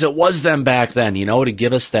really is. It was them back then, you know, to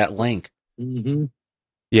give us that link. Mm-hmm.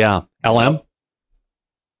 Yeah. LM?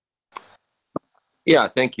 Yeah,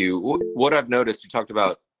 thank you. What I've noticed, you talked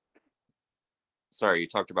about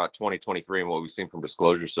 2023 and what we've seen from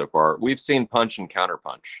Disclosure so far. We've seen punch and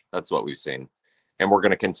counterpunch. That's what we've seen. And we're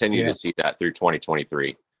going to continue to see that through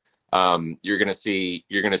 2023. You're going to see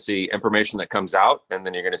information that comes out, and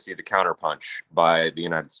then you're going to see the counterpunch by the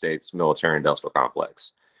United States military industrial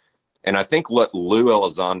complex. And I think what Lou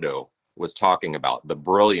Elizondo was talking about, the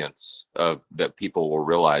brilliance of that people will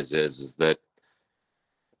realize is that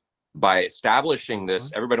by establishing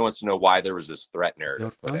this, everybody wants to know why there was this threat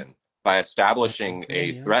narrative put in. By establishing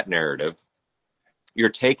a threat narrative, you're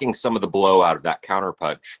taking some of the blow out of that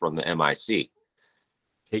counterpunch from the MIC.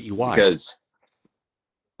 Hit you why? Because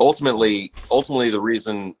ultimately the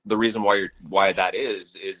reason why that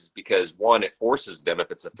is because, one, it forces them,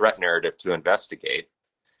 if it's a threat narrative, to investigate.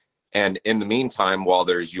 And in the meantime, while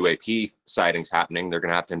there's UAP sightings happening, they're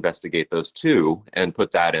going to have to investigate those too and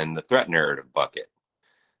put that in the threat narrative bucket.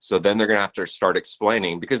 So then they're going to have to start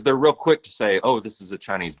explaining, because they're real quick to say, oh, this is a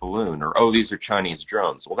Chinese balloon, or oh, these are Chinese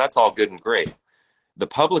drones. Well, that's all good and great. The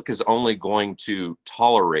public is only going to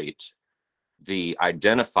tolerate the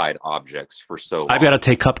identified objects for so long. I've got to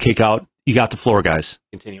take Cupcake out. You got the floor, guys.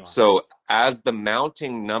 Continue on. So as the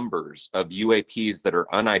mounting numbers of UAPs that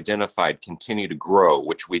are unidentified continue to grow,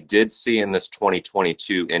 which we did see in this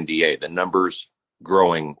 2022 NDA, the numbers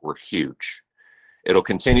growing were huge. It'll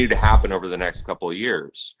continue to happen over the next couple of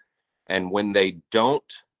years. And when they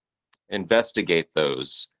don't investigate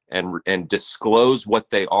those and disclose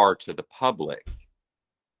what they are to the public,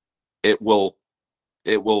 it will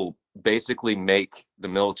basically make the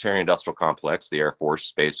military industrial complex, the Air Force,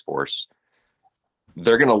 Space Force,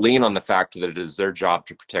 they're going to lean on the fact that it is their job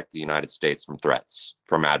to protect the United States from threats,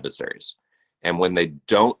 from adversaries. And when they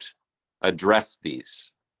don't address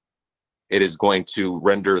these, it is going to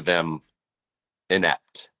render them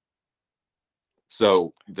inept.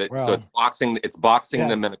 So it's boxing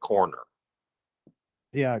them in a corner.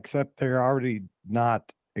 Yeah, except they're already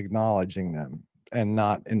not acknowledging them and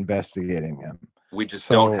not investigating them. We just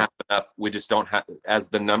don't have enough. We just don't have, as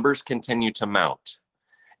the numbers continue to mount,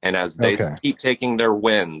 and as they keep taking their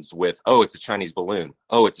wins with, oh, it's a Chinese balloon,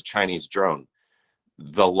 oh, it's a Chinese drone,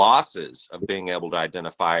 the losses of being able to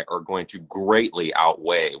identify are going to greatly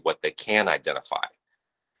outweigh what they can identify.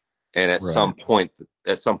 And at some point,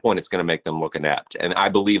 it's going to make them look inept. And I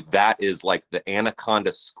believe that is like the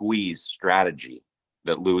anaconda squeeze strategy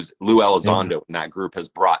that Lou Elizondo and that group has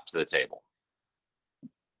brought to the table.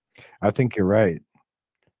 I think you're right.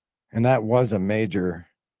 And that was a major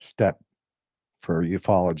step for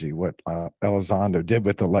ufology, what Elizondo did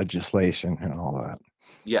with the legislation and all that.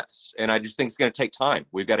 Yes. And I just think it's going to take time.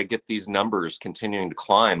 We've got to get these numbers continuing to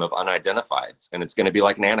climb of unidentifieds. And it's going to be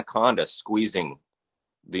like an anaconda squeezing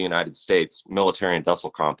the United States military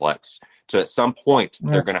industrial complex. So at some point,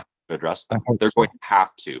 they're going to have to address them. They're going to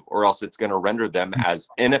have to, or else it's going to render them as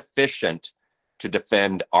inefficient to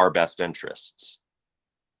defend our best interests.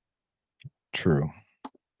 True.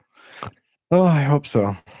 Oh, I hope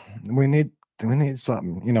so. We need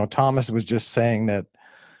something. You know, Thomas was just saying that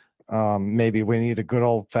maybe we need a good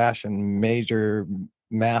old-fashioned major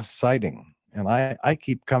mass sighting, and I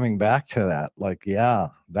keep coming back to that. Like, yeah,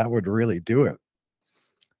 that would really do it.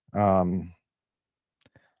 But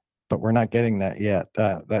we're not getting that yet.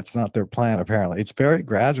 That's not their plan, apparently. It's very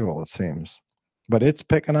gradual, it seems, but it's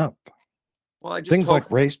picking up. Well, I just things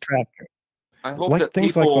like racetrack. I hope like that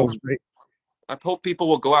things people, like those. I hope people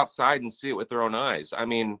will go outside and see it with their own eyes. I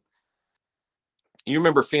mean, you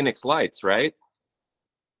remember Phoenix Lights, right?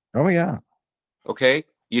 Oh, yeah. Okay.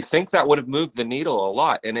 You think that would have moved the needle a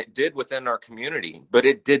lot, and it did within our community, but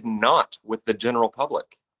it did not with the general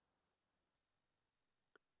public.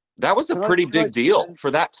 That was a pretty big deal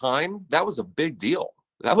for that time. That was a big deal.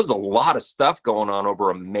 That was a lot of stuff going on over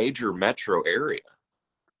a major metro area.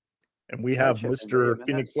 And we have Mr.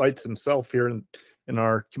 Phoenix Lights himself here in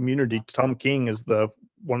our community. Tom King is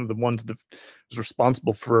one of the ones that is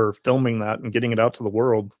responsible for filming that and getting it out to the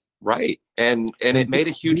world. Right. And it made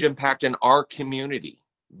a huge impact in our community,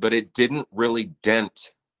 but it didn't really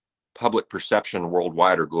dent public perception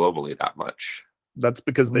worldwide or globally that much. That's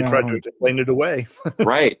because they tried to explain it away.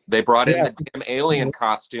 Right. They brought in the damn alien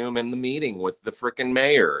costume in the meeting with the frickin'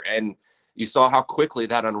 mayor. And you saw how quickly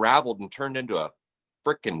that unraveled and turned into a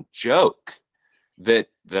frickin' joke that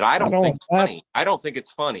I don't think it's funny. I don't think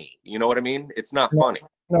it's funny. You know what I mean? It's not funny.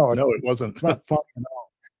 No, it wasn't. It's not funny at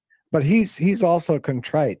all. But he's also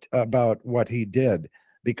contrite about what he did,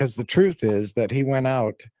 because the truth is that he went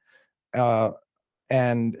out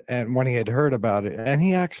and when he had heard about it, and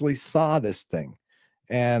he actually saw this thing.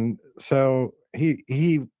 And so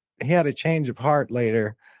he had a change of heart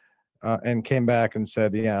later and came back and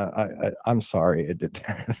said, yeah, I'm sorry I did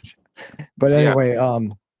that. But anyway,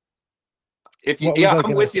 I'm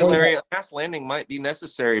with you, Larry. A mass landing might be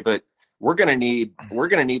necessary, but we're gonna need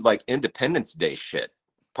like Independence Day shit.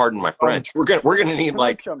 Pardon my French. We're gonna need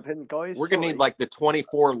like the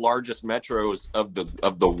 24 largest metros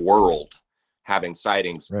of the world having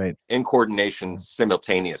sightings in coordination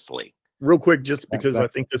simultaneously. Real quick, just because I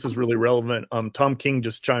think this is really relevant. Tom King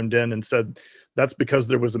just chimed in and said that's because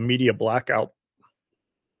there was a media blackout.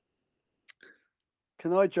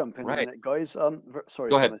 Can I jump in a minute, guys?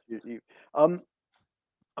 Sorry, go ahead. You.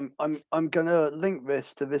 I'm gonna link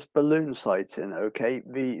this to this balloon sighting. Okay,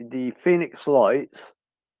 the Phoenix Lights,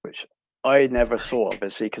 which I never saw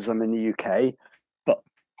obviously because I'm in the UK, but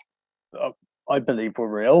I believe were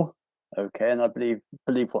real. Okay, and I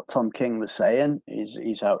believe what Tom King was saying.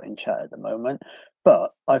 He's out in chat at the moment,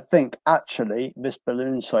 but I think actually this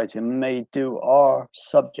balloon sighting may do our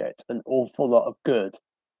subject an awful lot of good,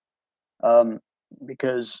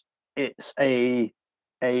 because it's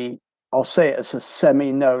I'll say it's a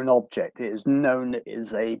semi-known object. It is known it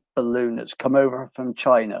is a balloon that's come over from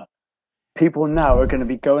China. People now are going to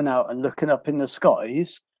be going out and looking up in the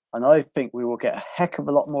skies, and I think we will get a heck of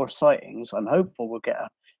a lot more sightings. I'm hopeful we'll get a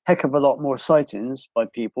heck of a lot more sightings by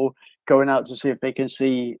people going out to see if they can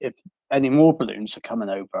see if any more balloons are coming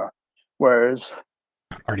over. Whereas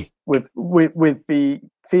with the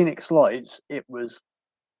Phoenix Lights, it was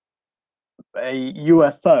a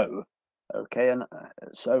UFO. Okay, and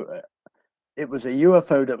so it was a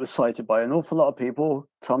UFO that was sighted by an awful lot of people.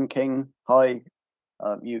 Tom King, hi.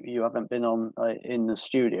 You haven't been on in the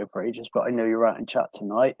studio for ages, but I know you're out in chat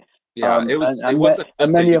tonight. Yeah, it wasn't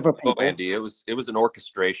just many a other UFO, people. Andy. It was an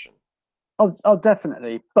orchestration. Oh,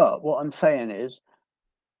 definitely. But what I'm saying is,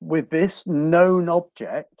 with this known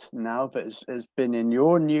object now that has been in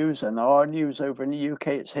your news and our news over in the UK,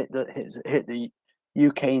 it's hit the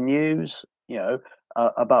UK news. You know,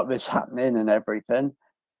 about this happening and everything.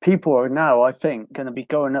 People are now, I think, going to be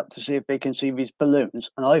going up to see if they can see these balloons,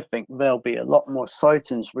 and I think there'll be a lot more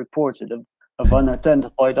sightings reported of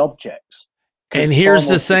unidentified objects. And here's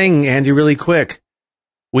the thing, Andy, really quick.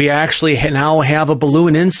 We actually now have a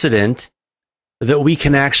balloon incident that we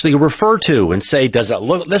can actually refer to and say, does it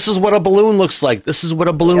look, this is what a balloon looks like. This is what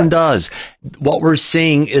a balloon does. What we're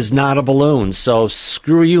seeing is not a balloon. So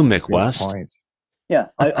screw you, Mick West. Yeah,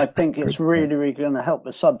 I think it's really, really going to help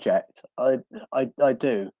the subject. I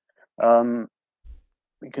do,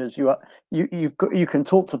 because you can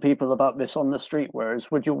talk to people about this on the street, whereas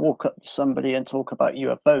would you walk up to somebody and talk about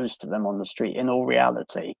UFOs to them on the street? In all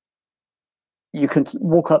reality, you can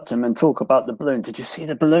walk up to them and talk about the balloon. Did you see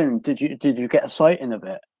the balloon? Did you get a sighting of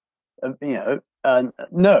it? You know, and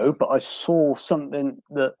no, but I saw something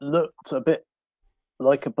that looked a bit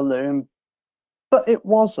like a balloon, but it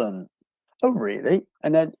wasn't. Oh, really?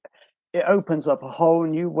 And then it opens up a whole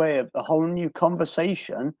new way of a whole new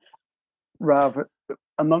conversation, rather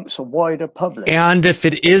amongst a wider public. And if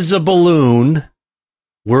it is a balloon,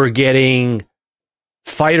 we're getting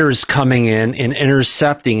fighters coming in and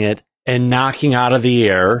intercepting it and knocking out of the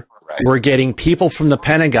air. Right. We're getting people from the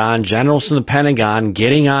Pentagon, generals from the Pentagon,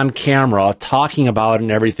 getting on camera, talking about it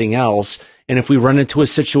and everything else. And if we run into a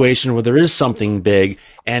situation where there is something big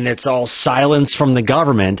and it's all silence from the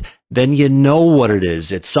government, then you know what it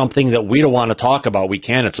is. It's something that we don't want to talk about. We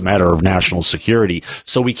can't. It's a matter of national security.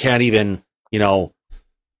 So we can't even, you know.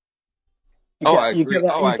 I agree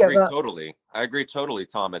totally. I agree totally,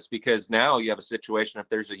 Thomas, because now you have a situation if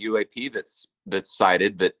there's a UAP that's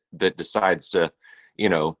sighted that decides to, you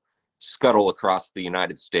know, scuttle across the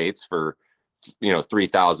United States for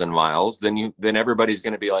 3,000 miles, then everybody's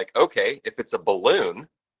going to be like, okay, if it's a balloon,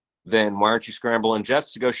 then why aren't you scrambling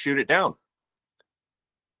jets to go shoot it down?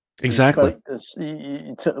 Exactly.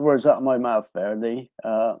 You took the words out of my mouth there, Lee.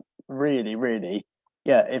 Really, really.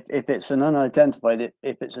 Yeah, if it's an unidentified,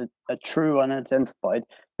 if it's a true unidentified,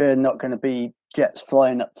 they're not going to be jets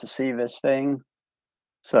flying up to see this thing.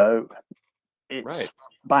 So it's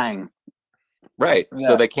bang. Right. Yeah.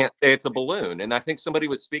 So they can't say it's a balloon. And I think somebody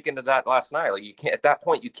was speaking to that last night. Like, you can't, at that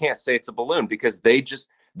point, you can't say it's a balloon because they just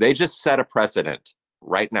set a precedent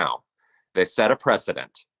right now. They set a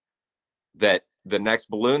precedent that the next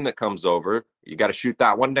balloon that comes over, you got to shoot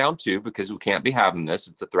that one down too, because we can't be having this.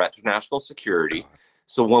 It's a threat to national security.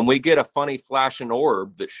 So when we get a funny flashing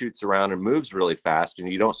orb that shoots around and moves really fast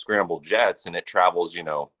and you don't scramble jets and it travels,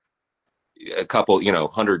 a couple,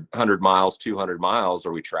 100 miles, 200 miles.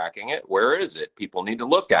 Are we tracking it? Where is it? People need to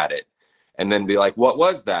look at it and then be like, what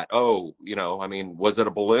was that? Oh, was it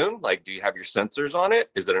a balloon? Like, do you have your sensors on it?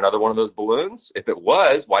 Is it another one of those balloons? If it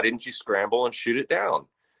was, why didn't you scramble and shoot it down?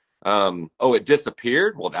 Oh, it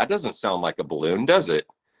disappeared. Well, that doesn't sound like a balloon, does it?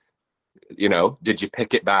 Did you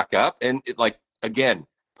pick it back up? And again,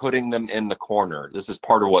 putting them in the corner. This is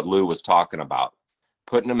part of what Lou was talking about,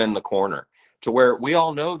 putting them in the corner. To where we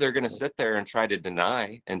all know they're going to sit there and try to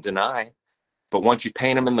deny. But once you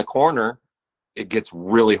paint them in the corner, it gets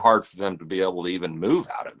really hard for them to be able to even move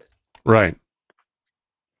out of it. Right.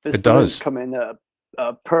 It does come in at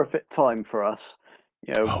a perfect time for us.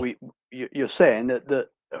 You're saying that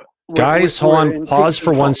guys, hold on, pause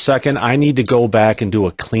for 1 second. I need to go back and do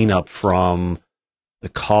a cleanup from the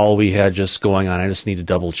call we had just going on. I just need to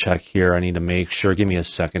double check here. I need to make sure. Give me a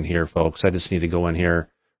second here, folks. I just need to go in here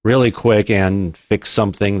really quick and fix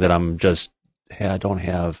something that I'm just, hey, I don't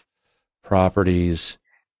have properties,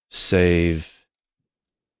 save,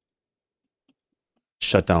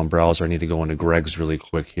 shut down browser. I need to go into Greg's really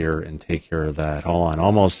quick here and take care of that. Hold on.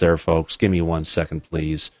 Almost there, folks. Give me 1 second,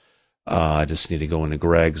 please. I just need to go into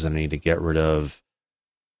Greg's and I need to get rid of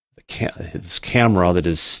this camera that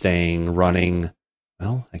is staying running.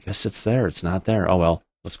 Well, I guess it's there. It's not there. Oh, well,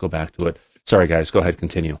 let's go back to it. Sorry, guys. Go ahead.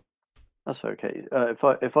 Continue. That's okay.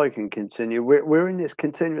 If I can continue, we're in this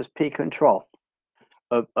continuous peak and trough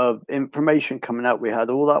of information coming out. We had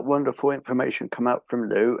all that wonderful information come out from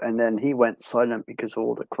Lou, and then he went silent because of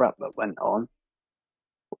all the crap that went on.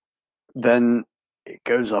 Then it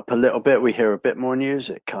goes up a little bit. We hear a bit more news.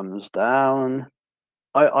 It comes down.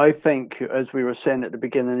 I think, as we were saying at the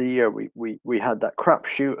beginning of the year, we had that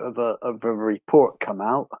crapshoot of a report come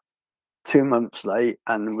out 2 months late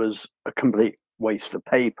and was a complete waste of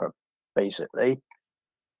paper, basically.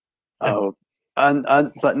 Yeah.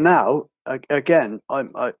 But now again,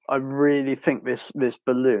 I really think this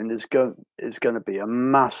balloon is going to be a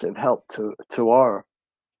massive help to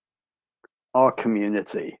our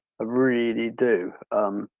community. I really do.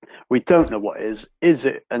 We don't know what it is. Is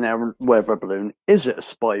it an air weather balloon? Is it a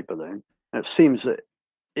spy balloon? And it seems that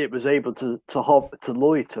it was able to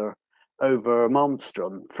loiter over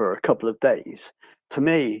Malmstrom for a couple of days. To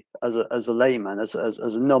me, as a layman, as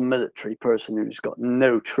a non-military person who's got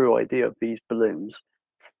no true idea of these balloons,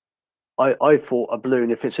 I thought a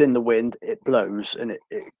balloon, if it's in the wind, it blows and it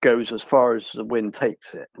goes as far as the wind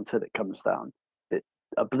takes it until it comes down.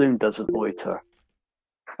 A balloon doesn't loiter.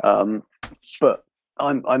 But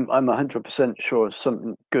I'm 100% sure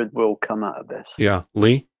something good will come out of this. Yeah,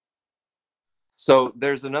 Lee. So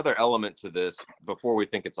there's another element to this before we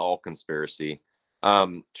think it's all conspiracy.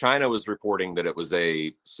 China was reporting that it was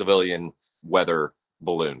a civilian weather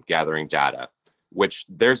balloon gathering data, which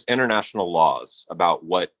there's international laws about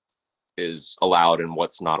what is allowed and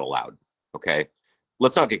what's not allowed. Okay,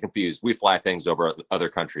 let's not get confused. We fly things over other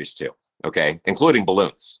countries too. Okay, including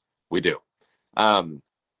balloons. We do.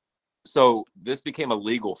 So this became a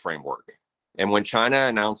legal framework. And when China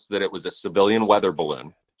announced that it was a civilian weather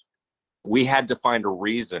balloon, we had to find a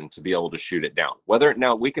reason to be able to shoot it down.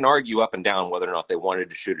 Now we can argue up and down whether or not they wanted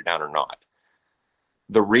to shoot it down or not.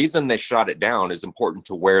 The reason they shot it down is important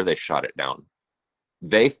to where they shot it down.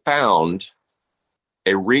 They found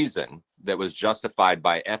a reason that was justified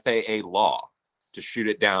by FAA law to shoot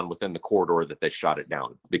it down within the corridor that they shot it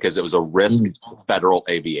down, because it was a risk to federal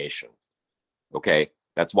aviation. Okay,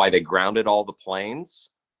 that's why they grounded all the planes,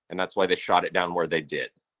 and that's why they shot it down where they did.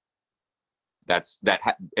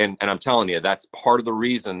 And I'm telling you, that's part of the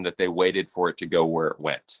reason that they waited for it to go where it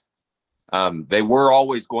went. They were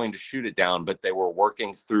always going to shoot it down, but they were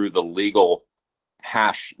working through the legal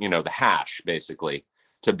hash, the hash basically,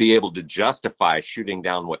 to be able to justify shooting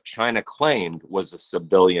down what China claimed was a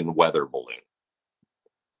civilian weather balloon.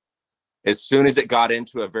 As soon as it got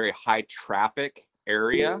into a very high traffic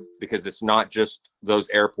area, because it's not just those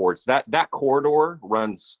airports, that corridor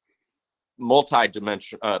runs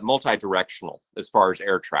multi-directional as far as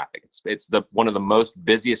air traffic. It's one of the most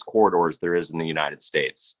busiest corridors there is in the United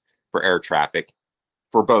States for air traffic,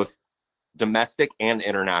 for both domestic and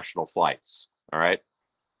international flights. All right.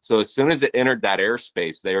 So as soon as it entered that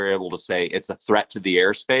airspace, they were able to say it's a threat to the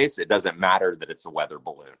airspace. It doesn't matter that it's a weather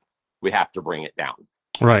balloon. We have to bring it down.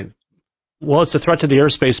 Right. Well, it's a threat to the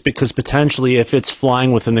airspace because potentially if it's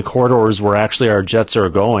flying within the corridors where actually our jets are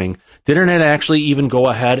going, didn't it actually even go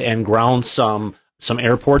ahead and ground some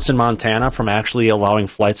airports in Montana from actually allowing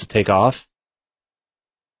flights to take off?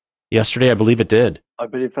 Yesterday, I believe it did. I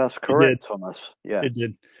believe that's correct, Thomas. Yeah, it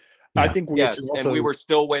did. Yeah. I think and we were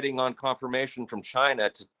still waiting on confirmation from China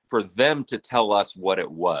for them to tell us what it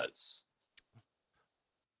was.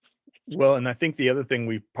 Well, and I think the other thing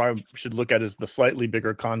we probably should look at is the slightly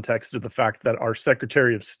bigger context of the fact that our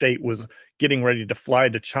Secretary of State was getting ready to fly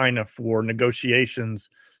to China for negotiations.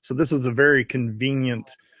 So this was a very convenient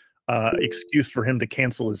excuse for him to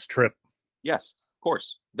cancel his trip. Yes, of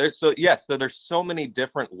course. So there's so many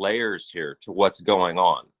different layers here to what's going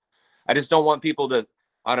on. I just don't want people to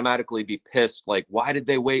automatically be pissed, like, why did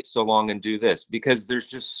they wait so long and do this? Because there's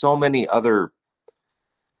just so many other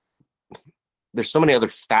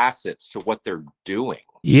facets to what they're doing.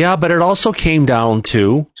 Yeah, but it also came down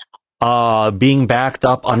to being backed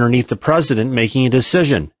up underneath the president making a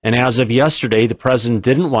decision. And as of yesterday, the president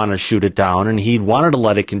didn't want to shoot it down, and he wanted to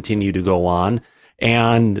let it continue to go on.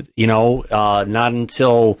 And, not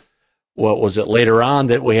until, what was it, later on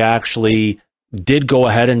that we actually did go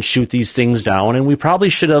ahead and shoot these things down, and we probably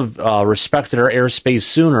should have respected our airspace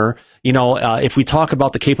sooner. You know, if we talk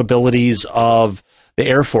about the capabilities of the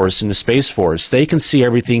Air Force and the Space Force, they can see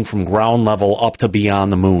everything from ground level up to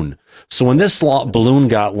beyond the moon. So when this balloon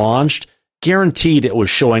got launched, guaranteed it was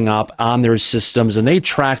showing up on their systems, and they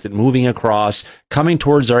tracked it moving across, coming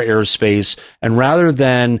towards our airspace, and rather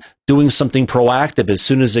than doing something proactive as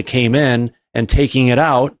soon as it came in and taking it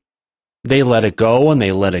out, they let it go, and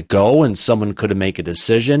they let it go, and someone could make a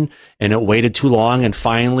decision, and it waited too long, and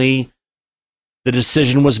finally the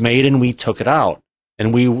decision was made, and we took it out.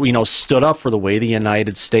 And we, you know, stood up for the way the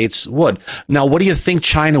United States would. Now, what do you think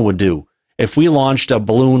China would do if we launched a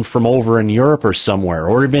balloon from over in Europe or somewhere,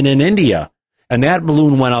 or even in India, and that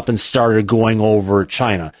balloon went up and started going over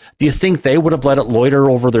China? Do you think they would have let it loiter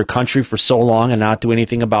over their country for so long and not do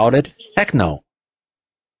anything about it? Heck no.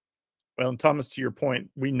 Well, and Thomas, to your point,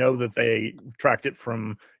 we know that they tracked it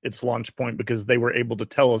from its launch point because they were able to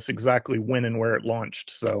tell us exactly when and where it launched.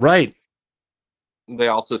 So right. They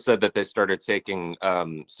also said that they started taking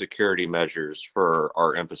security measures for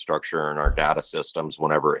our infrastructure and our data systems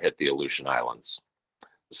whenever it hit the Aleutian Islands.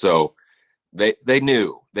 So they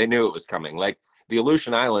knew it was coming. Like the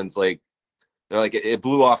Aleutian Islands, like they're like it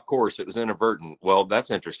blew off course. It was inadvertent. Well,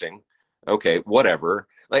 that's interesting. Okay, whatever.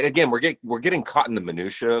 Like again, we're getting caught in the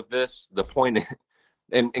minutia of this. The point,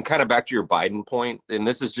 and kind of back to your Biden point, and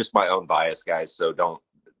this is just my own bias, guys. So don't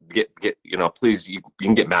get you know, please, you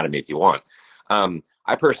can get mad at me if you want.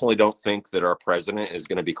 I personally don't think that our president is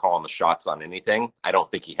going to be calling the shots on anything. I don't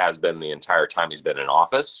think he has been the entire time he's been in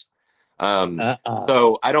office.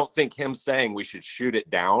 So I don't think him saying we should shoot it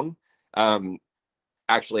down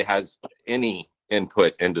actually has any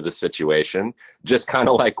input into the situation. Just kind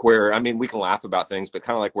of like where, I mean, we can laugh about things, but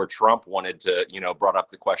kind of like where Trump wanted to, you know, brought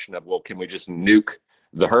up the question of, well, can we just nuke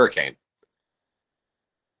the hurricane?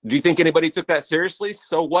 Do you think anybody took that seriously?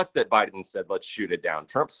 So what that Biden said, let's shoot it down.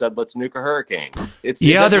 Trump said, let's nuke a hurricane.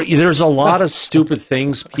 There's a lot of stupid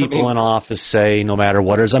things people in office say, no matter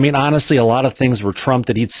what it is. I mean, honestly, a lot of things where Trump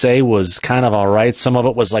that he'd say was kind of all right. Some of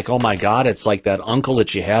it was like, oh my God, it's like that uncle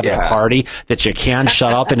that you have at a party that you can't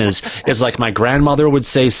shut up, and is like my grandmother would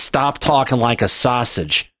say, stop talking like a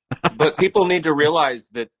sausage. But people need to realize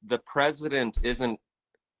that the president isn't,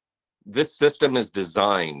 this system is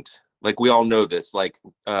designed, like we all know this, like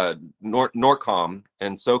NORCOM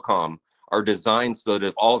and SOCOM are designed so that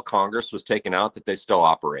if all of Congress was taken out, that they still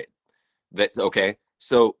operate. That okay.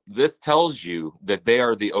 So this tells you that they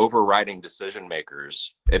are the overriding decision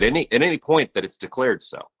makers at any point that it's declared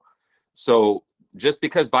so. So just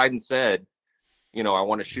because Biden said, you know, I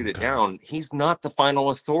want to shoot it down, he's not the final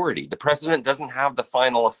authority. The president doesn't have the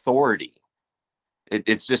final authority.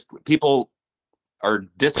 It's just people are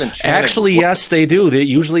disenchanted. Actually, yes, they do. It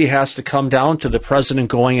usually has to come down to the president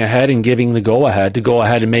going ahead and giving the go-ahead to go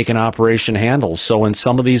ahead and make an operation handle. So in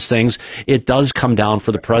some of these things, it does come down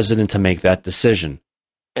for the president to make that decision.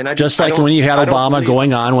 And just like when you had Obama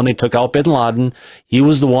going on when they took out Bin Laden, he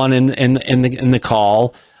was the one in the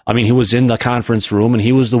call. I mean, he was in the conference room, and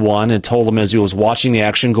he was the one and told him as he was watching the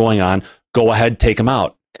action going on, go ahead, take him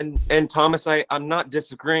out. And Thomas, I'm not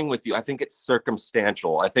disagreeing with you. I think it's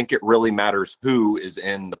circumstantial. I think it really matters who is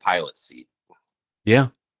in the pilot seat. Yeah.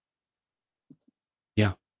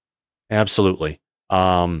 Yeah, absolutely.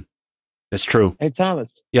 It's true. Hey, Thomas.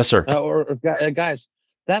 Yes, sir. Guys,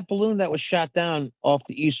 that balloon that was shot down off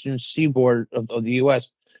the eastern seaboard of the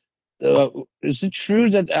U.S., is it true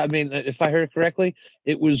that, I mean, if I heard correctly,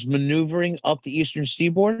 it was maneuvering up the eastern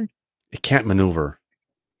seaboard? It can't maneuver.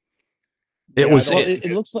 It looks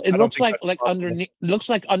like underneath. It looks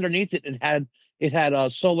like underneath it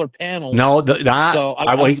had solar panels. No,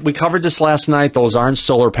 we covered this last night. Those aren't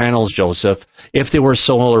solar panels, Joseph. If they were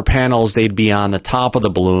solar panels, they'd be on the top of the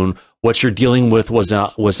balloon. What you're dealing with was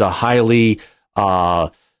a highly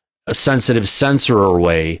sensitive sensor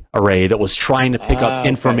array that was trying to pick up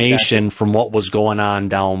information from what was going on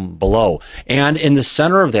down below. And in the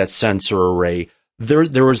center of that sensor array,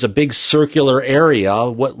 there was a big circular area,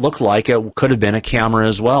 what looked like it could have been a camera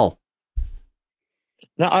as well.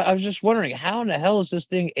 Now, I was just wondering, how in the hell is this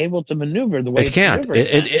thing able to maneuver the way it can't?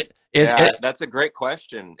 That's a great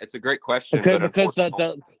question. It's a great question. Because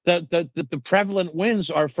the prevalent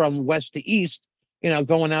winds are from west to east, you know,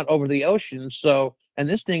 going out over the ocean. So, and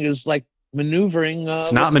this thing is like maneuvering.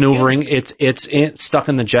 It's not maneuvering. It's stuck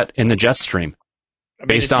in the jet stream. I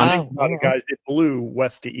mean, guys, it blew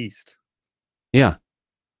west to east. Yeah.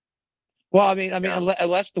 Well, I mean,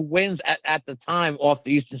 unless the winds at the time off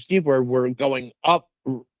the eastern seaboard were going up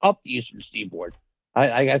the eastern seaboard,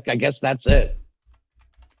 I guess that's it.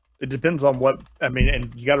 It depends on what I mean,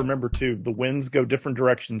 and you got to remember too, the winds go different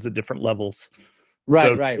directions at different levels. Right,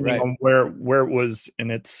 So right, depending right. on where it was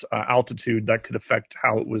in its altitude, that could affect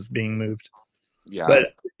how it was being moved. Yeah,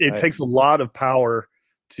 but it Right. takes a lot of power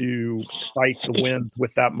to fight the winds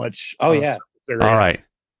with that much. Oh, yeah. surface area. All right.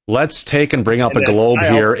 Let's take and bring up And a then globe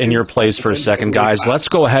high here in your altitudes, place the for a winds go second, really guys. fast. Let's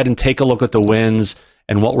go ahead and take a look at the winds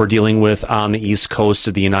and what we're dealing with on the east coast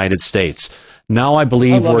of the United States. Now I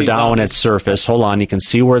believe love we're you, down Thomas. at surface. Hold on, you can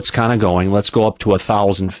see where it's kind of going. Let's go up to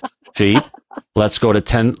 1,000 feet. Let's go to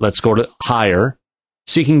 10. Let's go to higher,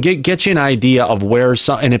 so you can get you an idea of where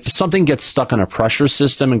some. And if something gets stuck in a pressure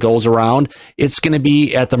system and goes around, it's going to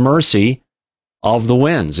be at the mercy of the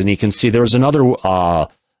winds. And you can see there's another a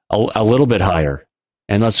little bit higher,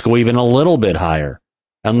 and let's go even a little bit higher,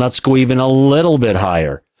 and let's go even a little bit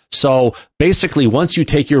higher. So basically, once you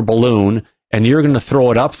take your balloon and you're going to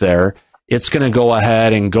throw it up there, it's going to go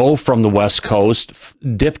ahead and go from the west coast,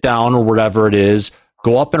 dip down or whatever it is,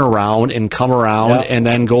 go up and around and come around and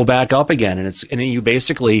then go back up again. And you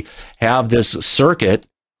basically have this circuit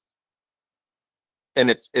and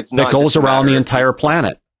it's that not goes just a around the matter of- entire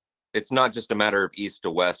planet. It's not just a matter of east to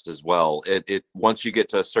west as well. It once you get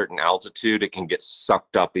to a certain altitude, it can get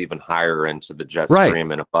sucked up even higher into the jet Right. stream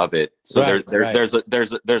and above it. So Right, right.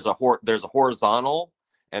 there's a horizontal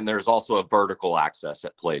and there's also a vertical access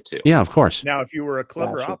at play too. Yeah, of course. Now, if you were a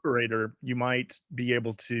clever Gotcha. operator, you might be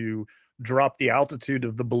able to drop the altitude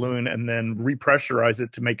of the balloon and then repressurize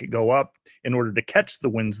it to make it go up in order to catch the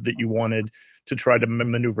winds that you wanted to try to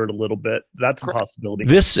maneuver it a little bit. That's a possibility.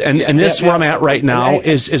 This and this where I'm at right now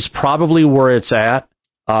is probably where it's at,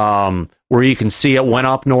 where you can see it went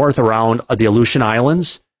up north around the Aleutian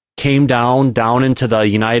Islands, came down into the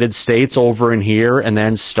United States over in here, and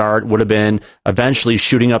then would have been eventually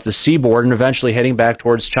shooting up the seaboard and eventually heading back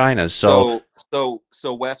towards China. So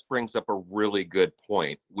Wes brings up a really good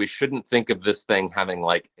point. We shouldn't think of this thing having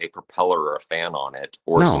like a propeller or a fan on it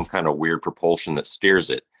or No. some kind of weird propulsion that steers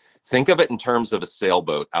it. Think of it in terms of a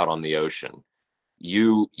sailboat out on the ocean.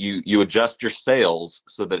 You adjust your sails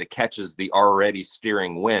so that it catches the already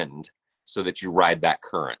steering wind so that you ride that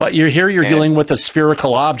current. but you're And- dealing with a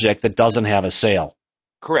spherical object that doesn't have a sail.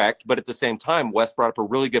 Correct, but at the same time, Wes brought up a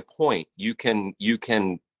really good point. You can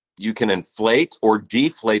inflate or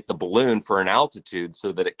deflate the balloon for an altitude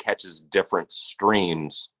so that it catches different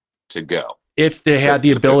streams to go. If they had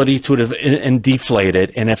the ability to and deflate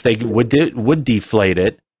it, and if they would deflate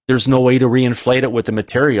it, there's no way to reinflate it with the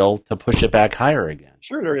material to push it back higher again.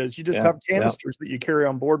 Sure, there is. You just Yeah, have yeah. canisters that you carry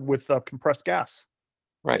on board with compressed gas.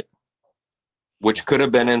 Right. Which could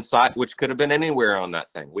have been inside, which could have been anywhere on that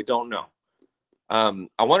thing. We don't know.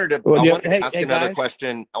 I wanted to ask another guys.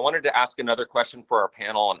 question. I wanted to ask another question for our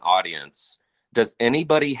panel and audience. Does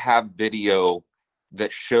anybody have video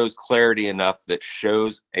that shows clarity enough that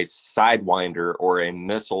shows a sidewinder or a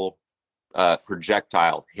missile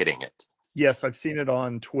projectile hitting it? Yes, I've seen it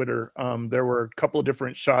on Twitter. There were a couple of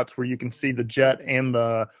different shots where you can see the jet and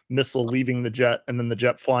the missile leaving the jet, and then the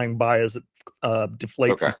jet flying by as it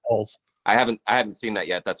deflates and falls. I haven't seen that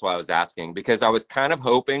yet. That's why I was asking, because I was kind of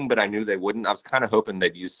hoping, but I knew they wouldn't. I was kind of hoping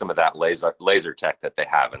they'd use some of that laser tech that they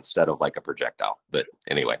have instead of like a projectile. But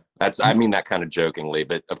anyway, I mean that kind of jokingly,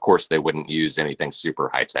 but of course they wouldn't use anything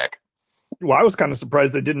super high tech. Well, I was kind of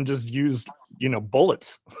surprised they didn't just use,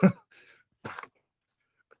 bullets.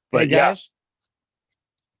 Hey guys,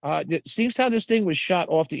 it seems how this thing was shot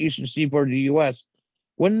off the eastern seaboard of the U.S.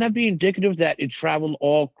 Wouldn't that be indicative that it traveled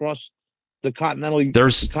all across the continental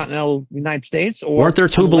United States? Or Weren't there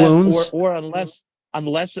two balloons? Or unless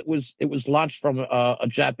it was launched from a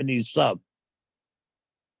Japanese sub.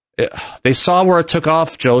 They saw where it took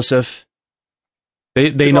off, Joseph.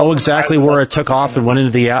 They know exactly where it took off and went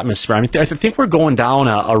into the atmosphere. I mean, I think we're going down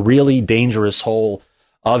a really dangerous hole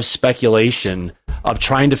of speculation of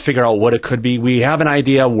trying to figure out what it could be. We have an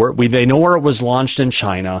idea they know where it was launched in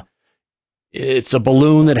China. It's a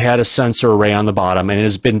balloon that had a sensor array on the bottom and it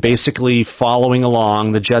has been basically following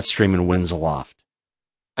along the jet stream and winds aloft.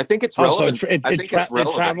 I think it's relevant. So it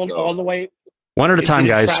traveled all the way. One at a time,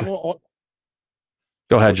 guys. Go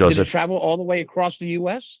ahead, Joseph. Did it travel all the way across the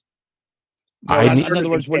U.S.? In In other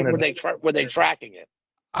words, were they tracking it?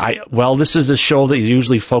 Well, this is a show that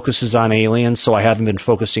usually focuses on aliens, so I haven't been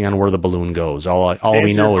focusing on where the balloon goes. All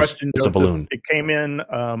we know is it's a balloon. It came in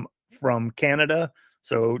from Canada,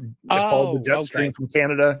 so it followed the jet stream from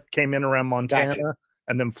Canada, came in around Montana,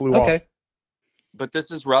 and then flew off. But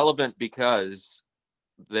this is relevant because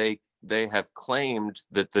they have claimed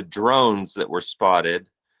that the drones that were spotted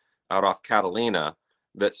out off Catalina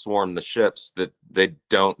that swarm the ships, that they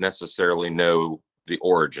don't necessarily know the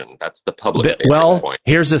origin. That's the public point.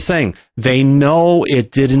 Here's the thing. They know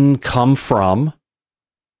it didn't come from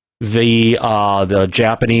the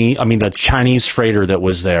Chinese freighter that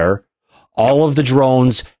was there. All of the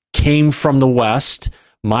drones came from the West.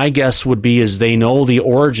 My guess would be is they know the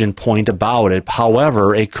origin point about it.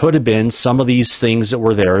 However, it could have been some of these things that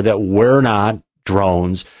were there that were not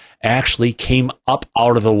drones actually came up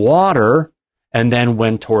out of the water and then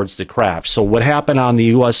went towards the craft. So what happened on the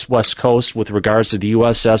U.S. West Coast with regards to the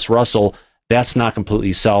USS Russell, that's not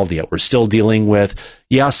completely solved yet. We're still dealing with,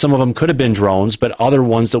 some of them could have been drones, but other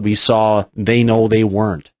ones that we saw, they know they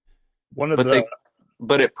weren't.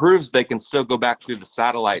 But it proves they can still go back through the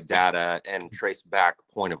satellite data and trace back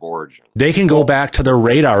point of origin. They can go back to their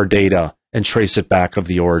radar data and trace it back of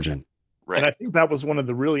the origin. Right. And I think that was one of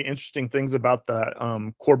the really interesting things about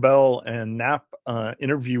the Corbell and Knapp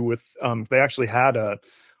interview with, they actually had a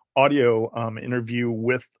audio interview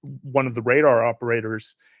with one of the radar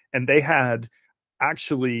operators, and they had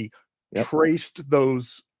actually traced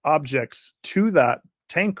those objects to that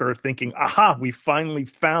tanker thinking, aha, we finally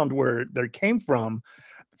found where they came from.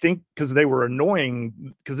 I think because they were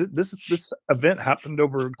annoying, because this event happened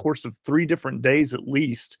over the course of 3 different days at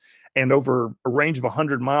least, and over a range of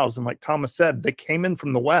 100 miles. And like Thomas said, they came in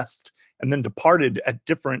from the west and then departed at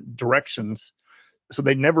different directions, so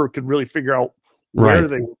they never could really figure out where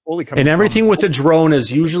they were fully coming from. And everything from. with a drone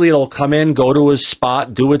is usually it'll come in, go to a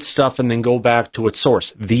spot, do its stuff, and then go back to its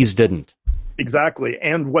source. These didn't. Exactly.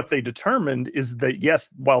 And what they determined is that, yes,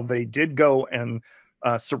 while they did go and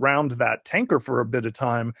surround that tanker for a bit of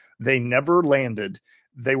time, they never landed.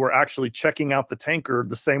 They were actually checking out the tanker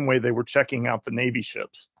the same way they were checking out the Navy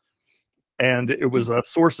ships. And it was a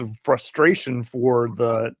source of frustration for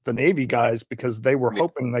the Navy guys, because they were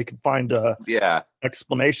hoping they could find a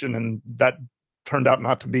explanation, and that turned out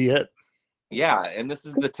not to be it. Yeah, and this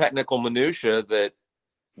is the technical minutia that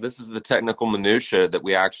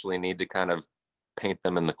we actually need to kind of paint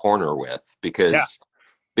them in the corner with, because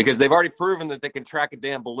they've already proven that they can track a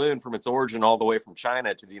damn balloon from its origin all the way from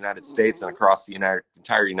China to the United States and across the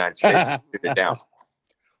entire United States and shoot it down.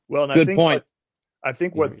 Well, and Good point. I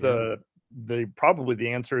think what probably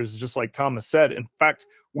the answer is just like Thomas said. In fact,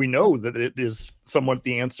 we know that it is somewhat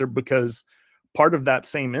the answer, because part of that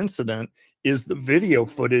same incident is the video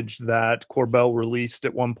footage that Corbell released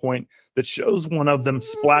at one point that shows one of them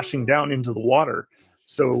splashing down into the water.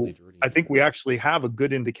 So I think we actually have a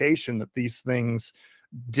good indication that these things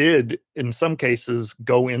did, in some cases,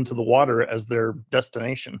 go into the water as their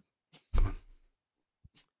destination.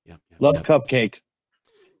 Love cupcake.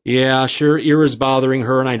 Yeah, sure. Ear is bothering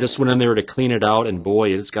her, and I just went in there to clean it out, and boy,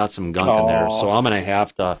 it's got some gunk in there. So I'm going to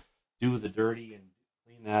have to do the dirty and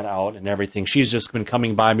clean that out and everything. She's just been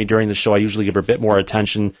coming by me during the show. I usually give her a bit more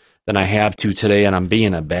attention than I have to today, and I'm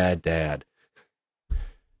being a bad dad.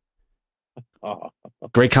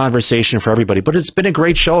 Great conversation for everybody, but it's been a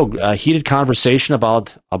great show. Heated conversation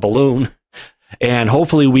about a balloon, and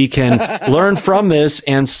hopefully we can learn from this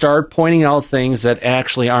and start pointing out things that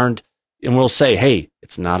actually aren't. And we'll say, hey,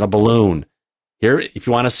 it's not a balloon. Here, if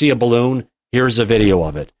you want to see a balloon, here's a video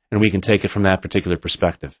of it. And we can take it from that particular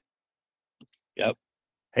perspective. Yep.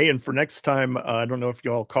 Hey, and for next time, I don't know if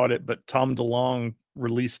you all caught it, but Tom DeLonge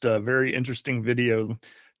released a very interesting video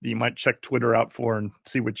that you might check Twitter out for and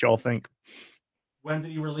see what y'all think. When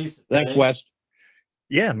did he release it? Thanks, West.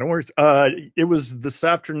 Yeah, no worries. It was this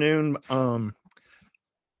afternoon.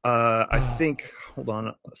 I think, hold on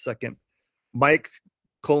a second. Mike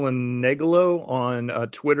Colanegolo on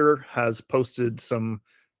Twitter has posted some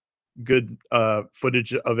good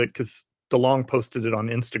footage of it, because DeLonge posted it on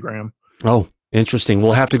Instagram. Oh, interesting.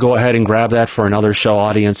 We'll have to go ahead and grab that for another show.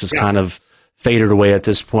 Audience is kind of faded away at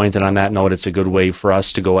this point, and on that note, it's a good way for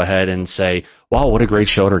us to go ahead and say, wow, what a great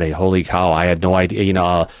show today. Holy cow, I had no idea. You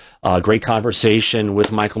know, great conversation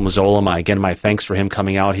with Michael Mazzola. Again, my thanks for him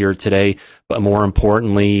coming out here today, but more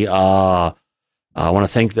importantly, I want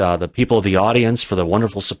to thank the people of the audience for the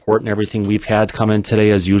wonderful support and everything we've had come in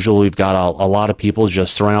today. As usual, we've got a lot of people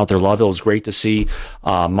just throwing out their love. It was great to see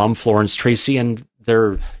Mom Florence Tracy, and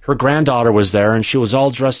her granddaughter was there, and she was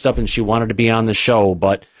all dressed up and she wanted to be on the show,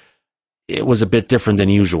 but it was a bit different than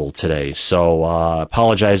usual today. So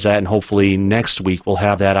apologize that, and hopefully next week we'll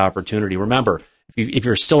have that opportunity. Remember, if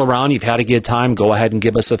you're still around, you've had a good time, go ahead and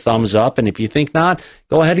give us a thumbs up. And if you think not,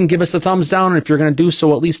 go ahead and give us a thumbs down. And if you're going to do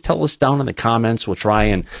so, at least tell us down in the comments. We'll try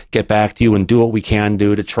and get back to you and do what we can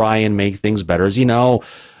do to try and make things better. As you know,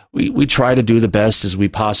 we try to do the best as we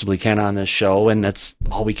possibly can on this show, and that's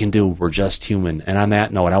all we can do. We're just human. And on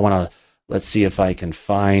that note, I want to, let's see if I can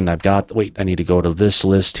find, I need to go to this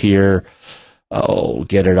list here.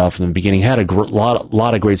 get it off in the beginning. Had a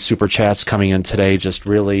lot of great super chats coming in today. Just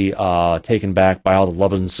really taken back by all the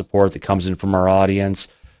love and support that comes in from our audience.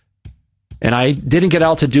 And I didn't get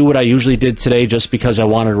out to do what I usually did today just because I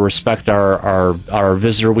wanted to respect our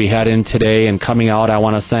visitor we had in today. And coming out, I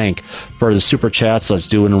want to thank for the super chats. Let's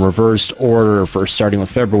do it in reversed order for starting with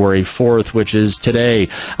February 4th, which is today.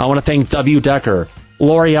 I want to thank W. Decker,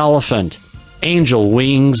 Lori Elephant, Angel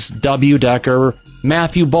Wings, W. Decker,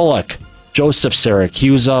 Matthew Bullock, Joseph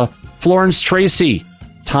Syracusa, Florence Tracy,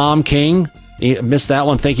 Tom King. Missed that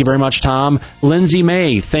one. Thank you very much, Tom. Lindsay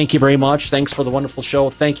May, thank you very much. Thanks for the wonderful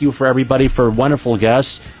show. Thank you for everybody for wonderful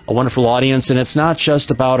guests, a wonderful audience. And it's not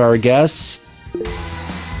just about our guests.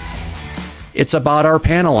 It's about our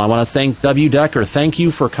panel. I want to thank W. Decker. Thank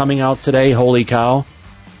you for coming out today. Holy cow.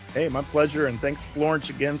 Hey, my pleasure. And thanks,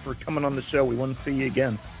 Florence, again for coming on the show. We want to see you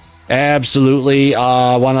again. Absolutely.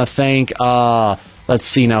 I want to thank, let's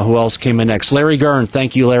see now who else came in next. Larry Gurn.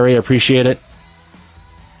 Thank you, Larry. I appreciate it.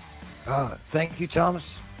 Thank you,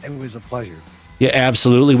 Thomas. It was a pleasure. Yeah,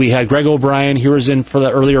 absolutely. We had Greg O'Brien. He was in for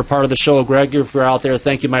the earlier part of the show. Greg, if you're out there,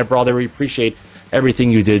 thank you, my brother. We appreciate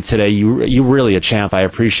everything you did today. You really a champ. I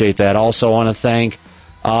appreciate that. Also, I want to thank,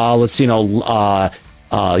 let's see, Yellow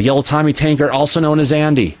Tommy Tanker, also known as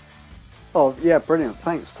Andy. Oh, yeah, brilliant.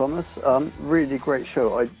 Thanks, Thomas. Really great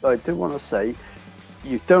show. I do want to say,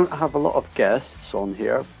 you don't have a lot of guests on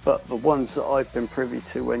here, but the ones that I've been privy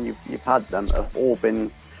to when you've had them have all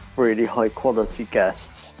been really high quality guests.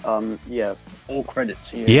 Yeah, all credit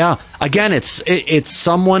to you. Yeah, again, it's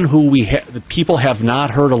someone who the people have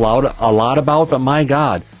not heard a lot about, but my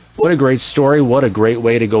God, what a great story! What a great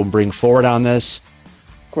way to go bring forward on this.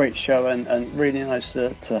 Great show, and really nice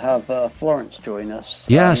to have Florence join us.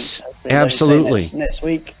 Yes, absolutely. Next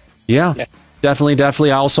week. Yeah.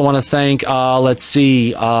 Definitely. I also want to thank, let's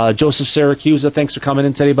see, Joseph Syracusa. Thanks for coming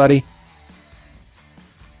in today, buddy.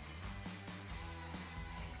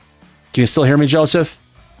 Can you still hear me, Joseph?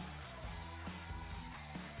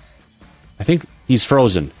 I think he's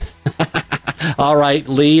frozen. All right,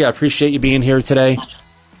 Lee, I appreciate you being here today.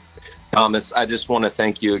 Thomas, I just want to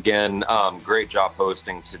thank you again. Great job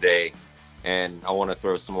hosting today. And I want to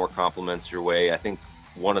throw some more compliments your way. I think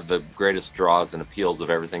one of the greatest draws and appeals of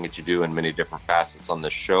everything that you do in many different facets on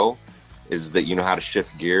this show is that you know how to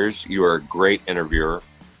shift gears. You are a great interviewer.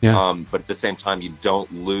 Yeah. But at the same time, you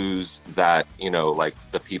don't lose that, like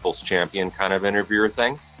the people's champion kind of interviewer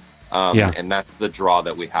thing. And that's the draw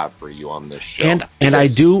that we have for you on this show. And I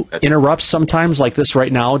do interrupt sometimes like this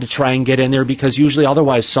right now to try and get in there, because usually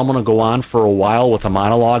otherwise someone will go on for a while with a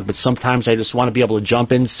monologue, but sometimes I just want to be able to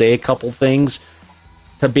jump in, say a couple things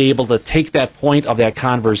to be able to take that point of that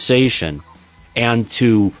conversation and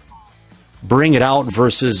to bring it out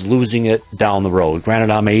versus losing it down the road.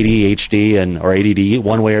 Granted, I'm ADHD or ADD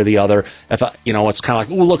one way or the other. If it's kind of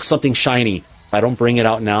like, oh, look, something shiny. If I don't bring it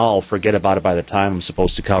out now, I'll forget about it by the time I'm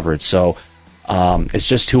supposed to cover it. So it's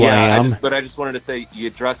just who I am. But I just wanted to say,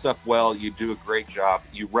 you dress up well. You do a great job.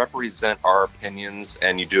 You represent our opinions,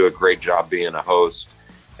 and you do a great job being a host.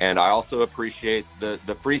 And I also appreciate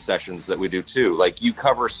the free sessions that we do too. Like, you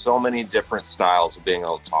cover so many different styles of being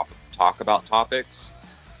able to talk about topics.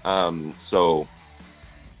 So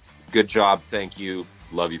good job. Thank you.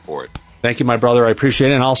 Love you for it. Thank you, my brother. I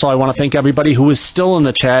appreciate it. And also, I want to thank everybody who is still in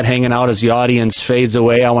the chat hanging out as the audience fades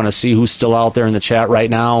away. I want to see who's still out there in the chat right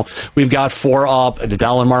now. We've got 4 up,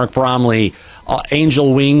 Dallin Mark Bromley,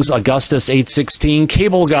 Angel Wings, Augustus 816,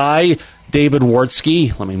 Cable Guy, David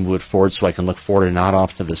Wartsky. Let me move it forward so I can look forward and not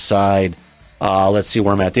off to the side. Let's see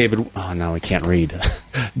where I'm at. David. Oh, no, I can't read.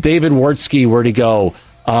 David Wartsky, where'd he go?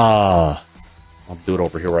 I'll do it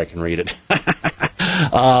over here where I can read it.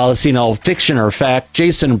 Let's see now. Fiction or Fact,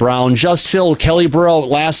 Jason Brown, Just Phil, Kelly Burrow,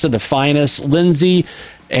 Last of the Finest, Lindsay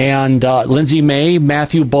and Lindsay May,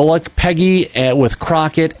 Matthew Bullock, Peggy with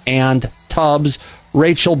Crockett and Tubbs,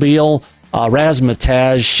 Rachel Beal,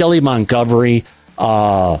 Razmataz, Shelley Montgomery,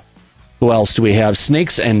 who else do we have?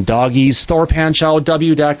 Snakes and Doggies, Thor Panchow,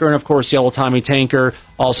 W. Decker, and of course Yellow Tommy Tanker,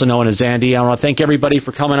 also known as Andy. I want to thank everybody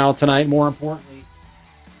for coming out tonight. More importantly,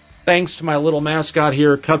 thanks to my little mascot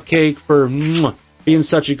here, Cupcake, for being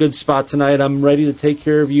such a good spot tonight. I'm ready to take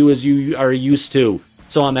care of you as you are used to.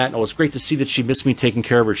 So on that note, it's great to see that she missed me taking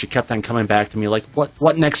care of her. She kept on coming back to me like,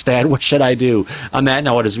 what next, Dad? What should I do? On that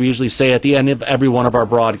note, as we usually say at the end of every one of our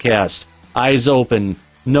broadcasts, eyes open,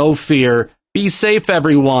 no fear, be safe,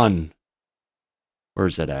 everyone.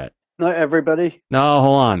 Where's it at? Night, everybody. No,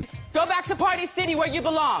 hold on. Go back to Party City where you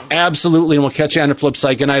belong. Absolutely, and we'll catch you on the flip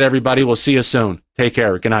side. Good night, everybody. We'll see you soon. Take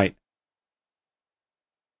care. Good night.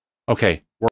 Okay.